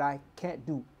out that I can't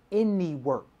do any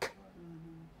work.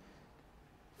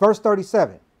 Verse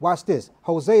 37. Watch this.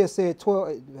 Hosea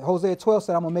 12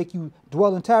 said, I'm going to make you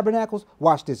dwell in tabernacles.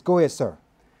 Watch this. Go ahead, sir.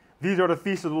 These are the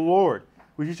feasts of the Lord,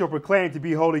 which you shall proclaim to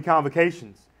be holy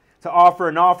convocations, to offer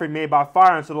an offering made by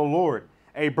fire unto the Lord,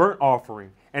 a burnt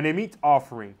offering, and a meat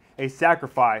offering, a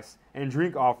sacrifice, and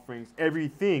drink offerings,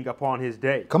 everything upon his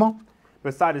day. Come on.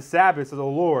 Beside the Sabbaths of the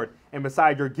Lord, and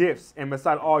beside your gifts, and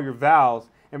beside all your vows,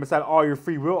 and beside all your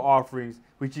free will offerings,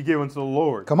 which you give unto the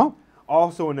Lord. Come on.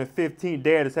 Also in the 15th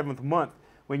day of the 7th month,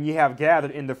 when ye have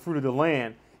gathered in the fruit of the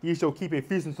land, ye shall keep a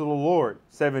feast unto the Lord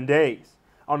 7 days.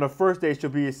 On the first day shall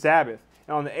be a Sabbath,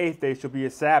 and on the 8th day shall be a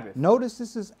Sabbath. Notice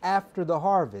this is after the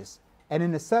harvest. And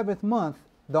in the 7th month,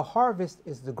 the harvest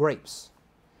is the grapes.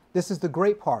 This is the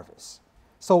grape harvest.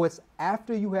 So it's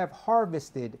after you have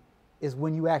harvested is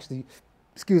when you actually,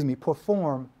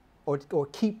 perform or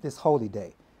keep this holy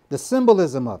day. The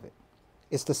symbolism of it.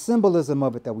 It's the symbolism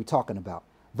of it that we're talking about.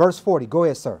 Verse 40. Go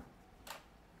ahead, sir.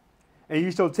 And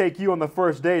ye shall take you on the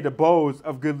first day the boughs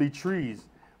of goodly trees,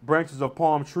 branches of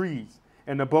palm trees,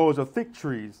 and the boughs of thick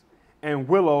trees, and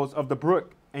willows of the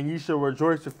brook, and ye shall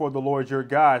rejoice before the Lord your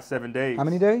God 7 days. How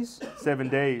many days? 7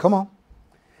 days. Come on.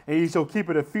 And ye shall keep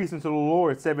it a feast unto the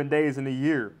Lord 7 days in a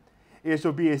year. It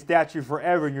shall be a statute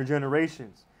forever in your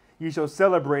generations. Ye shall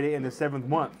celebrate it in the 7th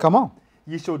month. Come on.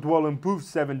 Ye shall dwell in booths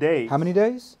 7 days. How many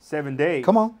days? 7 days.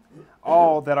 Come on.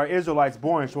 All that are Israelites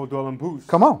born shall dwell in booths.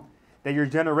 Come on. That your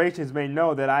generations may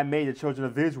know that I made the children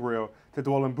of Israel to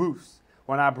dwell in booths,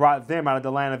 when I brought them out of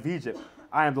the land of Egypt.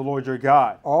 I am the Lord your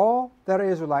God. All that are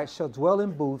Israelites shall dwell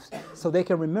in booths, so they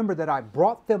can remember that I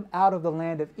brought them out of the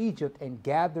land of Egypt and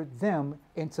gathered them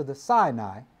into the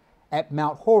Sinai at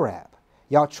Mount Horeb.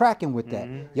 Y'all tracking with that?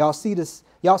 Y'all see this?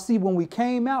 Y'all see when we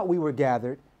came out, we were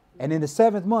gathered, and in the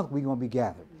 7th month, we're going to be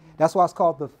gathered. That's why it's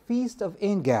called the Feast of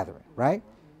Ingathering, right?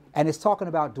 And it's talking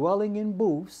about dwelling in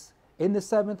booths in the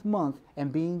 7th month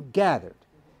and being gathered.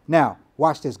 Now,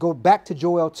 watch this. Go back to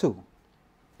Joel 2.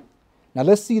 Now,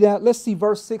 let's see that. Let's see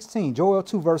verse 16. Joel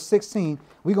 2, verse 16.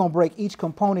 We're going to break each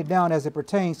component down as it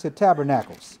pertains to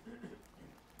tabernacles.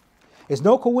 It's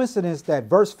no coincidence that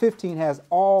verse 15 has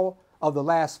all of the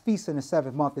last feasts in the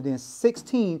 7th month, and then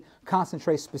 16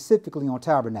 concentrates specifically on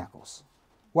tabernacles.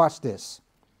 Watch this.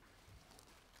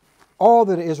 All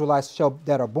that the Israelites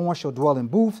that are born shall dwell in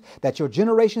booths, that your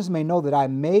generations may know that I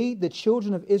made the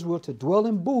children of Israel to dwell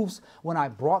in booths when I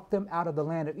brought them out of the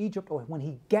land of Egypt, or when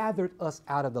he gathered us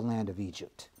out of the land of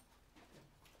Egypt.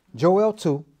 Joel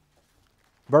 2,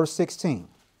 verse 16.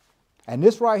 And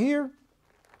this right here,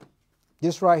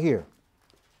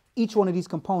 each one of these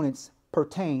components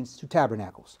pertains to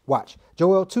tabernacles. Watch.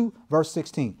 Joel 2, verse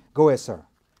 16. Go ahead, sir.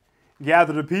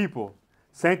 Gather the people,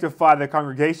 sanctify the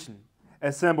congregation,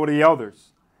 assemble the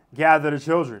elders, gather the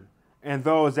children, and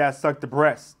those that suck the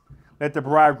breast. Let the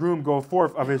bridegroom go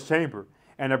forth of his chamber,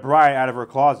 and the bride out of her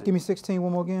closet. Give me 16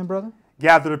 one more again, brother.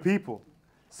 Gather the people,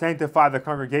 sanctify the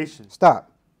congregation.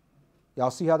 Stop.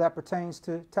 Y'all see how that pertains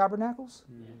to tabernacles?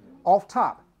 Off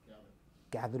top,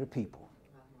 gather the people.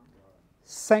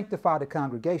 Sanctify the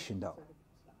congregation, though.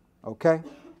 Okay?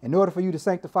 In order for you to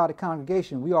sanctify the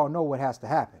congregation, we all know what has to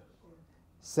happen.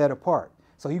 Set apart.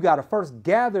 So you got to first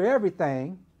gather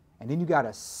everything, and then you got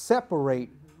to separate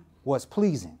what's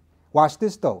pleasing. Watch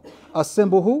this, though.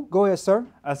 Assemble who? Go ahead, sir.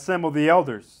 Assemble the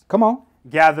elders. Come on.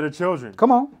 Gather the children.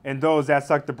 Come on. And those that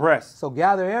suck the breast. So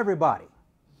gather everybody.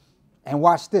 And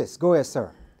watch this. Go ahead,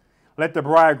 sir. Let the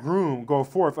bridegroom go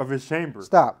forth of his chamber.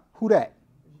 Stop. Who that?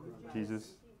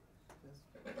 Jesus.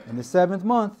 In the 7th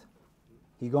month,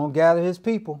 he going to gather his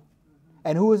people.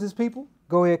 And who is his people?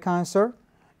 Go ahead, kind sir.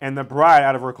 And the bride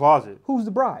out of her closet. Who's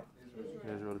the bride?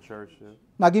 Israel, the church. Yeah.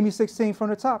 Now give me 16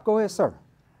 from the top. Go ahead, sir.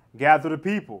 Gather the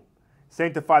people,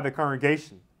 sanctify the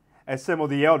congregation, assemble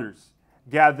the elders,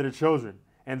 gather the children,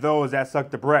 and those that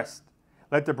suck the breast.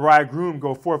 Let the bridegroom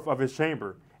go forth of his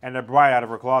chamber, and the bride out of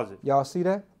her closet. Y'all see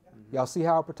that? Y'all see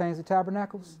how it pertains to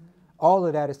tabernacles? All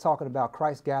of that is talking about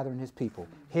Christ gathering his people,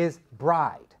 his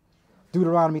bride.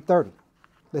 Deuteronomy 30.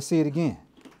 Let's see it again.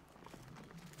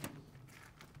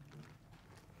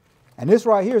 And this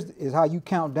right here is how you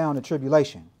count down the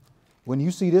tribulation. When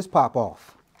you see this pop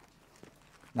off.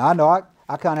 Now, I know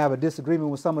I kind of have a disagreement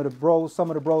with some of the bros. Some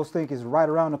of the bros think it's right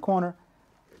around the corner.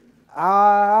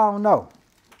 I don't know.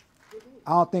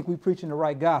 I don't think we're preaching the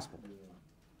right gospel.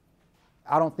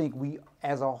 I don't think we,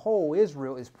 as a whole,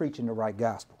 Israel is preaching the right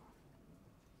gospel.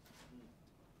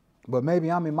 But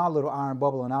maybe I'm in my little iron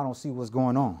bubble and I don't see what's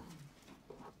going on.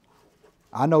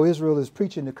 I know Israel is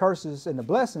preaching the curses and the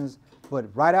blessings, but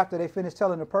right after they finish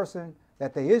telling the person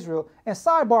that they Israel, and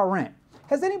sidebar rant,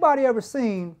 Has anybody ever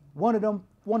seen one of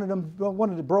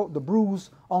the brews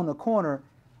on the corner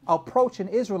approach an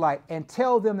Israelite and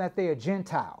tell them that they're a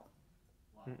Gentile?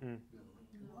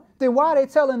 Then why are they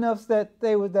telling us that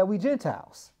we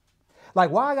Gentiles?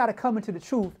 Like, why I got to come into the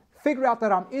truth, figure out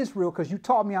that I'm Israel because you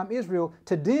taught me I'm Israel,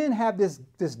 to then have this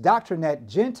doctrine that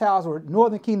Gentiles or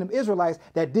Northern Kingdom Israelites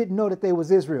that didn't know that they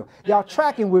was Israel. Y'all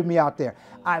tracking with me out there?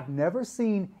 I've never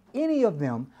seen any of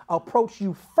them approach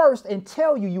you first and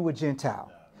tell you a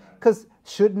Gentile. Because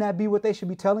shouldn't that be what they should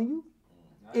be telling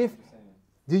you?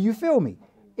 Do you feel me?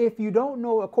 If you don't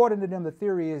know, according to them, the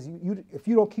theory is if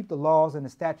you don't keep the laws and the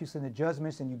statutes and the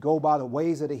judgments and you go by the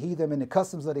ways of the heathen and the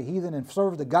customs of the heathen and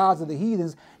serve the gods of the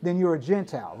heathens, then you're a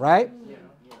Gentile, right? Yeah.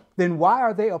 Then why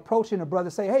are they approaching a brother,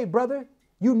 say, hey, brother,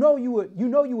 you know you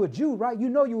a Jew, right? You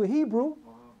know you a Hebrew.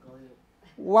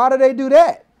 Why do they do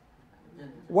that?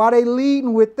 Why are they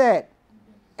leading with that?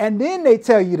 And then they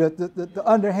tell you the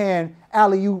underhand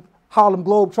alley-oop Harlem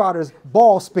Globetrotters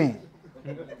ball spin.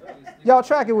 Y'all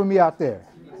tracking with me out there?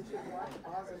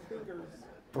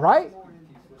 Right?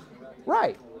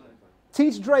 Right.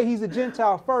 Teach Dre he's a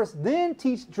Gentile first, then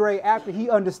teach Dre after he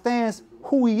understands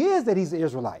who he is that he's an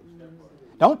Israelite.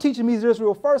 Don't teach him he's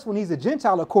Israel first when he's a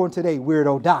Gentile according to their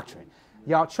weirdo doctrine.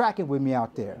 Y'all tracking with me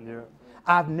out there? Yeah.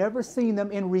 I've never seen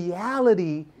them in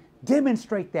reality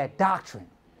demonstrate that doctrine.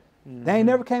 They ain't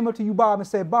never came up to you, Bob, and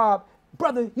said, Bob,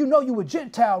 brother, you know you a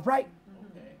Gentile, right?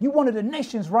 You one of the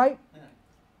nations, right?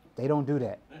 They don't do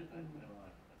that.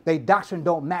 They doctrine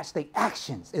don't match their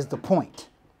actions is the point.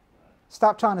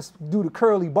 Stop trying to do the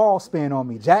curly ball spin on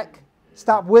me, Jack.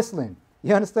 Stop whistling.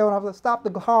 You understand what I'm saying? Stop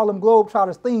the Harlem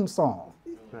Globetrotters theme song.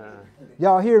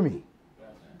 Y'all hear me?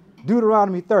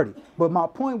 Deuteronomy 30. But my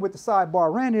point with the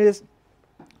sidebar rant is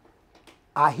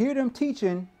I hear them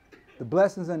teaching the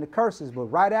blessings and the curses, but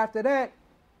right after that,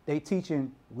 they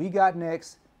teaching we got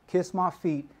next, kiss my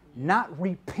feet, not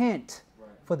repent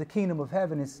for the kingdom of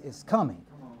heaven is coming.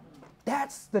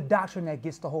 That's the doctrine that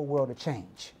gets the whole world to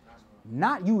change.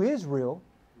 Not you, Israel.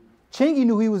 Chingy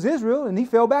knew he was Israel and he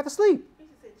fell back asleep.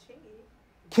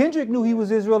 Kendrick knew he was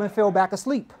Israel and fell back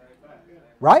asleep.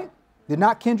 Right? Did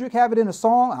not Kendrick have it in a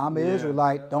song? I'm an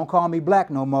Israelite. Don't call me black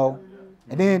no more.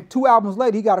 And then 2 albums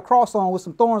later, he got a cross on with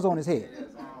some thorns on his head.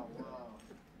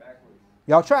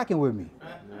 Y'all tracking with me?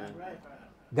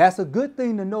 That's a good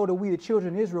thing to know that we the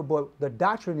children of Israel, but the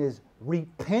doctrine is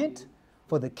repent,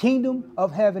 for the kingdom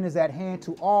of heaven is at hand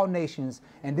to all nations.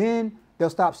 And then they'll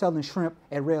stop selling shrimp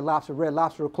at Red Lobster. Red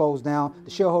Lobster will close down. The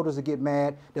shareholders will get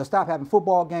mad. They'll stop having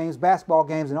football games, basketball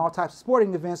games, and all types of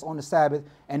sporting events on the Sabbath.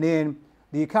 And then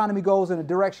the economy goes in a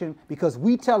direction because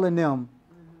we telling them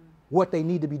what they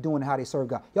need to be doing and how they serve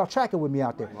God. Y'all tracking with me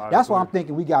out there? That's why I'm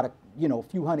thinking we got a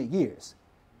few hundred years.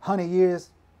 100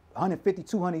 years, 150,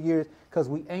 200 years, because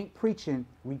we ain't preaching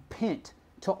repent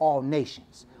to all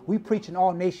nations. We preaching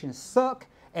all nations suck,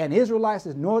 and Israelites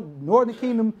is Northern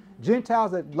Kingdom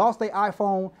Gentiles that lost their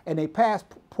iPhone and their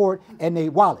passport and their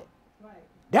wallet. Right.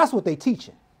 That's what they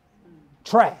teaching.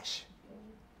 Trash.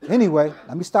 Anyway,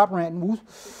 let me stop ranting.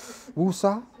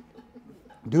 Woosah.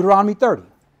 Deuteronomy 30,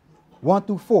 1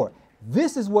 through 4.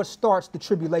 This is what starts the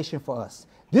tribulation for us.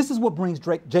 This is what brings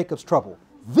Jacob's trouble.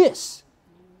 This.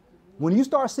 When you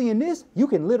start seeing this, you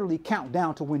can literally count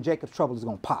down to when Jacob's trouble is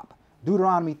going to pop.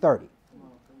 Deuteronomy 30.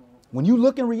 When you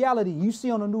look in reality, you see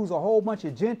on the news a whole bunch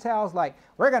of Gentiles like,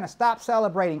 we're going to stop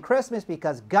celebrating Christmas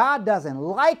because God doesn't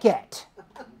like it.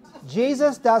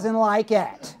 Jesus doesn't like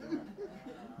it.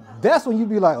 That's when you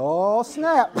be like, oh,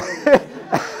 snap.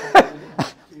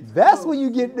 That's when you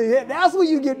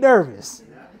get nervous.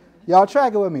 Y'all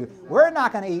tracking with me. We're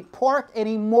not going to eat pork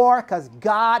anymore because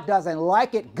God doesn't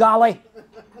like it, golly.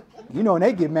 You know, when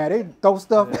they get mad, they throw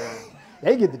stuff.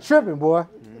 They get the tripping, boy.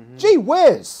 Gee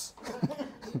whiz.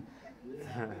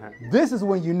 This is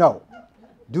when you know.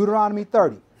 Deuteronomy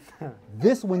 30.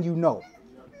 This when you know.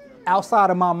 Outside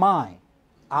of my mind,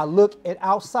 I look at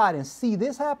outside and see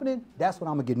this happening, that's when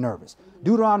I'm going to get nervous.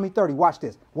 Deuteronomy 30, watch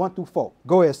this. 1 through 4.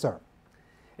 Go ahead, sir.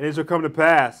 And it shall come to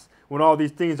pass, when all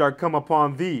these things are come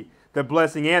upon thee, the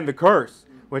blessing and the curse,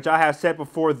 which I have set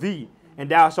before thee, and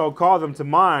thou shalt call them to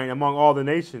mind among all the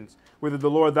nations, whither the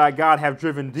Lord thy God have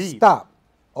driven thee. Stop.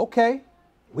 Okay.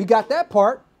 We got that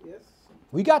part. Yes.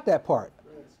 We got that part.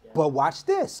 But watch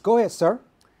this. Go ahead, sir.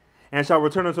 And shall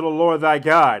return unto the Lord thy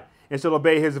God, and shall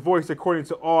obey his voice according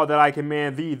to all that I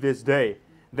command thee this day,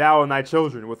 thou and thy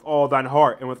children, with all thine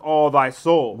heart and with all thy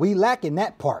soul. We lacking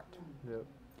that part. Yep.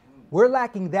 We're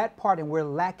lacking that part, and we're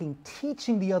lacking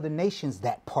teaching the other nations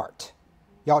that part.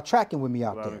 Y'all tracking with me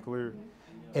out there? Clear.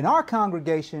 In our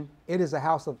congregation, it is a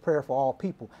house of prayer for all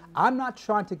people. I'm not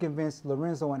trying to convince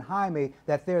Lorenzo and Jaime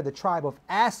that they're the tribe of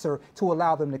Asher to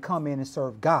allow them to come in and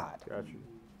serve God. Got you.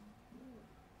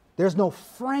 There's no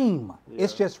frame. Yeah.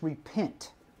 It's just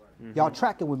repent. Y'all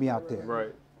tracking with me out there?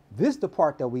 Right. This is the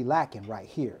part that we lacking right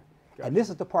here. And this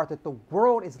is the part that the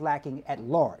world is lacking at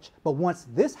large. But once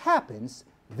this happens,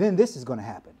 then this is going to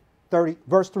happen.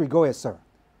 Verse 3, go ahead, sir.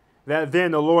 That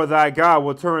then the Lord thy God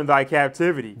will turn thy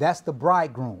captivity. That's the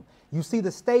bridegroom. You see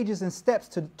the stages and steps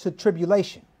to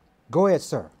tribulation. Go ahead,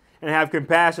 sir. And have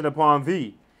compassion upon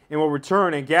thee, and will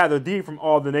return and gather thee from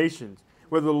all the nations,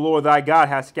 where the Lord thy God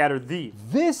hath scattered thee.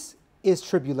 This is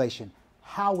tribulation,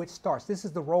 how it starts. This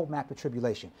is the roadmap of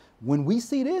tribulation. When we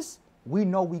see this, we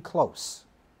know we close.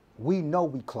 We know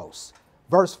we close.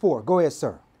 Verse 4, go ahead,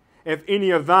 sir. If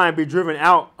any of thine be driven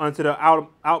out unto the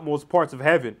outmost parts of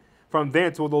heaven, from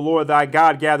thence will the Lord thy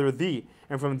God gather thee,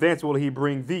 and from thence will he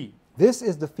bring thee. This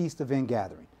is the Feast of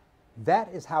Ingathering.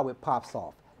 That is how it pops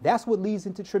off. That's what leads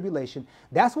into tribulation.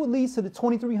 That's what leads to the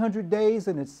 2,300 days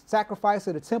and the sacrifice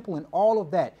of the temple and all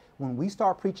of that. When we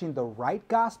start preaching the right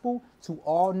gospel to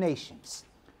all nations,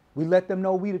 we let them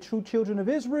know we the true children of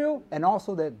Israel, and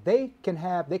also that they can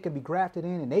be grafted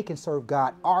in and they can serve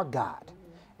God, our God.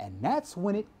 And that's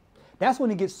when it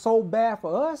gets so bad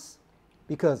for us,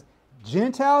 because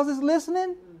Gentiles is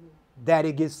listening, that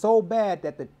it gets so bad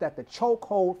that the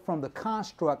chokehold from the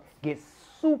construct gets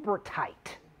super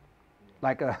tight.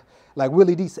 Like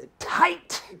Willie D said,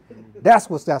 tight. That's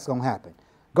going to happen.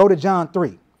 Go to John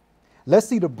 3. Let's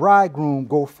see the bridegroom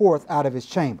go forth out of his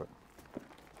chamber.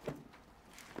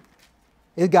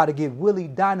 It's got to get Willie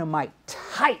Dynamite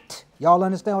tight. Y'all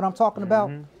understand what I'm talking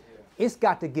about? It's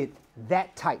got to get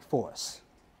that tight for us.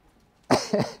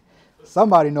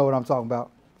 Somebody know what I'm talking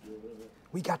about.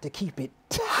 We got to keep it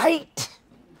tight.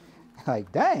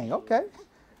 Like, dang, okay.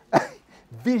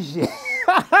 Vision.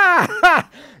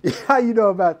 How you know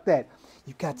about that?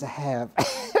 You got to have.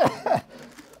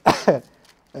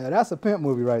 That's a pimp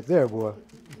movie right there, boy.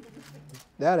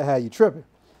 That'll have you tripping.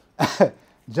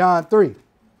 John 3.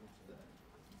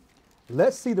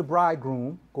 Let's see the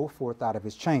bridegroom go forth out of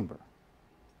his chamber.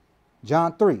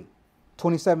 John 3,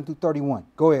 27 through 31.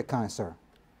 Go ahead, kind sir.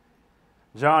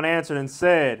 John answered and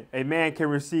said, a man can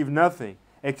receive nothing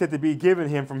except to be given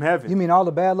him from heaven. You mean all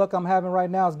the bad luck I'm having right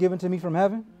now is given to me from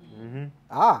heaven? Mm-hmm.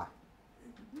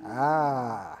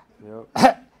 Yep.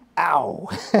 Ow.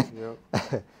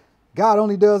 Yep. God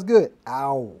only does good.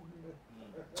 Ow.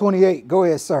 28. Go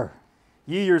ahead, sir.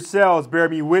 Ye yourselves bear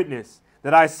me witness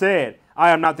that I said,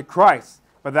 I am not the Christ,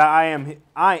 but that I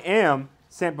am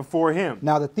sent before him.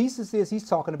 Now the thesis is he's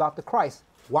talking about the Christ.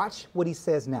 Watch what he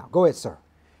says now. Go ahead, sir.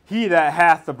 He that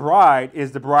hath the bride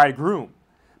is the bridegroom,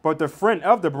 but the friend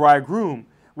of the bridegroom,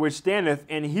 which standeth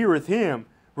and heareth him,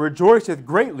 rejoiceth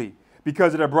greatly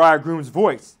because of the bridegroom's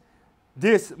voice.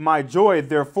 This my joy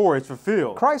therefore is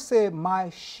fulfilled. Christ said, my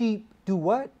sheep do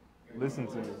what? Listen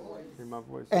to me. Hear my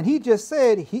voice. And he just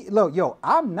said, look,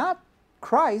 I'm not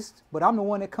Christ, but I'm the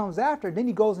one that comes after. Then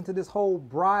he goes into this whole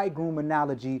bridegroom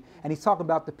analogy, and he's talking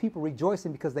about the people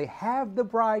rejoicing because they have the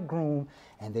bridegroom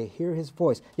and they hear his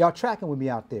voice. Y'all tracking with me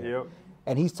out there? Yep.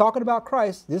 And he's talking about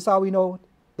Christ. This is how we know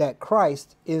that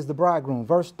Christ is the bridegroom.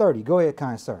 Verse 30. Go ahead,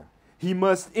 kind sir. He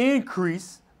must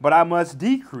increase, but I must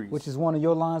decrease. Which is one of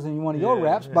your lines in one of your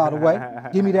raps, by the way.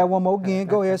 Give me that one more again.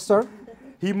 Go ahead, sir.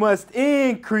 He must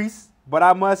increase, but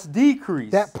I must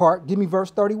decrease. That part. Give me verse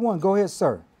 31. Go ahead,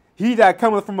 sir. He that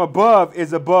cometh from above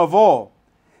is above all.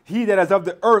 He that is of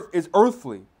the earth is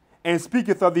earthly, and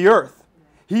speaketh of the earth.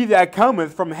 He that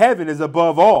cometh from heaven is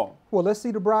above all. Well, let's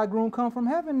see the bridegroom come from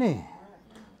heaven then.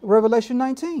 Revelation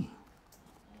 19.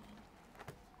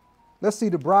 Let's see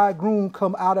the bridegroom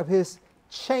come out of his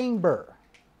chamber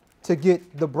to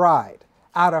get the bride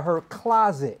out of her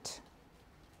closet.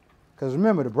 Because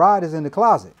remember, the bride is in the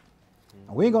closet.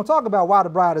 And we ain't going to talk about why the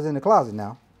bride is in the closet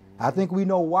now. I think we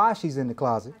know why she's in the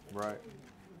closet. Right.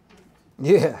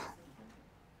 Yeah.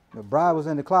 The bride was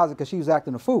in the closet because she was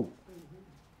acting a fool.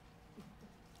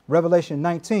 Revelation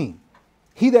 19.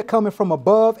 He that cometh from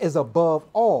above is above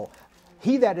all.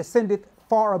 He that ascendeth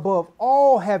far above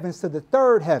all heavens to the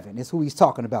third heaven is who he's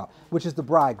talking about, which is the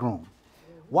bridegroom.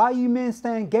 Why you men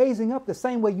stand gazing up? The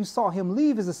same way you saw him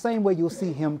leave is the same way you'll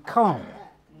see him come.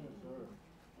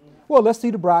 Well, let's see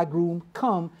the bridegroom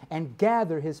come and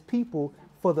gather his people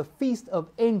for the feast of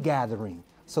ingathering,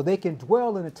 so they can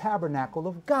dwell in the tabernacle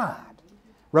of God.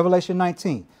 Revelation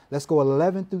 19. Let's go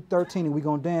 11 through 13, and we're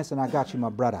going to dance, and I got you, my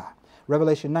brother.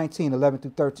 Revelation 19, 11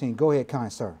 through 13. Go ahead,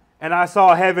 kind sir. And I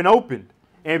saw heaven opened,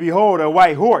 and behold, a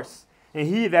white horse, and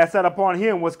he that sat upon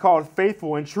him was called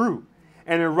Faithful and True,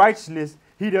 and in righteousness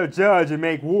he doth judge and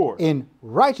make war. In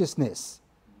righteousness,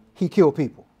 he killed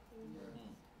people.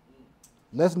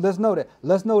 Let's know that.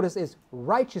 Let's notice it's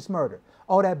righteous murder.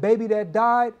 Oh, that baby that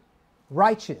died,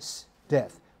 righteous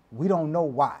death. We don't know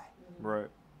why. Right.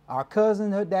 Our cousin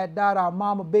that died, our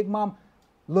mama, big mom.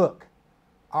 Look,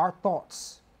 our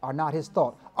thoughts are not his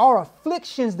thought. Our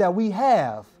afflictions that we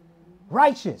have,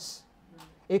 righteous.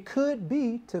 It could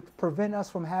be to prevent us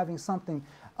from having something,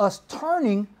 us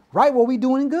turning right what we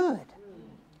doing good.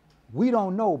 We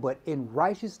don't know, but in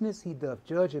righteousness he doth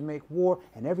judge and make war,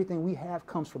 and everything we have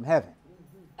comes from heaven.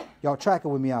 Y'all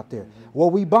tracking with me out there.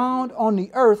 What we bound on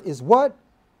the earth is what?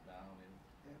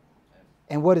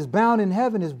 And what is bound in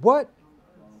heaven is what?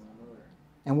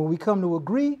 And when we come to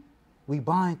agree, we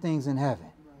bind things in heaven.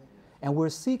 And we're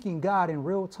seeking God in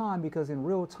real time, because in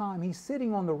real time, he's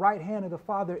sitting on the right hand of the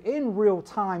Father in real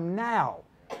time now.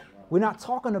 We're not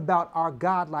talking about our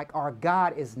God like our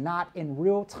God is not in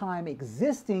real time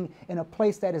existing in a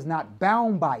place that is not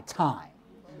bound by time.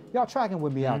 Y'all tracking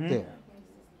with me out there?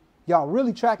 Y'all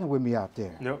really tracking with me out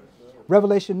there? Yep.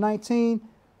 Revelation 19,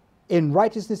 in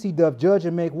righteousness he doth judge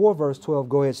and make war, verse 12.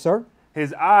 Go ahead, sir.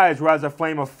 His eyes rise a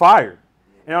flame of fire,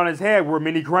 and on his head were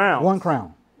many crowns. One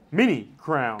crown. Many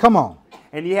crowns. Come on.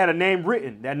 And he had a name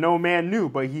written that no man knew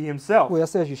but he himself. Well, that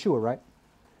says Yeshua, right?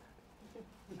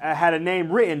 Had a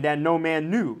name written that no man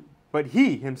knew but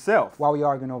he himself. Why are we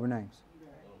arguing over names?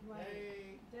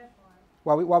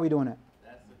 Why we doing that?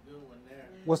 That's a good one there.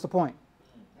 What's the point?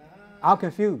 I'm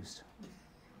confused.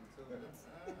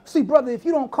 See, brother, if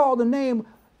you don't call the name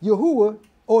Yahuwah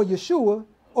or Yeshua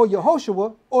or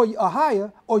Yehoshua or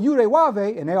Ahiah or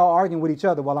Yurewave, and they're all arguing with each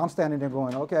other while I'm standing there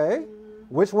going, okay,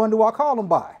 which one do I call them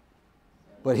by?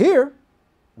 But here,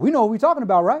 we know who we're talking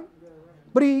about, right?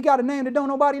 But he got a name that don't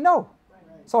nobody know.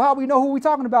 So how we know who we're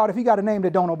talking about if he got a name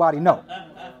that don't nobody know?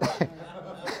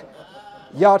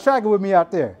 Y'all tracking with me out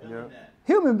there? Yeah.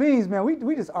 Human beings, man,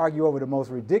 we just argue over the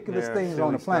most ridiculous things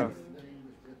on the planet. Stuff.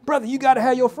 Brother, you got to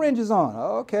have your fringes on.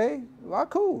 Okay, well,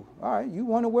 cool. All right, you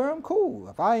want to wear them? Cool.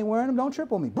 If I ain't wearing them, don't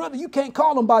trip on me. Brother, you can't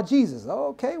call them by Jesus.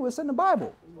 Okay, well, it's in the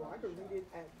Bible. Well, I can read it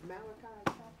at Malachi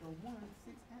chapter 1,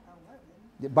 6,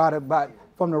 and 11.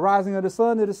 From the rising of the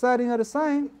sun to the setting of the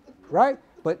same, right?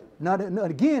 But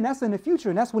again, that's in the future,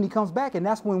 and that's when he comes back, and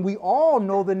that's when we all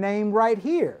know the name right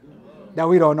here that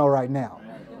we don't know right now,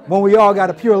 when we all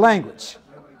got a pure language.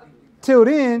 Till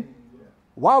then,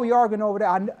 why are we arguing over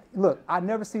that? Look, I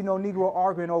never see no Negro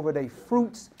arguing over their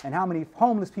fruits and how many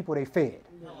homeless people they fed.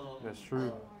 That's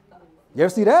true. You ever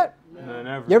see that? No,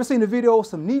 never. You ever seen the video of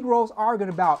some Negroes arguing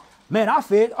about, man, I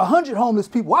fed 100 homeless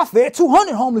people. I fed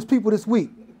 200 homeless people this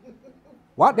week.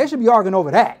 Why? They should be arguing over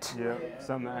that. Yeah,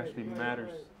 something that actually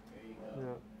matters. Yeah.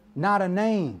 Not a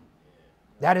name.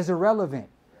 That is irrelevant.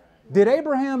 Did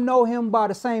Abraham know him by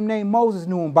the same name Moses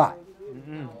knew him by?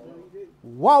 Mm-mm.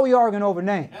 Why are we arguing over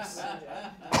names?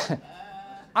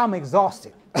 I'm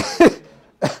exhausted.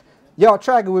 Y'all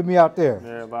tracking with me out there?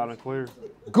 Yeah, loud and clear.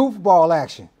 Goofball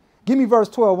action. Give me verse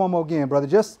 12 one more again, brother.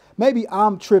 Just maybe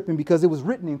I'm tripping because it was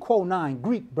written in Quo 9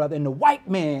 Greek, brother, and the white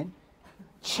man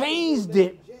changed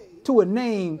it to a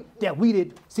name that we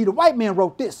did. See, the white man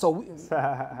wrote this, so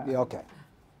yeah, okay.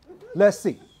 Let's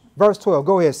see. Verse 12.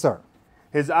 Go ahead, sir.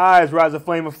 His eyes rise a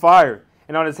flame of fire,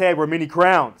 and on his head were many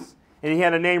crowns. And he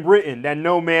had a name written that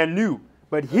no man knew,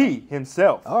 but he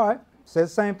himself. All right. Says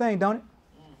the same thing, don't it?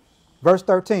 Verse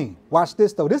 13. Watch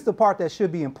this, though. This is the part that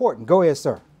should be important. Go ahead,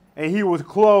 sir. And he was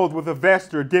clothed with a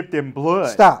vesture dipped in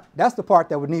blood. Stop. That's the part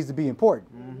that needs to be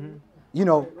important. Mm-hmm. You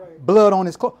know, blood on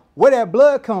his clothes. Where that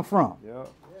blood come from? Yep.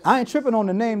 I ain't tripping on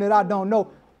the name that I don't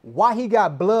know. Why he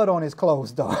got blood on his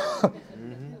clothes, though?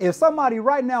 If somebody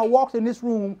right now walked in this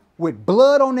room with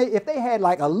blood on it, if they had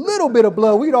like a little bit of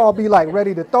blood, we'd all be like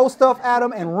ready to throw stuff at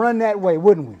them and run that way,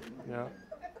 wouldn't we? Yeah.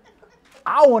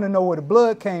 I want to know where the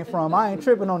blood came from. I ain't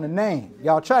tripping on the name.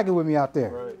 Y'all tracking with me out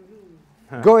there.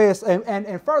 Right. Go ahead.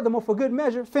 And furthermore, for good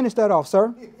measure, finish that off,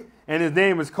 sir. And his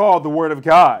name is called the Word of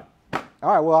God. All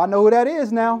right, well, I know who that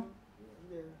is now.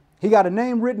 He got a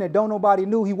name written that don't nobody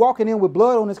knew. He walking in with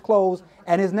blood on his clothes,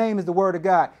 and his name is the Word of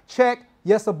God. Check.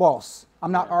 Yes, a boss.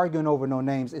 I'm not arguing over no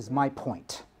names. It's my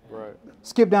point. Right.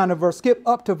 Skip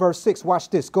up to verse 6.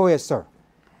 Watch this. Go ahead, sir.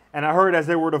 And I heard as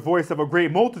they were the voice of a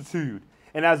great multitude,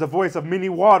 and as the voice of many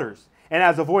waters, and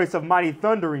as the voice of mighty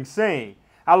thundering, saying,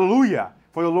 Hallelujah,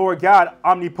 for the Lord God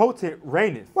omnipotent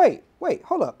reigneth. Wait,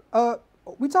 hold up.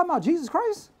 We talking about Jesus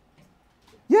Christ?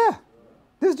 Yeah,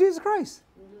 this is Jesus Christ.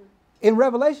 In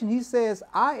Revelation, he says,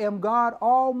 I am God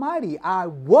Almighty. I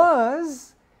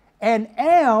was and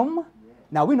am.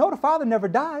 Now, we know the Father never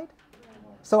died.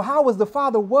 So how was the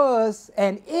Father was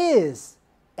and is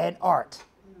and art?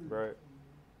 Right.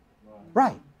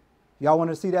 Right. Y'all want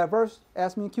to see that verse?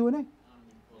 Ask me in Q&A.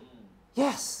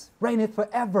 Yes, reigneth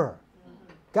forever.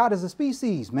 God is a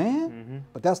species, man.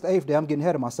 But that's the 8th day. I'm getting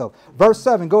ahead of myself. Verse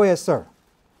 7, go ahead, sir.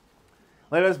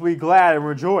 Let us be glad and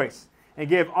rejoice and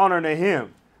give honor to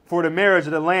him, for the marriage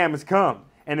of the Lamb is come,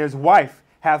 and his wife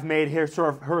hath made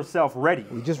herself ready.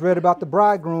 We just read about the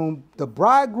bridegroom. The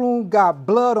bridegroom got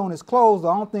blood on his clothes.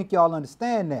 I don't think y'all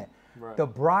understand that. Right. The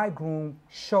bridegroom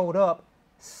showed up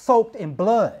soaked in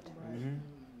blood.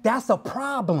 That's a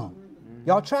problem.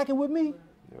 Y'all tracking with me?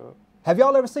 Yep. Have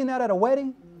y'all ever seen that at a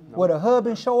wedding? No. Where the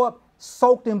husband show up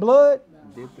soaked in blood?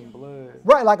 Dipped in blood.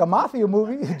 Right, like a mafia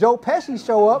movie. Joe Pesci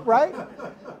show up, right?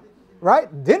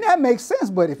 Right? Didn't that make sense?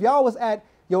 But if y'all was at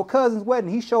your cousin's wedding,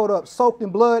 he showed up soaked in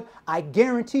blood, I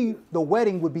guarantee you the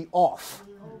wedding would be off.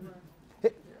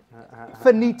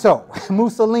 Finito.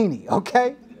 Mussolini,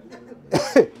 okay?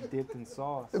 Dipped in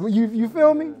sauce. You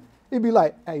feel me? He'd be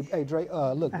like, hey, Dre,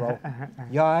 look, bro.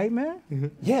 You all right, man?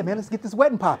 Yeah, man, let's get this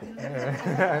wedding popping.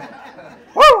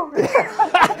 Woo!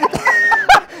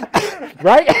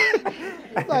 Right?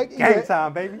 Like, game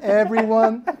time, baby.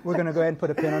 Everyone, we're going to go ahead and put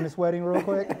a pin on this wedding real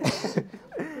quick.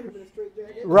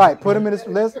 Right, put him in this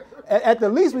list. At the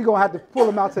least, we're going to have to pull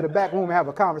him out to the back room and have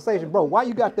a conversation. Bro, why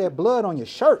you got that blood on your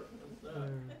shirt?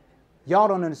 Y'all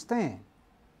don't understand.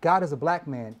 God is a black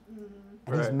man,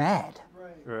 and he's mad.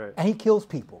 Right. And he kills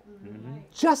people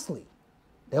justly.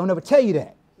 They'll never tell you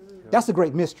that. That's a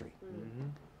great mystery.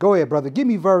 Go ahead, brother. Give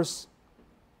me verse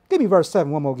 7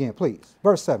 one more again, please.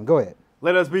 Verse 7, go ahead.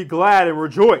 Let us be glad and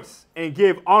rejoice and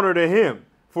give honor to him,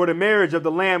 for the marriage of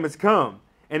the Lamb is come,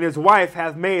 and his wife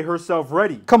hath made herself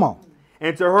ready. Come on.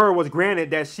 And to her was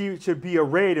granted that she should be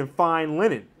arrayed in fine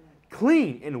linen,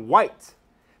 clean and white,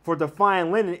 for the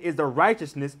fine linen is the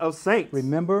righteousness of saints.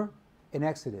 Remember in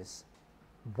Exodus,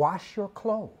 wash your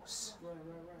clothes.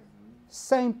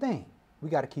 Same thing. We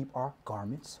got to keep our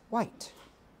garments white.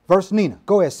 Verse Nina.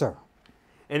 Go ahead, sir.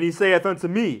 And he saith unto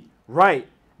me, right,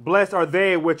 blessed are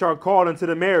they which are called unto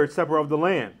the marriage supper of the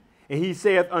Lamb. And he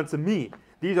saith unto me,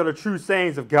 these are the true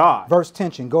sayings of God. Verse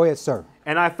tension. Go ahead, sir.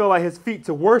 And I fell at his feet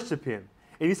to worship him.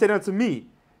 And he said unto me,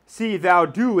 see thou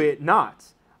do it not.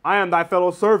 I am thy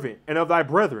fellow servant and of thy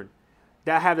brethren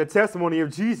that have the testimony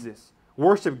of Jesus.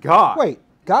 Worship God. Wait.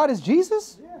 God is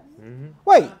Jesus? Yeah.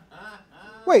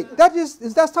 Wait,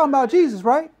 that's talking about Jesus,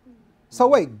 right? So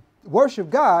wait, worship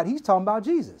God, he's talking about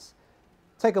Jesus.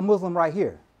 Take a Muslim right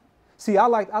here. See, I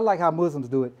like how Muslims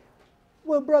do it.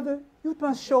 Well, brother, you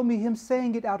must show me him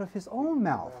saying it out of his own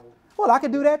mouth. Well, I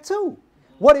could do that too.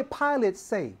 What did Pilate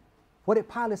say? What did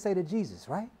Pilate say to Jesus,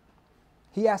 right?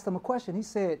 He asked him a question. He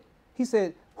said,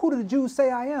 who do the Jews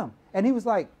say I am? And he was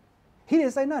like, he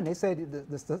didn't say nothing. They said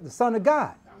the Son of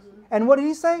God. And what did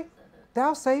he say?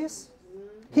 Thou sayest.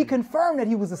 He confirmed that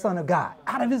he was the Son of God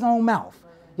out of his own mouth.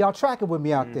 Y'all tracking with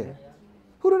me out there.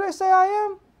 Who do they say I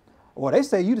am? Well, they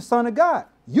say you the Son of God.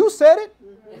 You said it.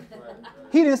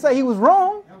 He didn't say he was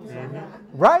wrong.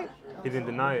 Right? He didn't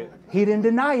deny it. He didn't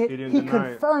deny it. He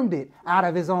confirmed it out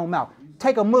of his own mouth.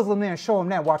 Take a Muslim there and show him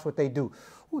that. Watch what they do.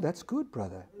 Ooh, that's good,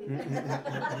 brother.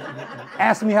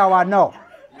 Ask me how I know.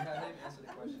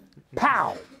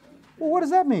 Pow. Well, what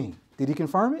does that mean? Did he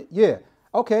confirm it? Yeah.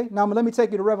 Okay, now let me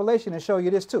take you to Revelation and show you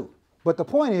this too. But the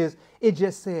point is, it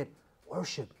just said,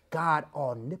 worship God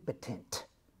omnipotent,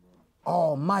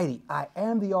 almighty. I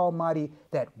am the almighty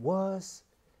that was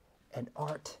and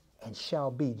art and shall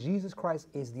be. Jesus Christ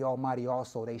is the almighty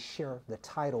also. They share the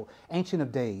title. Ancient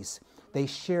of Days, they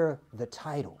share the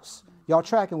titles. Y'all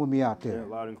tracking with me out there? Yeah,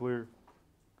 loud and clear.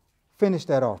 Finish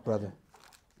that off, brother.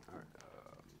 All right,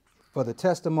 for the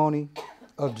testimony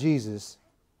of Jesus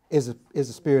is a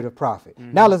spirit of prophet.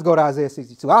 Now let's go to Isaiah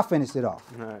 62. I finished it off.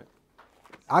 All right.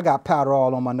 I got powder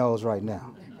all on my nose right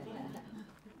now.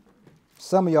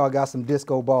 Some of y'all got some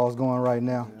disco balls going right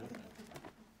now.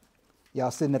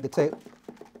 Y'all sitting at the table.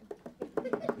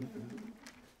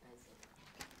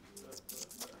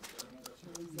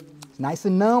 It's nice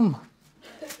and numb.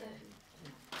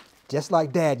 Just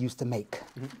like Dad used to make.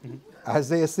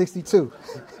 Isaiah 62.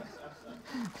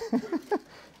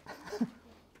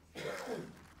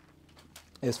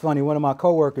 It's funny, one of my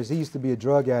coworkers, he used to be a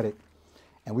drug addict,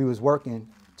 and we was working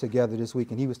together this week,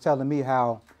 and he was telling me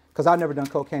how, because I've never done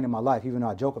cocaine in my life, even though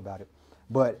I joke about it,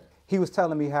 but he was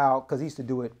telling me how, because he used to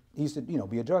do it, he used to,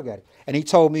 be a drug addict, and he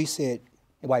told me, he said,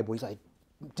 white boy, he's like,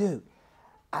 dude,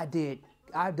 I've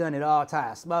done it all the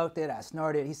time. I smoked it, I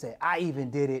snorted it. He said, I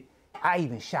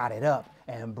even shot it up,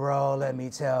 and bro, let me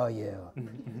tell you.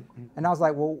 And I was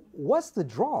like, well, what's the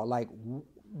draw? Like,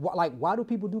 why do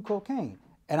people do cocaine?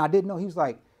 And I didn't know. He was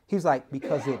like,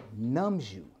 because it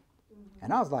numbs you.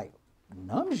 And I was like,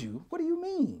 numbs you? What do you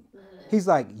mean? He's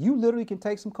like, you literally can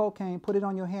take some cocaine, put it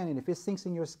on your hand, and if it sinks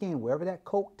in your skin, wherever that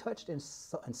coke touched and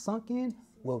sunk in,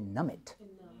 will numb it.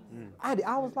 I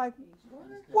was like,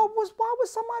 why would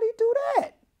somebody do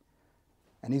that?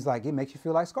 And he's like, it makes you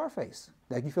feel like Scarface,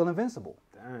 like you feel invincible.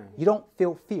 Dang. You don't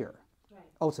feel fear,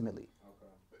 ultimately.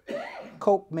 Okay.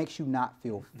 Coke makes you not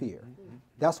feel fear.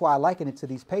 That's why I liken it to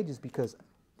these pages, because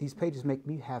these pages make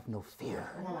me have no fear.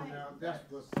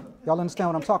 Y'all understand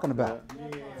what I'm talking about?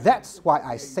 Yeah. That's why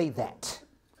I say that.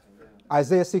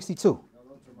 Isaiah 62.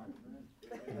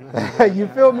 You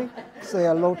feel me? Say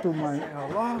hello to my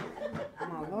hello.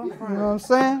 You know what I'm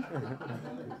saying?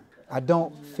 I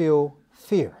don't feel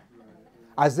fear.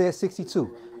 Isaiah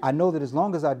 62. I know that as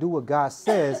long as I do what God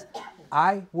says,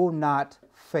 I will not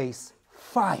face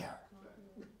fire.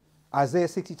 Isaiah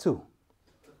 62.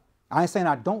 I ain't saying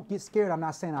I don't get scared. I'm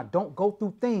not saying I don't go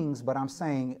through things, but I'm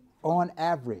saying on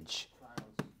average,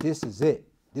 this is it.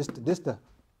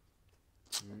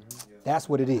 That's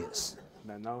what it is.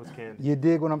 You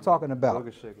dig what I'm talking about?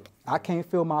 I can't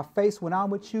feel my face when I'm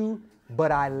with you,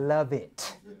 but I love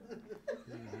it.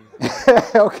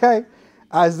 Okay?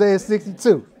 Isaiah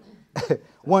 62.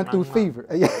 1 through fever.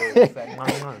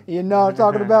 You know what I'm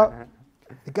talking about?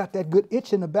 You got that good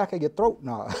itch in the back of your throat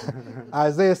now.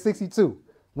 Isaiah 62.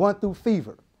 1 through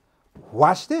fever.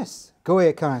 Watch this. Go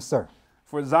ahead, kind sir.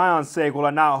 For Zion's sake will I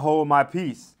not hold my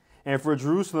peace, and for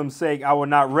Jerusalem's sake I will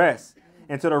not rest,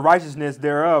 until the righteousness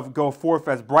thereof go forth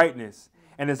as brightness,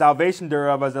 and the salvation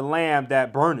thereof as a lamp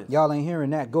that burneth. Y'all ain't hearing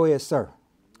that. Go ahead, sir.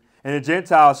 And the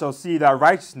Gentiles shall see thy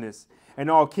righteousness, and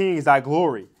all kings thy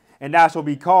glory, and thou shalt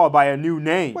be called by a new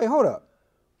name. Wait, hold up.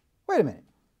 Wait a minute.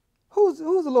 Who's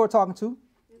the Lord talking to?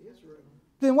 Israel.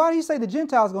 Then why did he say the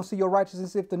Gentiles are going to see your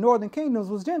righteousness if the northern kingdoms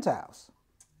was Gentiles?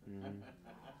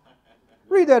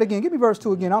 Read that again. Give me verse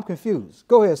 2 again. I'm confused.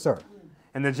 Go ahead, sir.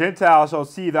 And the Gentiles shall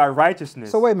see thy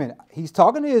righteousness. So wait a minute. He's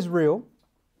talking to Israel,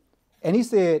 and he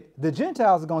said the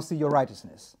Gentiles are going to see your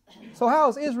righteousness. So how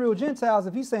is Israel Gentiles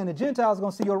if he's saying the Gentiles are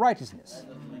going to see your righteousness?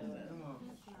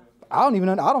 I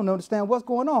don't understand what's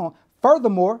going on.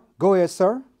 Furthermore, go ahead,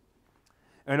 sir.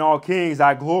 And all kings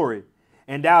thy glory,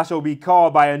 and thou shalt be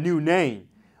called by a new name,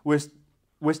 which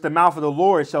the mouth of the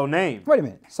Lord shall name. Wait a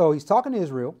minute. So he's talking to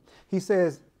Israel. He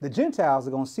says the Gentiles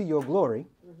are going to see your glory.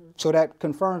 So that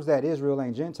confirms that Israel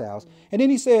ain't Gentiles. And then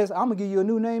he says, I'm going to give you a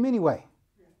new name anyway.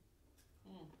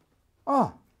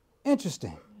 Oh,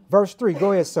 interesting. Verse 3.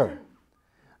 Go ahead, sir.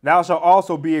 Thou shalt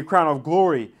also be a crown of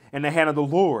glory in the hand of the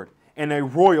Lord, and a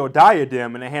royal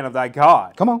diadem in the hand of thy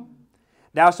God. Come on.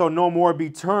 Thou shalt no more be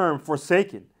termed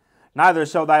forsaken, neither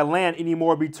shall thy land any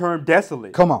more be termed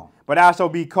desolate. Come on. But thou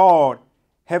shalt be called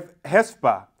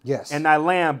Hespah, yes, and thy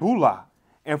land Beulah.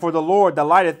 And for the Lord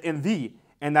delighteth in thee,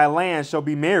 and thy land shall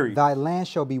be married. Thy land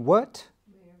shall be what?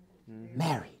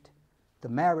 Married. The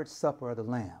marriage supper of the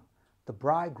Lamb. The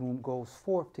bridegroom goes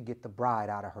forth to get the bride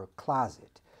out of her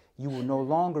closet. You will no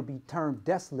longer be termed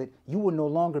desolate. You will no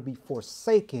longer be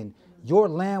forsaken. Your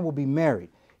land will be married.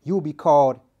 You will be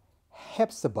called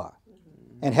Hephzibah.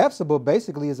 And Hephzibah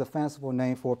basically is a fanciful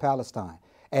name for Palestine.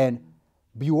 And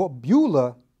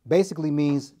Beulah basically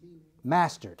means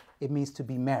mastered. It means to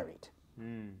be married.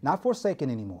 Not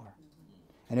forsaken anymore.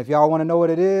 And if y'all want to know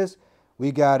what it is,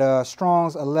 we got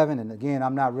Strong's 11. And again,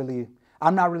 I'm not really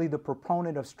the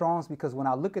proponent of Strong's, because when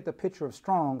I look at the picture of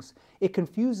Strong's, it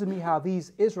confuses me how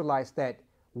these Israelites that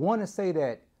want to say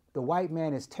that the white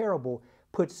man is terrible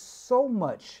put so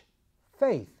much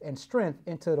faith and strength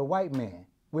into the white man,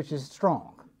 which is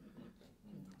Strong.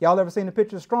 Y'all ever seen the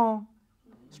picture of Strong?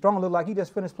 Strong looked like he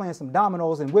just finished playing some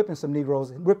dominoes and whipping some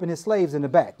Negroes, whipping his slaves in the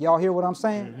back. Y'all hear what I'm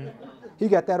saying? He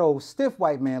got that old stiff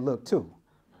white man look too.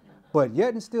 But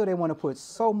yet and still they want to put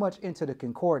so much into the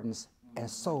concordance and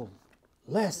so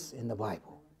less in the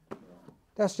Bible.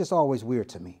 That's just always weird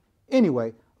to me.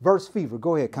 Anyway, verse fever.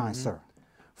 Go ahead, kind sir.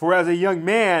 For as a young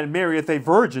man marrieth a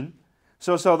virgin,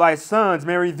 so shall thy sons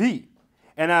marry thee.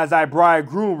 And as thy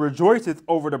bridegroom rejoiceth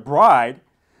over the bride,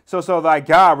 so shall thy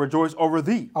God rejoice over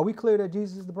thee. Are we clear that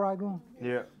Jesus is the bridegroom?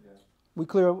 Yeah. We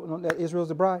clear that Israel's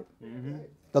the bride?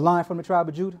 The Lion from the tribe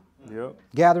of Judah? Yep.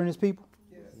 Gathering his people?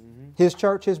 His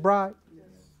church, his bride?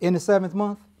 In the 7th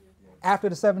month? After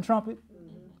the 7th trumpet?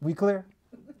 We clear?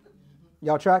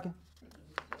 Y'all tracking?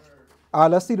 All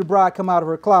right, let's see the bride come out of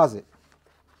her closet.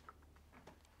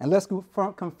 And let's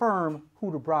confirm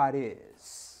who the bride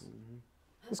is.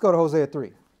 Let's go to Hosea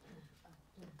 3.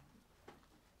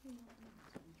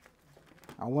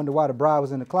 I wonder why the bride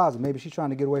was in the closet. Maybe she's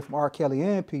trying to get away from R. Kelly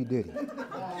and P. Diddy.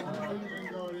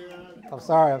 I'm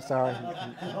sorry. I'm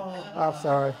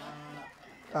sorry.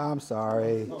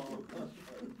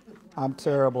 I'm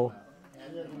terrible.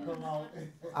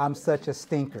 I'm such a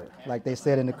stinker, like they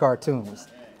said in the cartoons.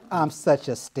 I'm such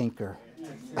a stinker.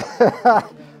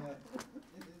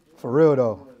 For real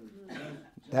though,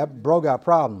 that bro got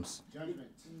problems.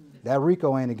 That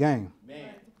Rico ain't a game.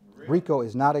 Rico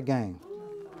is not a game.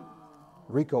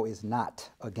 Rico is not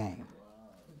a game.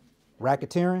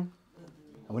 Racketeering,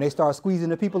 and when they start squeezing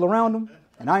the people around them,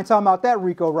 and I ain't talking about that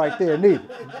Rico right there neither.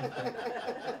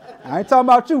 I ain't talking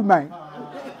about you, man.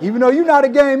 Even though you're not a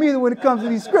game either when it comes to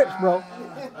these scripts, bro.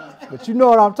 But you know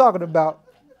what I'm talking about.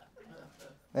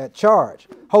 That charge.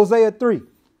 Hosea 3.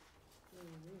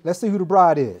 Let's see who the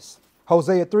bride is.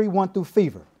 Hosea 3, 1 through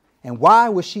fever. And why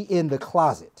was she in the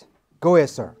closet? Go ahead,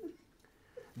 sir.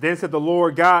 Then said the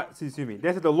Lord God, then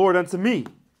said the Lord unto me,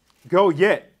 go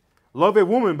yet, love a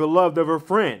woman beloved of her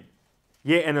friend,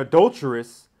 yet an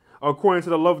adulteress, according to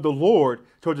the love of the Lord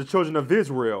towards the children of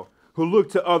Israel, who look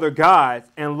to other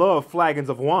gods and love flagons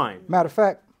of wine. Matter of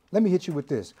fact, let me hit you with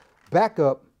this. Back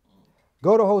up,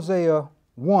 go to Hosea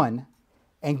 1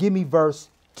 and give me verse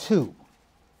 2.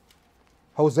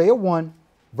 Hosea 1,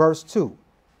 verse 2.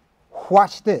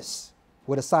 Watch this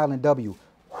with a silent W.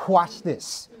 Watch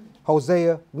this.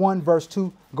 Hosea 1, verse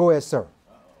 2. Go ahead, sir.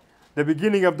 The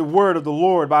beginning of the word of the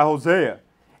Lord by Hosea.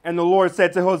 And the Lord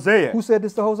said to Hosea. Who said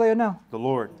this to Hosea now? The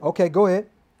Lord. Okay, go ahead.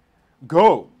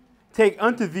 Go, take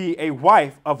unto thee a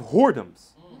wife of whoredoms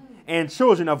and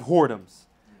children of whoredoms.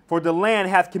 For the land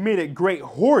hath committed great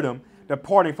whoredom,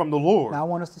 departing from the Lord. Now I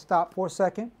want us to stop for a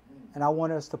second, and I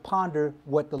want us to ponder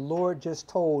what the Lord just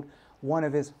told one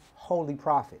of his holy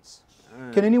prophets.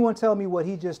 Can anyone tell me what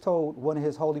he just told one of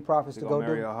his holy prophets to go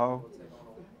marry do? a hoe?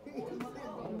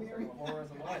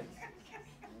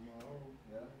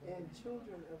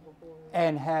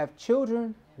 And have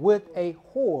children with a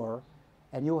whore,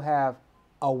 and you'll have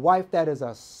a wife that is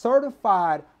a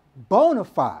certified bona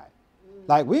fide.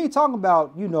 Like, we ain't talking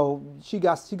about, you know, she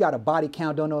got a body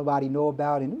count don't nobody know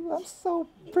about, and ooh, I'm so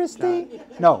pristine.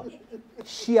 No,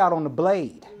 she out on the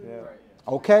blade. Yeah.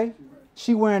 Okay?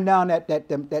 She wearing down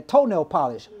that toenail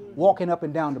polish, walking up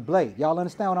and down the blade. Y'all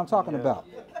understand what I'm talking about?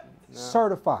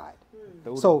 Certified.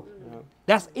 So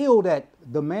that's ill that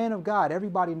the man of God,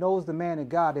 everybody knows the man of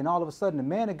God, and all of a sudden the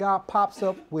man of God pops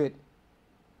up with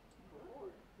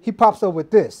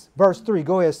this. Verse 3.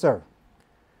 Go ahead, sir.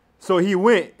 So he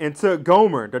went and took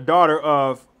Gomer, the daughter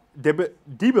of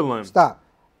Debilim. Stop.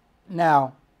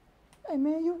 Now, hey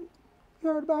man, you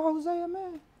heard about Hosea,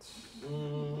 man?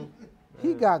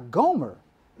 He got Gomer.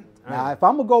 Now, if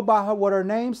I'm gonna go by what her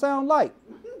name sound like.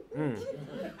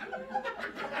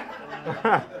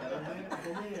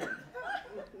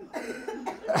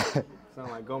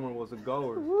 Sound like Gomer was a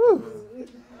goer.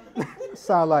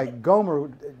 Sound like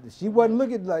Gomer. She wasn't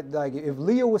looking like if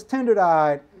Leah was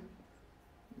tender-eyed.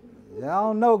 I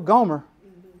don't know Gomer.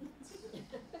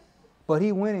 But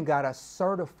he went and got a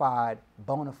certified,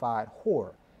 bona fide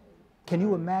whore. Can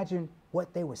you imagine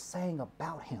what they were saying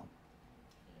about him?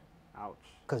 Ouch.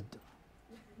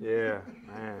 Yeah,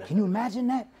 man. Can you imagine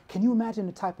that? Can you imagine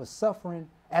the type of suffering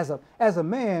as a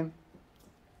man?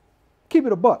 Keep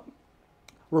it a buck.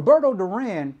 Roberto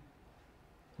Duran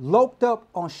loped up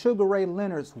on Sugar Ray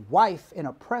Leonard's wife in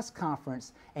a press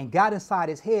conference and got inside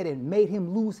his head and made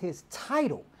him lose his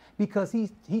title because he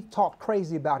talked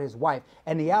crazy about his wife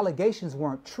and the allegations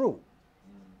weren't true.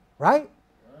 Right?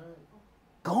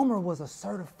 Gomer was a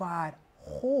certified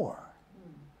whore.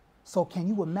 So can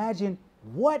you imagine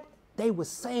what they were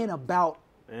saying about?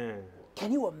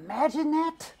 Can you imagine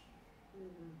that?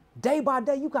 Day by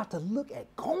day, you got to look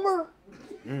at Gomer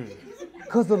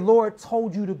because the Lord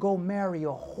told you to go marry a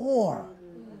whore.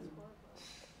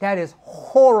 That is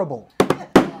horrible.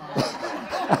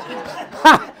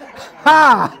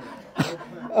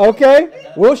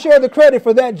 Okay, we'll share the credit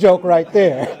for that joke right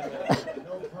there.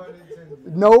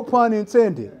 No pun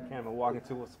intended. Can't even walk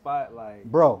into a spot like,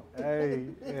 bro. Hey.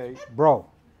 Bro.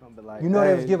 Like, you know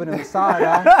they was giving him the side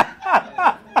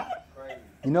eye.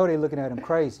 You know they looking at him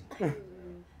crazy.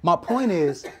 My point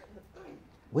is,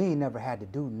 we ain't never had to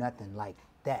do nothing like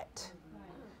that.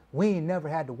 We ain't never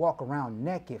had to walk around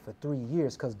naked for 3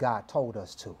 years because God told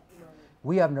us to.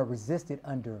 We have not resisted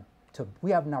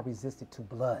to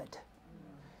blood.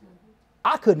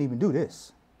 I couldn't even do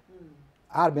this.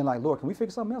 I'd have been like, Lord, can we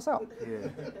figure something else out? Yeah.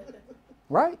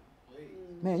 Right?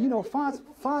 Man, you know,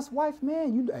 Font's wife,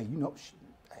 man, you know,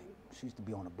 she used to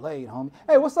be on the blade, homie.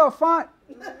 Hey, what's up, Font?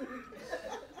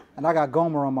 And I got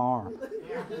Gomer on my arm.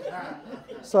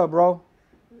 What's up, bro?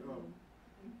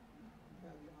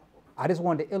 I just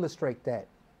wanted to illustrate that.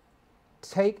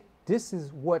 Take this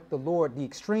is what the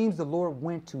extremes the Lord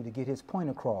went to get his point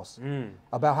across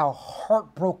about how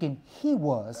heartbroken he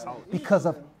was because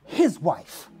of his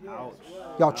wife.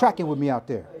 Y'all tracking with me out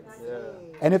there? Yeah.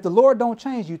 And if the Lord don't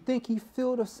change, you think he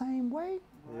feel the same way?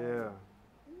 Yeah.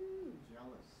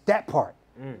 That part.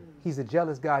 He's a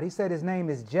jealous God. He said his name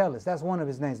is jealous. That's one of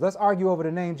his names. Let's argue over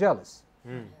the name jealous.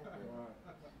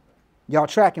 Y'all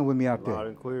tracking with me out there? Loud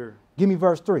and clear. Give me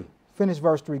verse 3. Finish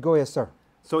verse 3. Go ahead, sir.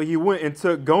 So he went and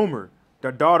took Gomer,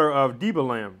 the daughter of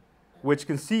Debalam, which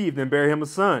conceived and bare him a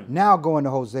son. Now go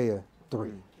into Hosea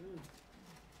 3.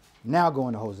 Now go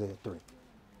into Hosea 3.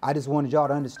 I just wanted y'all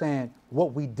to understand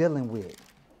what we dealing with.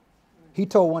 He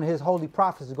told one of his holy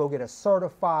prophets to go get a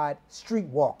certified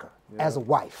streetwalker as a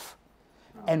wife.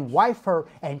 And wife her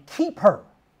and keep her.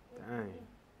 Dang.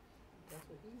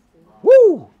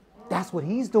 Woo! That's what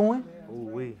he's doing.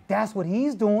 Ooh-wee. That's what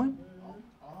he's doing.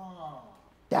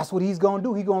 That's what he's going to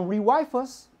do. He's going to re-wife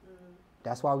us.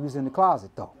 That's why we was in the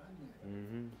closet, though.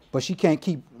 But she can't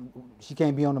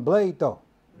be on the blade, though.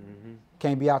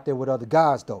 Can't be out there with other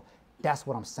guys, though. That's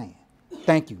what I'm saying.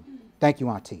 Thank you. Thank you,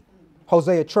 Auntie.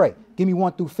 Hosea Trey, give me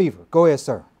 1 through Fever. Go ahead,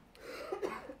 sir.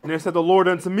 And then said the Lord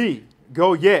unto me,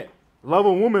 go yet, love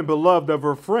a woman beloved of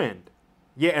her friend,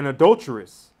 yet an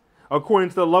adulteress, according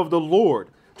to the love of the Lord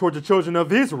toward the children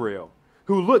of Israel,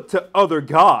 who look to other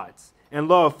gods and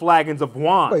love flagons of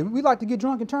wine. Wait, we like to get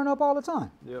drunk and turn up all the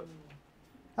time. Yep.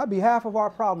 That'd be half of our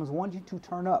problems, want you to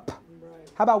turn up.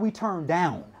 How about we turn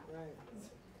down?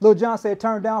 Lil John said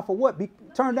turn down for what?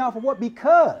 Turn down for what?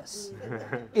 Because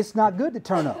it's not good to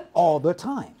turn up all the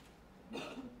time.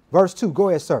 Verse 2, go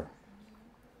ahead, sir.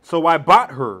 So I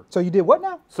bought her. So you did what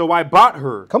now? So I bought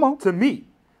her Come on. to me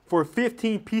for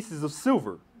 15 pieces of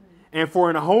silver and for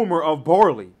an homer of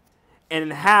barley and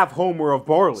an half homer of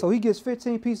barley. So he gets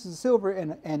 15 pieces of silver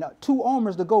and 2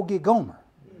 omers to go get Gomer.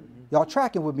 Y'all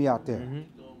tracking with me out there?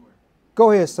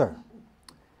 Go ahead, sir.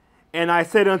 And I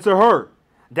said unto her,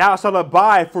 thou shalt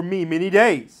abide for me many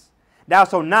days. Thou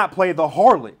shalt not play the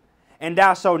harlot, and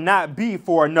thou shalt not be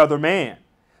for another man.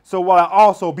 So will I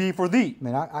also be for thee.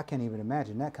 Man, I can't even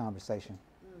imagine that conversation.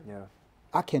 Yeah.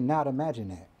 I cannot imagine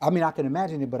that. I mean, I can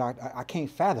imagine it, but I can't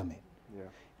fathom it. Yeah.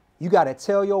 You got to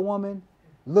tell your woman,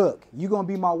 look, you're going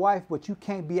to be my wife, but you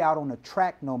can't be out on the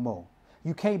track no more.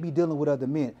 You can't be dealing with other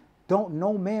men. Don't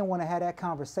no man want to have that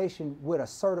conversation with a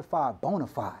certified bona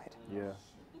fide. Yeah.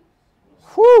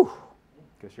 Whew.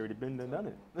 Because you already been done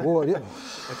it. Boy,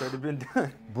 It's already been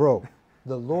done. bro,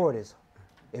 the Lord is,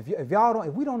 if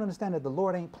we don't understand that the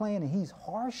Lord ain't playing and he's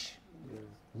harsh,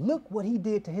 look what he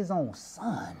did to his own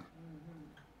son.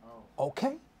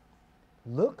 Okay?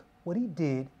 Look what he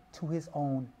did to his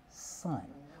own son.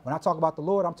 When I talk about the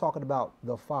Lord, I'm talking about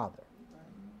the Father.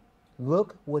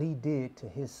 Look what he did to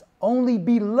his only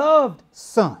beloved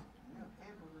son.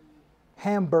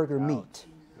 Hamburger meat.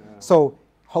 So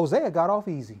Hosea got off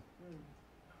easy.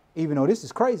 Even though this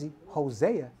is crazy,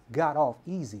 Hosea got off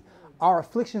easy. Our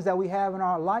afflictions that we have in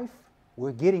our life,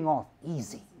 we're getting off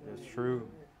easy. That's true.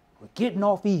 We're getting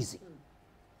off easy.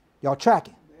 Y'all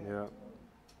tracking? Yeah.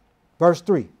 Verse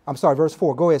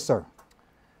 4. Go ahead, sir.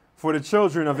 For the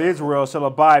children of Israel shall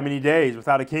abide many days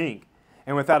without a king,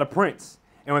 and without a prince,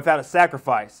 and without a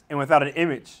sacrifice, and without an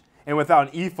image, and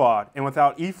without an ephod, and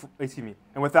without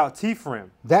tephirim.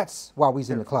 That's why we's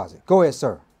in the closet. Go ahead,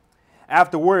 sir.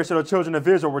 Afterwards shall the children of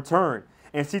Israel return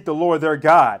and seek the Lord their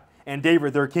God and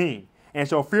David their king, and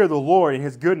shall fear the Lord and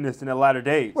his goodness in the latter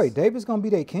days. Wait, David's going to be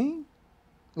their king?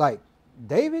 Like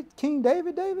David, King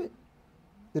David?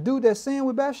 The dude that sinned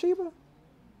with Bathsheba?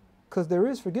 Because there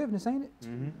is forgiveness, ain't it?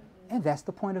 And that's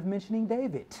the point of mentioning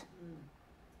David.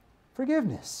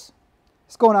 Forgiveness.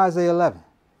 Let's go to Isaiah 11.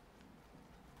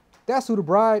 That's who the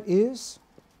bride is.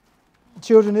 The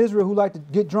children of Israel who like to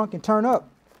get drunk and turn up.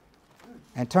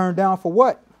 And turn down for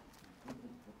what?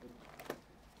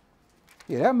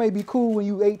 Yeah, that may be cool when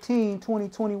you 18, 20,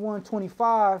 21,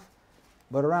 25,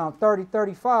 but around 30,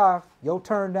 35, you want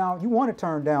to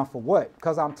turn down for what?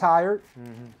 Because I'm tired?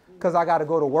 Because I got to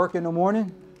go to work in the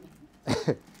morning?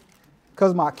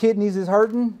 Because my kidneys is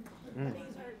hurting?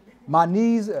 My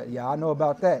knees, yeah, I know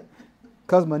about that.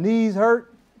 Because my knees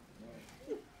hurt?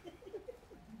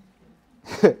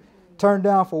 Turn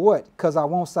down for what? Because I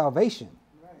want salvation.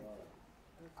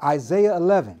 Isaiah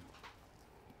 11.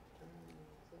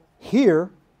 Here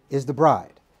is the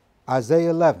bride. Isaiah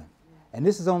 11. And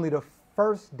this is only the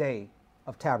first day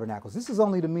of Tabernacles. This is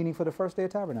only the meaning for the first day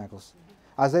of Tabernacles.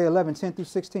 Isaiah 11, 10 through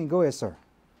 16. Go ahead, sir.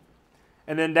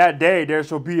 And in that day there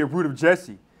shall be a root of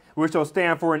Jesse, which shall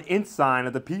stand for an ensign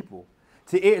of the people.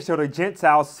 To it shall the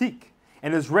Gentiles seek,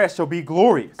 and his rest shall be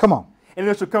glorious. Come on. And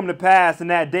it shall come to pass in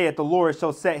that day that the Lord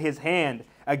shall set his hand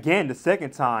again the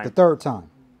second time. The third time.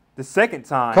 The second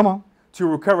time. Come on. To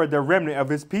recover the remnant of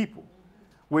his people,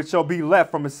 which shall be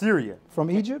left from Assyria. From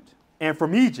Egypt? And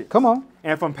from Egypt. Come on.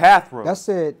 And from Pathros. That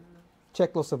said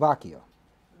Czechoslovakia.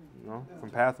 No, from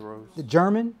Pathros. The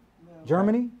Germany?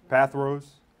 Pathros.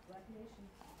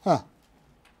 Huh.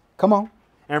 Come on.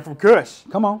 And from Cush.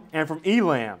 Come on. And from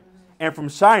Elam. And from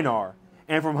Shinar.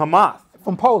 And from Hamath.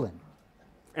 From Poland.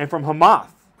 And from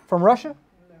Hamath. From Russia?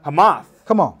 Hamath.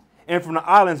 Come on. And from the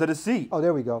islands of the sea. Oh,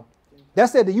 there we go. That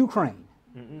said the Ukraine.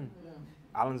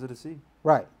 Islands of the sea.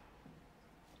 Right.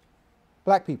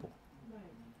 Black people.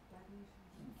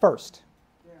 First.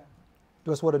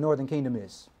 That's what the northern kingdom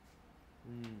is.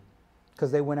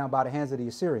 Because they went out by the hands of the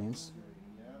Assyrians.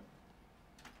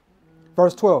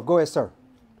 Verse 12. Go ahead, sir.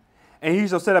 And he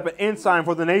shall set up an ensign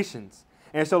for the nations,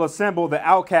 and shall assemble the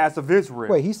outcasts of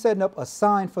Israel. Wait, he's setting up a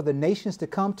sign for the nations to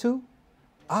come to?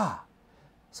 Ah.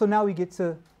 So now we get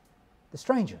to the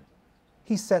stranger.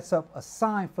 He sets up a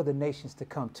sign for the nations to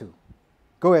come to.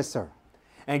 Go ahead, sir.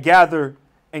 And gather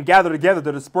together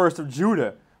the dispersed of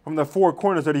Judah from the four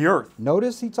corners of the earth.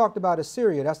 Notice he talked about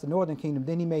Assyria, that's the northern kingdom.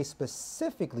 Then he made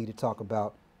specifically to talk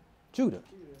about Judah,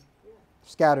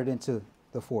 scattered into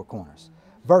the four corners.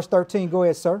 Verse 13, go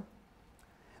ahead, sir.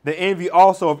 The envy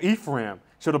also of Ephraim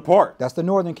shall depart. That's the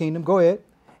northern kingdom. Go ahead.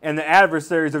 And the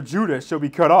adversaries of Judah shall be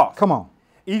cut off. Come on.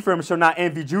 Ephraim shall not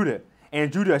envy Judah,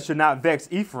 and Judah shall not vex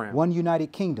Ephraim. One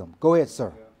united kingdom. Go ahead,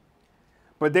 sir.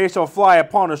 But they shall fly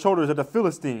upon the shoulders of the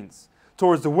Philistines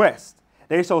towards the west.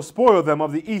 They shall spoil them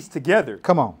of the east together.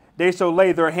 Come on. They shall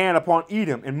lay their hand upon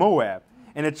Edom and Moab,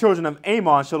 and the children of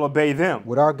Ammon shall obey them.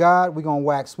 With our God, we're going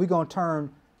to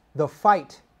turn the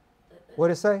fight. What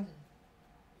did it say?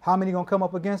 How many going to come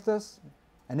up against us?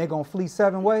 And they're going to flee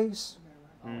 7 ways?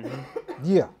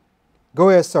 Yeah. Go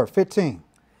ahead, sir. 15.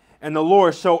 And the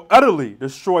Lord shall utterly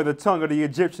destroy the tongue of the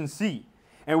Egyptian sea.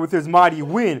 And with his mighty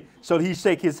wind shall he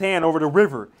shake his hand over the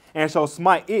river, and shall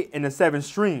smite it in the 7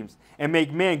 streams, and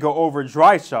make men go over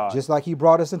dry shod. Just like he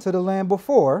brought us into the land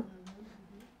before,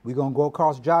 we're going to go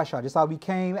across dry shod. Just like we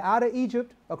came out of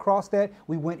Egypt, across that,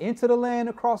 we went into the land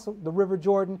across the river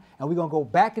Jordan, and we're going to go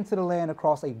back into the land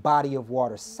across a body of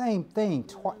water. Same thing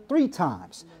 3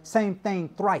 times. Same thing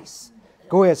thrice.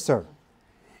 Go ahead, sir.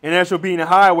 And there shall be an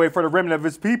highway for the remnant of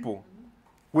his people,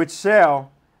 which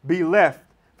shall be left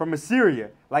from Assyria,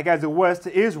 like as it was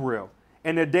to Israel,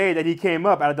 in the day that he came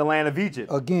up out of the land of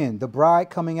Egypt. Again, the bride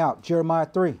coming out, Jeremiah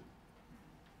 3.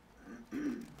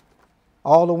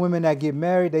 All the women that get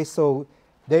married, they're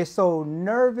so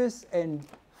nervous and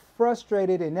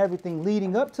frustrated and everything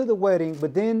leading up to the wedding,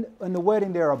 but then in the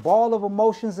wedding, they're a ball of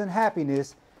emotions and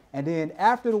happiness, and then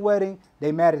after the wedding,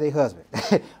 they mad at their husband.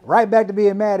 Right back to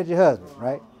being mad at your husband,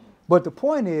 right? But the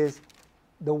point is,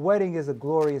 the wedding is a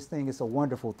glorious thing. It's a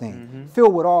wonderful thing,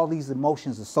 filled with all these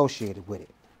emotions associated with it.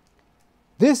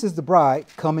 This is the bride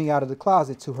coming out of the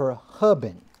closet to her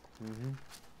husband.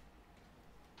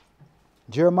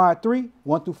 Jeremiah 3,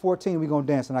 1 through 14, we're going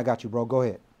to dance, and I got you, bro. Go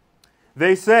ahead.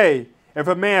 They say, if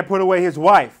a man put away his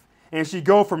wife, and she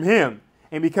go from him,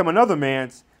 and become another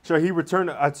man's, shall he return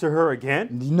to her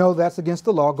again? You know that's against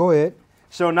the law. Go ahead.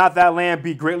 Shall not that land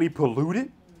be greatly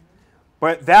polluted?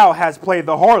 But thou hast played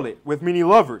the harlot with many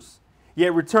lovers,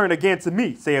 yet return again to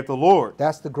me, saith the Lord.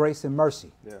 That's the grace and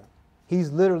mercy. Yeah.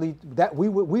 He's literally, that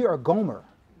we are Gomer.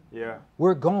 Yeah.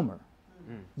 We're Gomer.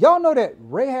 Y'all know that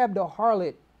Rahab the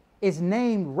harlot is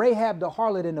named Rahab the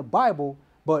harlot in the Bible,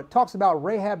 but talks about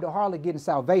Rahab the harlot getting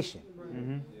salvation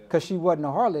because she wasn't a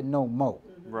harlot no more.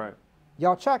 Right.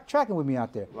 Y'all tracking with me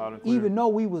out there. Even though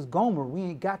we was Gomer, we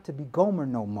ain't got to be Gomer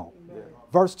no more. Yeah.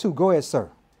 Verse 2, go ahead, sir.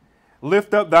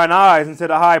 Lift up thine eyes into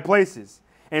the high places,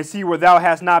 and see where thou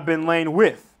hast not been lain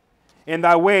with. In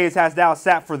thy ways hast thou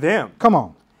sat for them. Come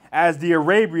on. As the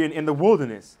Arabian in the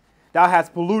wilderness, thou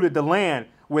hast polluted the land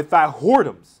with thy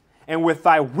whoredoms and with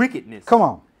thy wickedness. Come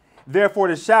on. Therefore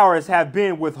the showers have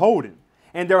been withholden,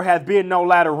 and there hath been no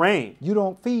latter rain. You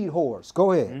don't feed whores.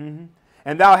 Go ahead.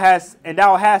 And thou hast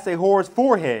a whore's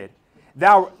forehead.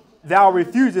 Thou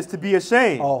refusest to be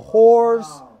ashamed. A whore's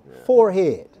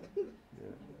forehead.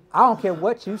 I don't care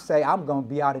what you say, I'm going to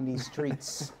be out in these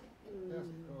streets.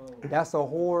 That's a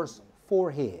whore's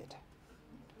forehead.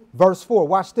 Verse 4,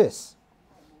 watch this.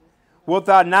 Wilt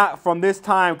thou not from this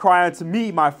time cry unto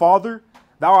me, my father?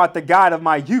 Thou art the God of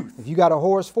my youth. If you got a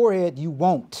whore's forehead, you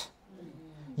won't.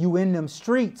 You in them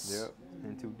streets. Yep,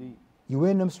 in too deep. You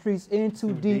in them streets in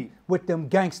too deep with them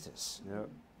gangsters. Yep.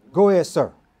 Go ahead,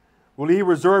 sir. Will he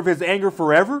reserve his anger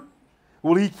forever?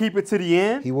 Will he keep it to the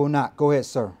end? He will not. Go ahead,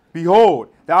 sir. Behold,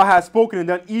 thou hast spoken and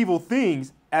done evil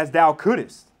things as thou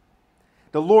couldest.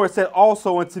 The Lord said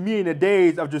also unto me in the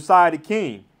days of Josiah the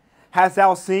king, Hast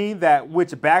thou seen that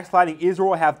which backsliding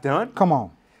Israel hath done? Come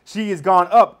on. She has gone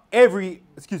up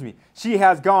she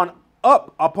has gone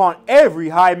up upon every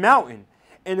high mountain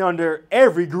and under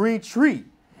every green tree,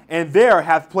 and there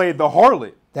hath played the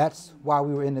harlot. That's why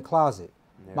we were in the closet.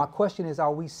 Yeah. My question is,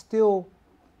 are we still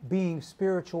being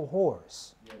spiritual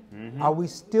whores? Mm-hmm. Are we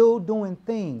still doing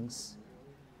things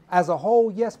as a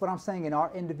whole? Yes, but I'm saying in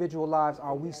our individual lives,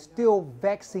 are we still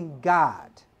vexing God?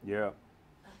 Yeah.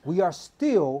 We are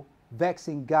still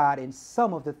vexing God in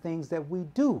some of the things that we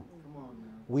do.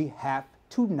 We have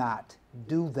to not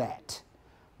do that.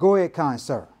 Go ahead, kind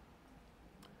sir.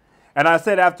 And I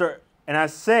said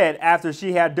after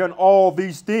she had done all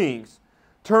these things,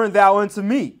 turn thou unto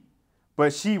me.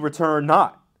 But she returned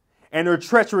not. And her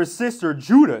treacherous sister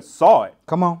Judah saw it.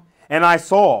 Come on. And I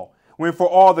saw, when for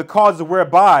all the causes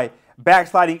whereby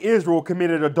backsliding Israel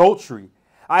committed adultery,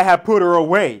 I have put her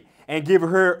away and given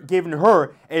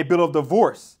her a bill of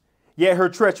divorce. Yet her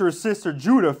treacherous sister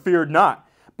Judah feared not,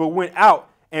 but went out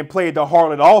and played the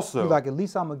harlot also. Like, at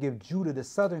least I'm going to give Judah, the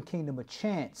southern kingdom, a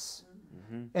chance.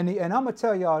 Mm-hmm. And I'm going to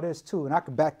tell y'all this too, and I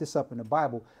can back this up in the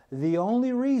Bible. The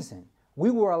only reason we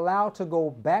were allowed to go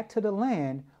back to the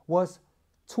land was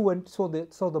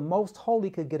so the Most Holy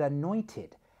could get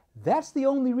anointed. That's the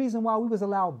only reason why we was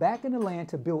allowed back in the land,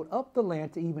 to build up the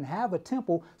land, to even have a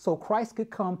temple, so Christ could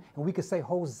come and we could say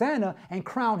Hosanna and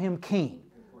crown him king.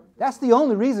 That's the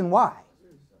only reason why.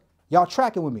 Y'all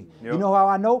tracking with me? Yep. You know how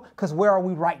I know? Because where are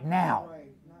we right now?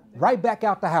 Right back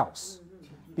out the house.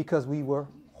 Because we were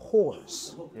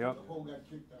whores. Yep.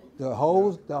 The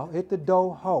hoes hit the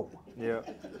door, hoe. Yep.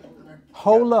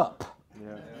 Hole up.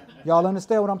 Yeah. Y'all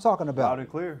understand what I'm talking about? Loud and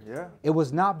clear, yeah. It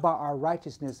was not by our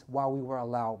righteousness why we were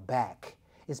allowed back.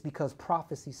 It's because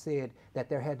prophecy said that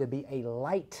there had to be a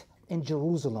light in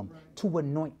Jerusalem to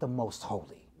anoint the Most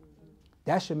Holy.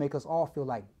 That should make us all feel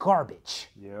like garbage.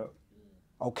 Yep.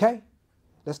 Okay?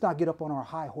 Let's not get up on our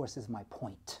high horse is my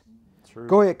point. True.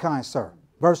 Go ahead, kind sir.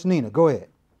 Verse Nina, go ahead.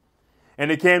 And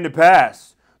it came to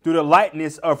pass, through the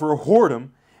lightness of her whoredom,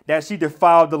 that she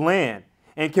defiled the land,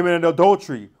 and committed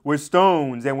adultery with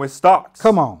stones and with stocks.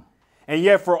 Come on. And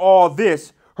yet for all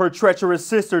this, her treacherous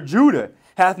sister Judah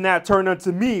hath not turned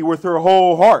unto me with her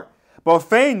whole heart, but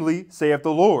feignedly, saith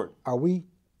the Lord. Are we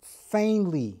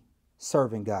feignedly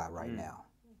serving God right now?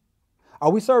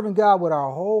 Are we serving God with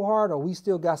our whole heart, or we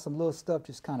still got some little stuff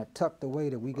just kind of tucked away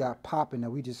that we got popping that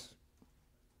we just,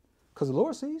 because the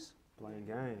Lord sees. Playing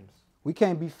games. We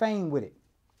can't be feigned with it.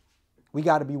 We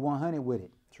got to be 100 with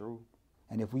it. True.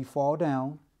 And if we fall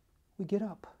down, we get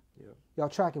up. Yep. Y'all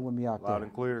tracking with me out there? Loud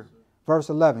and clear. Verse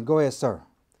 11. Go ahead, sir.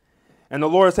 And the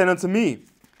Lord said unto me,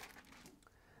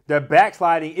 that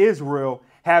backsliding Israel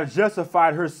have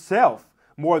justified herself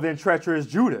more than treacherous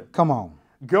Judah. Come on.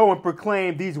 Go and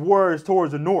proclaim these words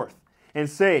towards the north, and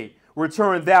say,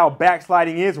 return thou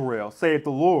backsliding Israel, saith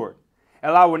the Lord,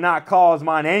 and I will not cause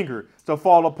mine anger to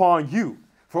fall upon you,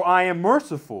 for I am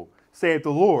merciful, saith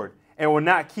the Lord, and will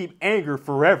not keep anger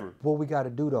forever. What we got to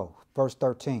do, though? Verse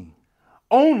 13.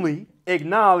 Only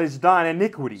acknowledge thine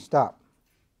iniquity. Stop.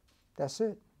 That's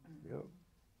it. Yep.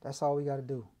 That's all we got to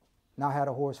do. Not have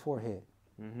a whore's forehead.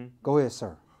 Mm-hmm. Go ahead,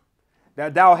 sir.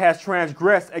 That thou hast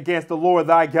transgressed against the Lord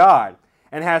thy God,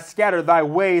 and hast scattered thy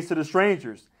ways to the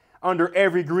strangers under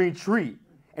every green tree,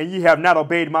 and ye have not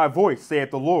obeyed my voice,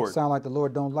 saith the Lord. Sound like the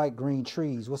Lord don't like green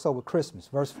trees. What's up with Christmas?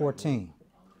 Verse 14.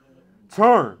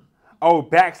 Turn, O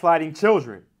backsliding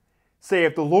children,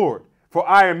 saith the Lord, for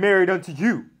I am married unto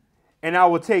you, and I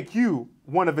will take you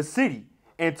one of a city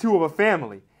and two of a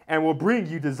family, and will bring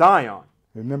you to Zion.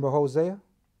 Remember Hosea?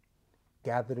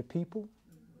 Gather the people,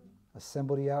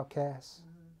 assemble the outcasts.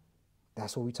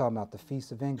 That's what we talking about, the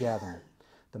Feast of Ingathering,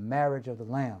 the marriage of the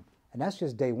Lamb. And that's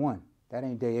just day 1. That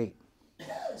ain't day 8.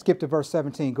 Skip to verse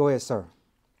 17. Go ahead, sir.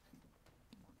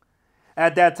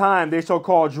 At that time they shall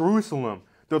call Jerusalem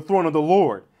the throne of the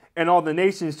Lord, and all the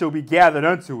nations shall be gathered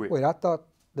unto it. Wait, I thought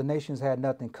the nations had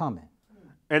nothing coming.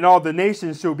 And all the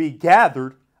nations shall be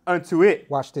gathered unto it.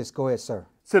 Watch this. Go ahead, sir.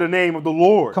 To the name of the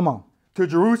Lord. Come on. To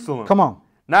Jerusalem. Come on.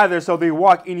 Neither shall they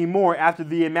walk any more after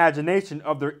the imagination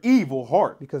of their evil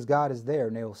heart. Because God is there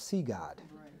and they'll see God.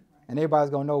 And everybody's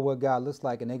going to know what God looks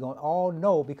like. And they're going to all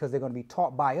know, because they're going to be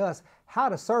taught by us how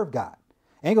to serve God.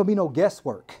 Ain't going to be no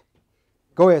guesswork.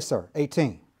 Go ahead, sir.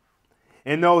 18.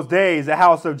 In those days, the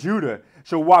house of Judah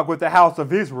shall walk with the house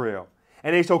of Israel,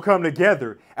 and they shall come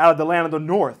together out of the land of the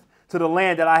north to the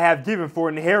land that I have given for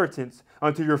inheritance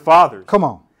unto your fathers. Come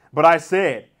on. But I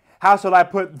said, how shall I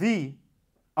put thee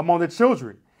among the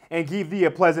children, and give thee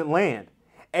a pleasant land,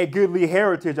 a goodly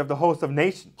heritage of the host of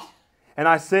nations? And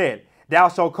I said, thou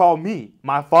shalt call me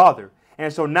my father,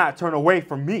 and shall not turn away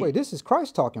from me. Wait, this is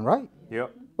Christ talking, right?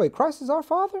 Yep. Wait, Christ is our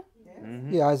Father?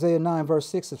 Mm-hmm. Yeah, Isaiah 9 verse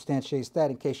 6 substantiates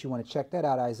that in case you want to check that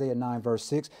out, Isaiah 9 verse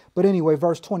 6. But anyway,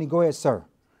 verse 20, go ahead, sir.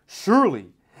 Surely,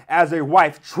 as a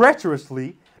wife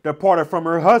treacherously departed from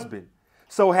her husband,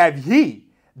 so have ye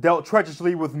dealt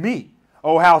treacherously with me,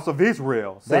 O house of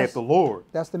Israel, saith the Lord.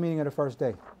 That's the meaning of the first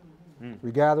day.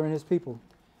 Regathering his people.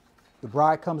 The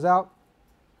bride comes out,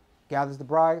 gathers the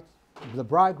bride. The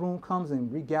bridegroom comes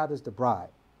and regathers the bride.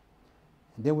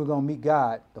 And then we're going to meet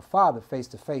God, the Father, face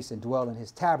to face and dwell in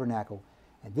his tabernacle.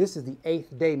 And this is the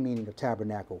 8th day meaning of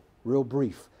tabernacle. Real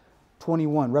brief.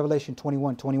 21, Revelation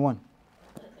 21, 21.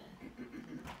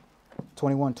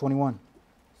 21, 21.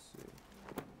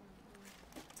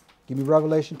 Give me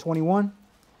Revelation 21.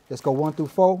 Let's go 1 through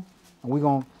 4. And we're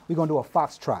going to do a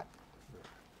foxtrot.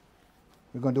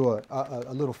 We're going to do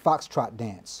a little foxtrot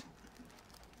dance.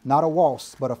 Not a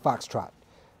waltz, but a foxtrot.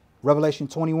 Revelation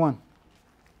 21.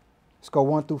 Let's go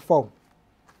 1 through 4.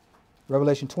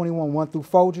 Revelation 21, 1 through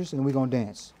 4, and we're going to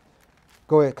dance.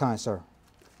 Go ahead, kind sir.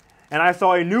 And I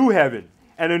saw a new heaven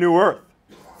and a new earth.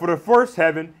 For the first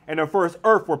heaven and the first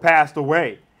earth were passed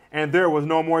away, and there was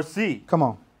no more sea. Come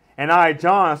on. And I,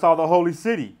 John, saw the holy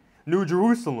city, New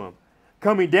Jerusalem,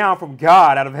 coming down from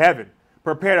God out of heaven,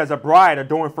 prepared as a bride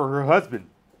adorned for her husband.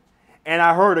 And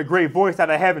I heard a great voice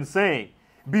out of heaven saying,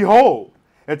 Behold,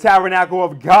 the tabernacle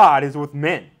of God is with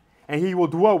men, and he will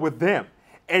dwell with them,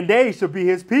 and they shall be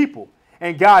his people,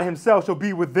 and God himself shall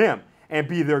be with them, and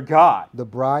be their God. The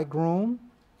bridegroom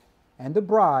and the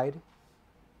bride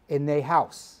in their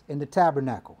house, in the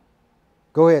tabernacle.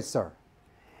 Go ahead, sir.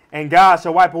 And God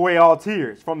shall wipe away all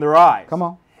tears from their eyes. Come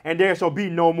on. And there shall be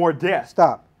no more death.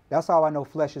 Stop. That's how I know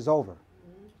flesh is over.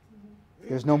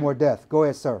 There's no more death. Go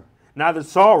ahead, sir. Neither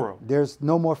sorrow. There's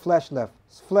no more flesh left.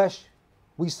 Flesh,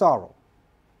 we sorrow.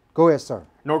 Go ahead, sir.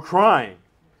 Nor crying.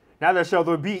 Neither shall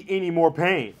there be any more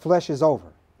pain. Flesh is over.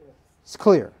 It's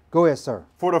clear. Go ahead, sir.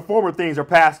 For the former things are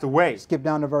passed away. Skip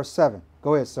down to verse 7.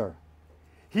 Go ahead, sir.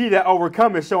 He that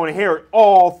overcometh shall inherit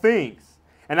all things,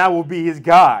 and I will be his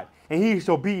God, and he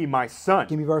shall be my son.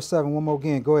 Give me verse 7 one more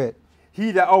again. Go ahead.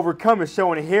 He that overcometh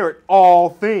shall inherit all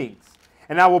things,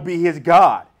 and I will be his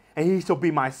God, and he shall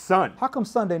be my son. How come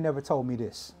Sunday never told me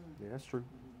this? Yeah, that's true.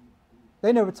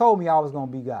 They never told me I was going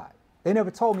to be God. They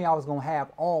never told me I was going to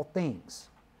have all things.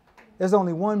 There's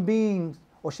only one being,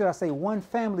 or should I say one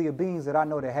family of beings that I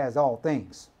know that has all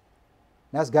things.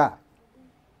 That's God.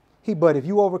 But if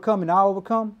you overcome and I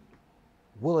overcome,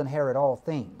 we'll inherit all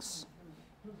things.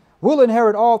 We'll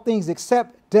inherit all things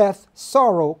except death,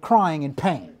 sorrow, crying, and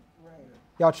pain.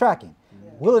 Y'all tracking?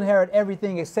 We'll inherit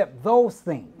everything except those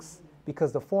things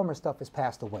because the former stuff is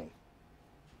passed away.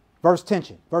 Verse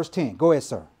 10. Go ahead,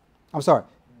 sir. I'm sorry.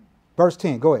 Verse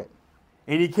 10. Go ahead.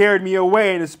 And he carried me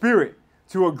away in the spirit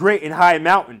to a great and high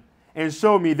mountain and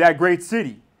showed me that great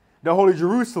city, the holy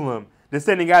Jerusalem,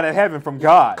 descending out of heaven from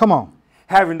God. Come on.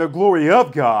 Having the glory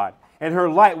of God, and her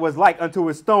light was like unto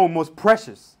a stone most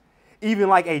precious, even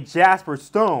like a jasper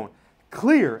stone,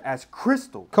 clear as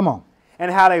crystal. Come on. And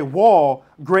had a wall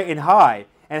great and high,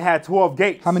 and had 12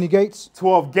 gates. How many gates?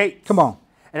 12 gates. Come on.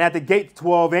 And at the gates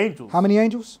 12 angels. How many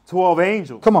angels? 12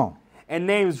 angels. Come on. And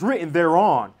names written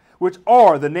thereon, which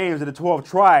are the names of the 12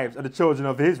 tribes of the children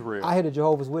of Israel. I had a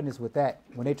Jehovah's Witness with that.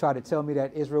 When they tried to tell me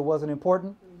that Israel wasn't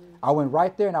important, I went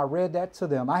right there and I read that to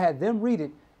them. I had them read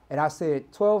it, and I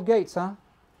said, 12 gates, huh?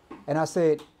 And I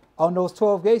said, on those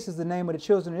 12 gates is the name of the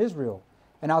children of Israel.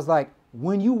 And I was like,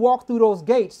 when you walk through those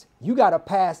gates, you got to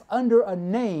pass under a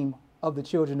name of the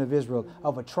children of Israel,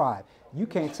 of a tribe. You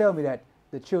can't tell me that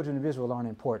the children of Israel aren't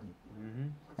important.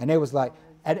 And they was like,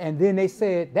 and then they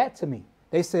said that to me.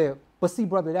 They said, but see,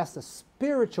 brother, that's the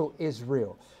spiritual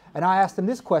Israel. And I asked them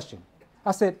this question.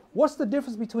 I said, what's the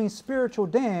difference between spiritual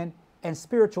Dan and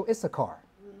spiritual Issachar?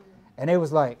 And they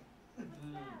was like,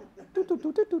 and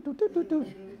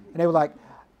they were like,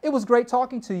 it was great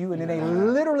talking to you. And then they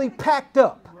literally packed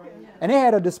up. And they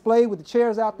had a display with the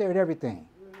chairs out there and everything.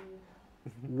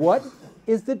 What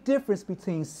is the difference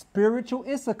between spiritual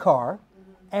Issachar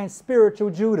and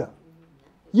spiritual Judah?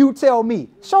 You tell me.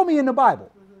 Show me in the Bible.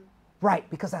 Right,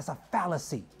 because that's a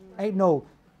fallacy. Ain't no,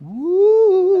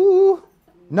 woo.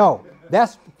 No,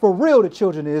 that's for real the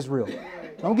children of Israel.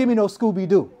 Don't give me no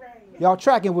Scooby-Doo. Y'all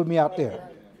tracking with me out there.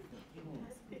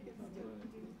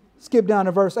 Skip down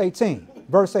to verse 18.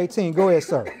 Verse 18, go ahead,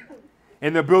 sir.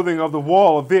 And the building of the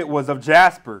wall of it was of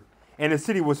jasper, and the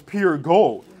city was pure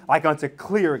gold, like unto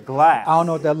clear glass. I don't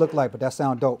know what that looked like, but that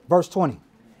sounds dope. Verse 20.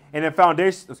 And the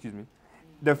foundation,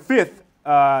 the fifth.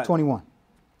 21.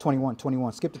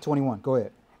 Skip to 21. Go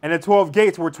ahead. And the 12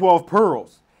 gates were 12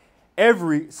 pearls.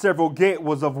 Every several gate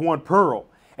was of one pearl.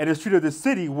 and the street of the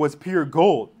city was pure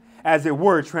gold, as it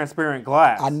were transparent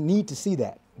glass. I need to see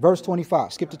that. Verse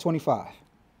 25. Skip to 25.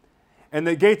 And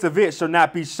the gates of it shall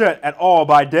not be shut at all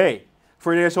by day,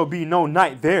 for there shall be no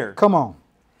night there. Come on.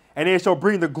 And it shall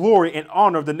bring the glory and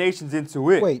honor of the nations into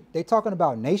it. Wait, they talking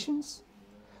about nations?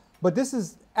 But this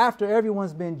is after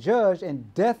everyone's been judged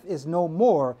and death is no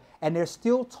more, and they're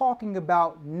still talking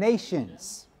about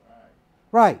nations.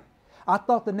 Right. I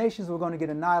thought the nations were going to get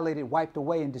annihilated, wiped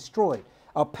away, and destroyed.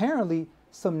 Apparently,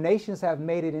 some nations have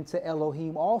made it into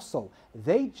Elohim also.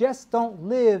 They just don't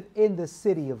live in the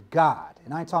city of God.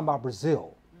 And I ain't talking about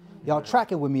Brazil. Y'all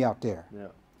tracking with me out there? Yeah.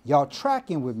 Y'all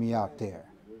tracking with me out there?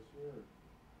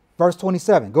 Verse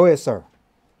 27. Go ahead, sir.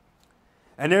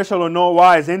 And there shall in no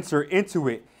wise enter into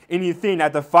it anything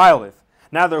that defileth,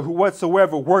 neither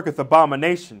whatsoever worketh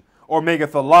abomination, or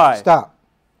maketh a lie. Stop.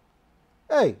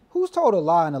 Hey, who's told a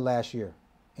lie in the last year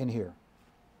in here?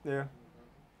 Yeah.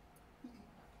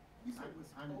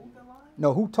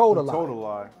 No, who told a Who lie? told a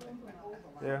lie?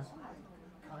 Yeah.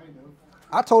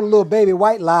 I told a little baby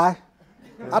white lie.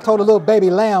 I told a little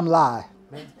baby lamb lie.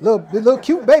 Little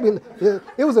cute baby.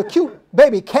 It was a cute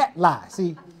baby cat lie.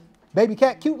 See, baby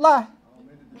cat cute lie.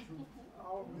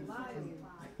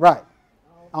 Right.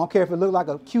 I don't care if it looked like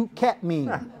a cute cat meme.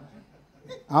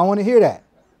 I don't want to hear that.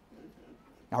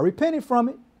 I repented from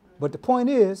it, but the point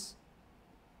is,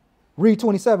 read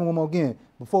 27 one more again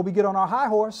before we get on our high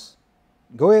horse.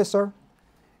 Go ahead, sir.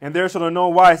 And there shall in no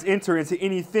wise enter into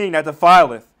anything that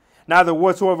defileth, neither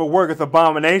whatsoever worketh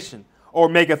abomination, or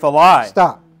maketh a lie.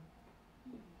 Stop.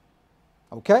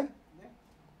 Okay?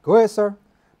 Go ahead, sir.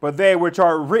 But they which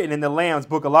are written in the Lamb's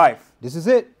book of life. This is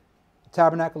it. The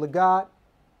tabernacle of God.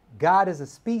 God is a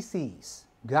species.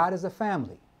 God is a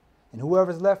family. And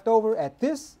whoever's left over at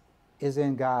this is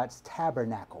in God's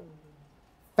tabernacle.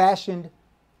 Fashioned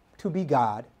to be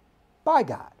God by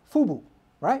God. Fubu,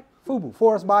 right? Fubu,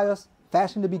 for us, by us,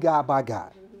 fashioned to be God by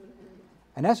God.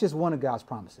 And that's just one of God's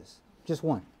promises. Just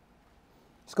one.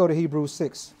 Let's go to Hebrews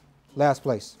 6, last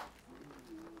place.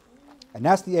 And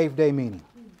that's the 8th day meaning.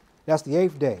 That's the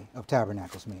 8th day of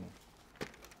tabernacles meaning.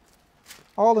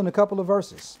 All in a couple of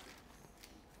verses.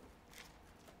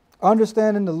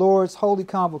 Understanding the Lord's Holy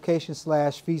Convocation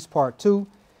 / Feast Part 2.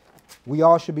 We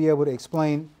all should be able to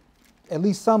explain at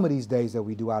least some of these days that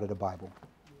we do out of the Bible.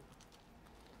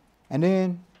 And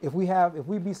then if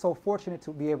we be so fortunate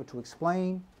to be able to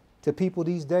explain to people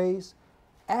these days,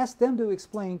 ask them to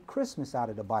explain Christmas out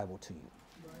of the Bible to you.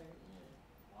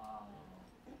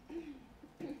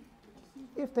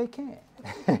 If they can.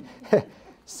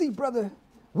 See, brother,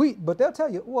 but they'll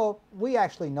tell you, well, we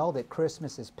actually know that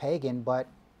Christmas is pagan, but,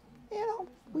 you know,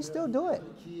 we still do it.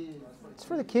 It's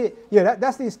for the kids. Yeah,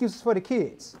 that's the excuses for the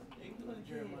kids.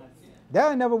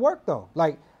 That never worked, though.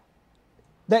 Like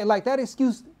that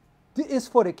excuse is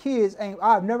for the kids. And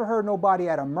I've never heard nobody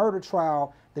at a murder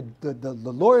trial,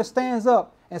 the lawyer stands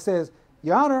up and says,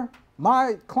 Your Honor,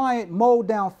 my client mowed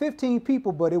down 15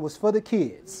 people, but it was for the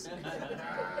kids.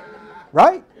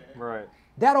 Right? Right.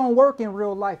 That don't work in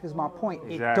real life is my point.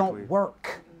 Exactly. It don't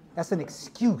work. That's an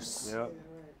excuse. Yep.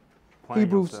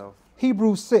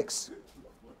 Hebrews 6.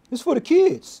 It's for the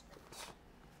kids.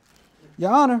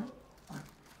 Your Honor,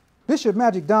 Bishop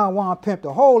Magic Don Juan pimped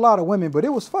a whole lot of women, but it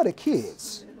was for the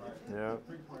kids. Yeah.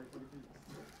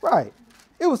 Right.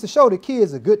 It was to show the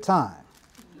kids a good time.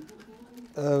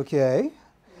 Okay.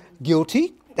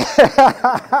 Guilty.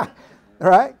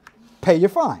 Right? Pay your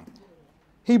fine.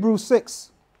 Hebrews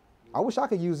 6. I wish I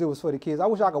could use it was for the kids. I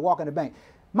wish I could walk in the bank.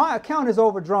 My account is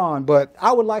overdrawn, but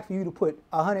I would like for you to put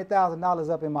 $100,000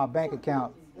 up in my bank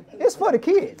account. It's for the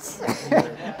kids.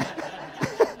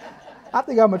 I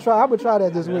think I'm gonna try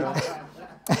that this week.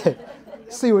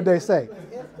 See what they say.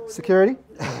 Security?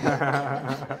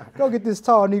 Go get this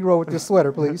tall Negro with this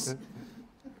sweater, please.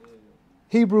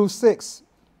 Hebrews 6.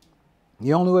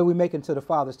 The only way we make it to the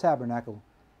Father's tabernacle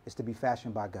is to be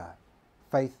fashioned by God.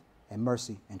 Faith and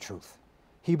mercy and truth.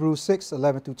 Hebrews 6,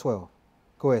 11 through 12.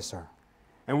 Go ahead, sir.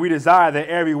 And we desire that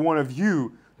every one of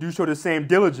you do show the same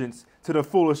diligence to the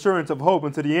full assurance of hope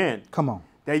unto the end. Come on.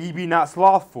 That ye be not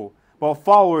slothful, but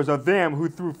followers of them who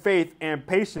through faith and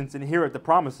patience inherit the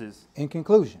promises. In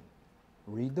conclusion,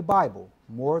 read the Bible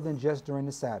more than just during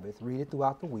the Sabbath. Read it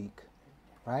throughout the week,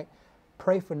 right?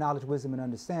 Pray for knowledge, wisdom, and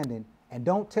understanding. And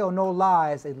don't tell no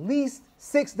lies at least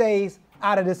 6 days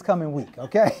out of this coming week,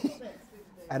 okay?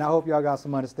 And I hope y'all got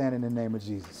some understanding in the name of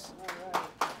Jesus.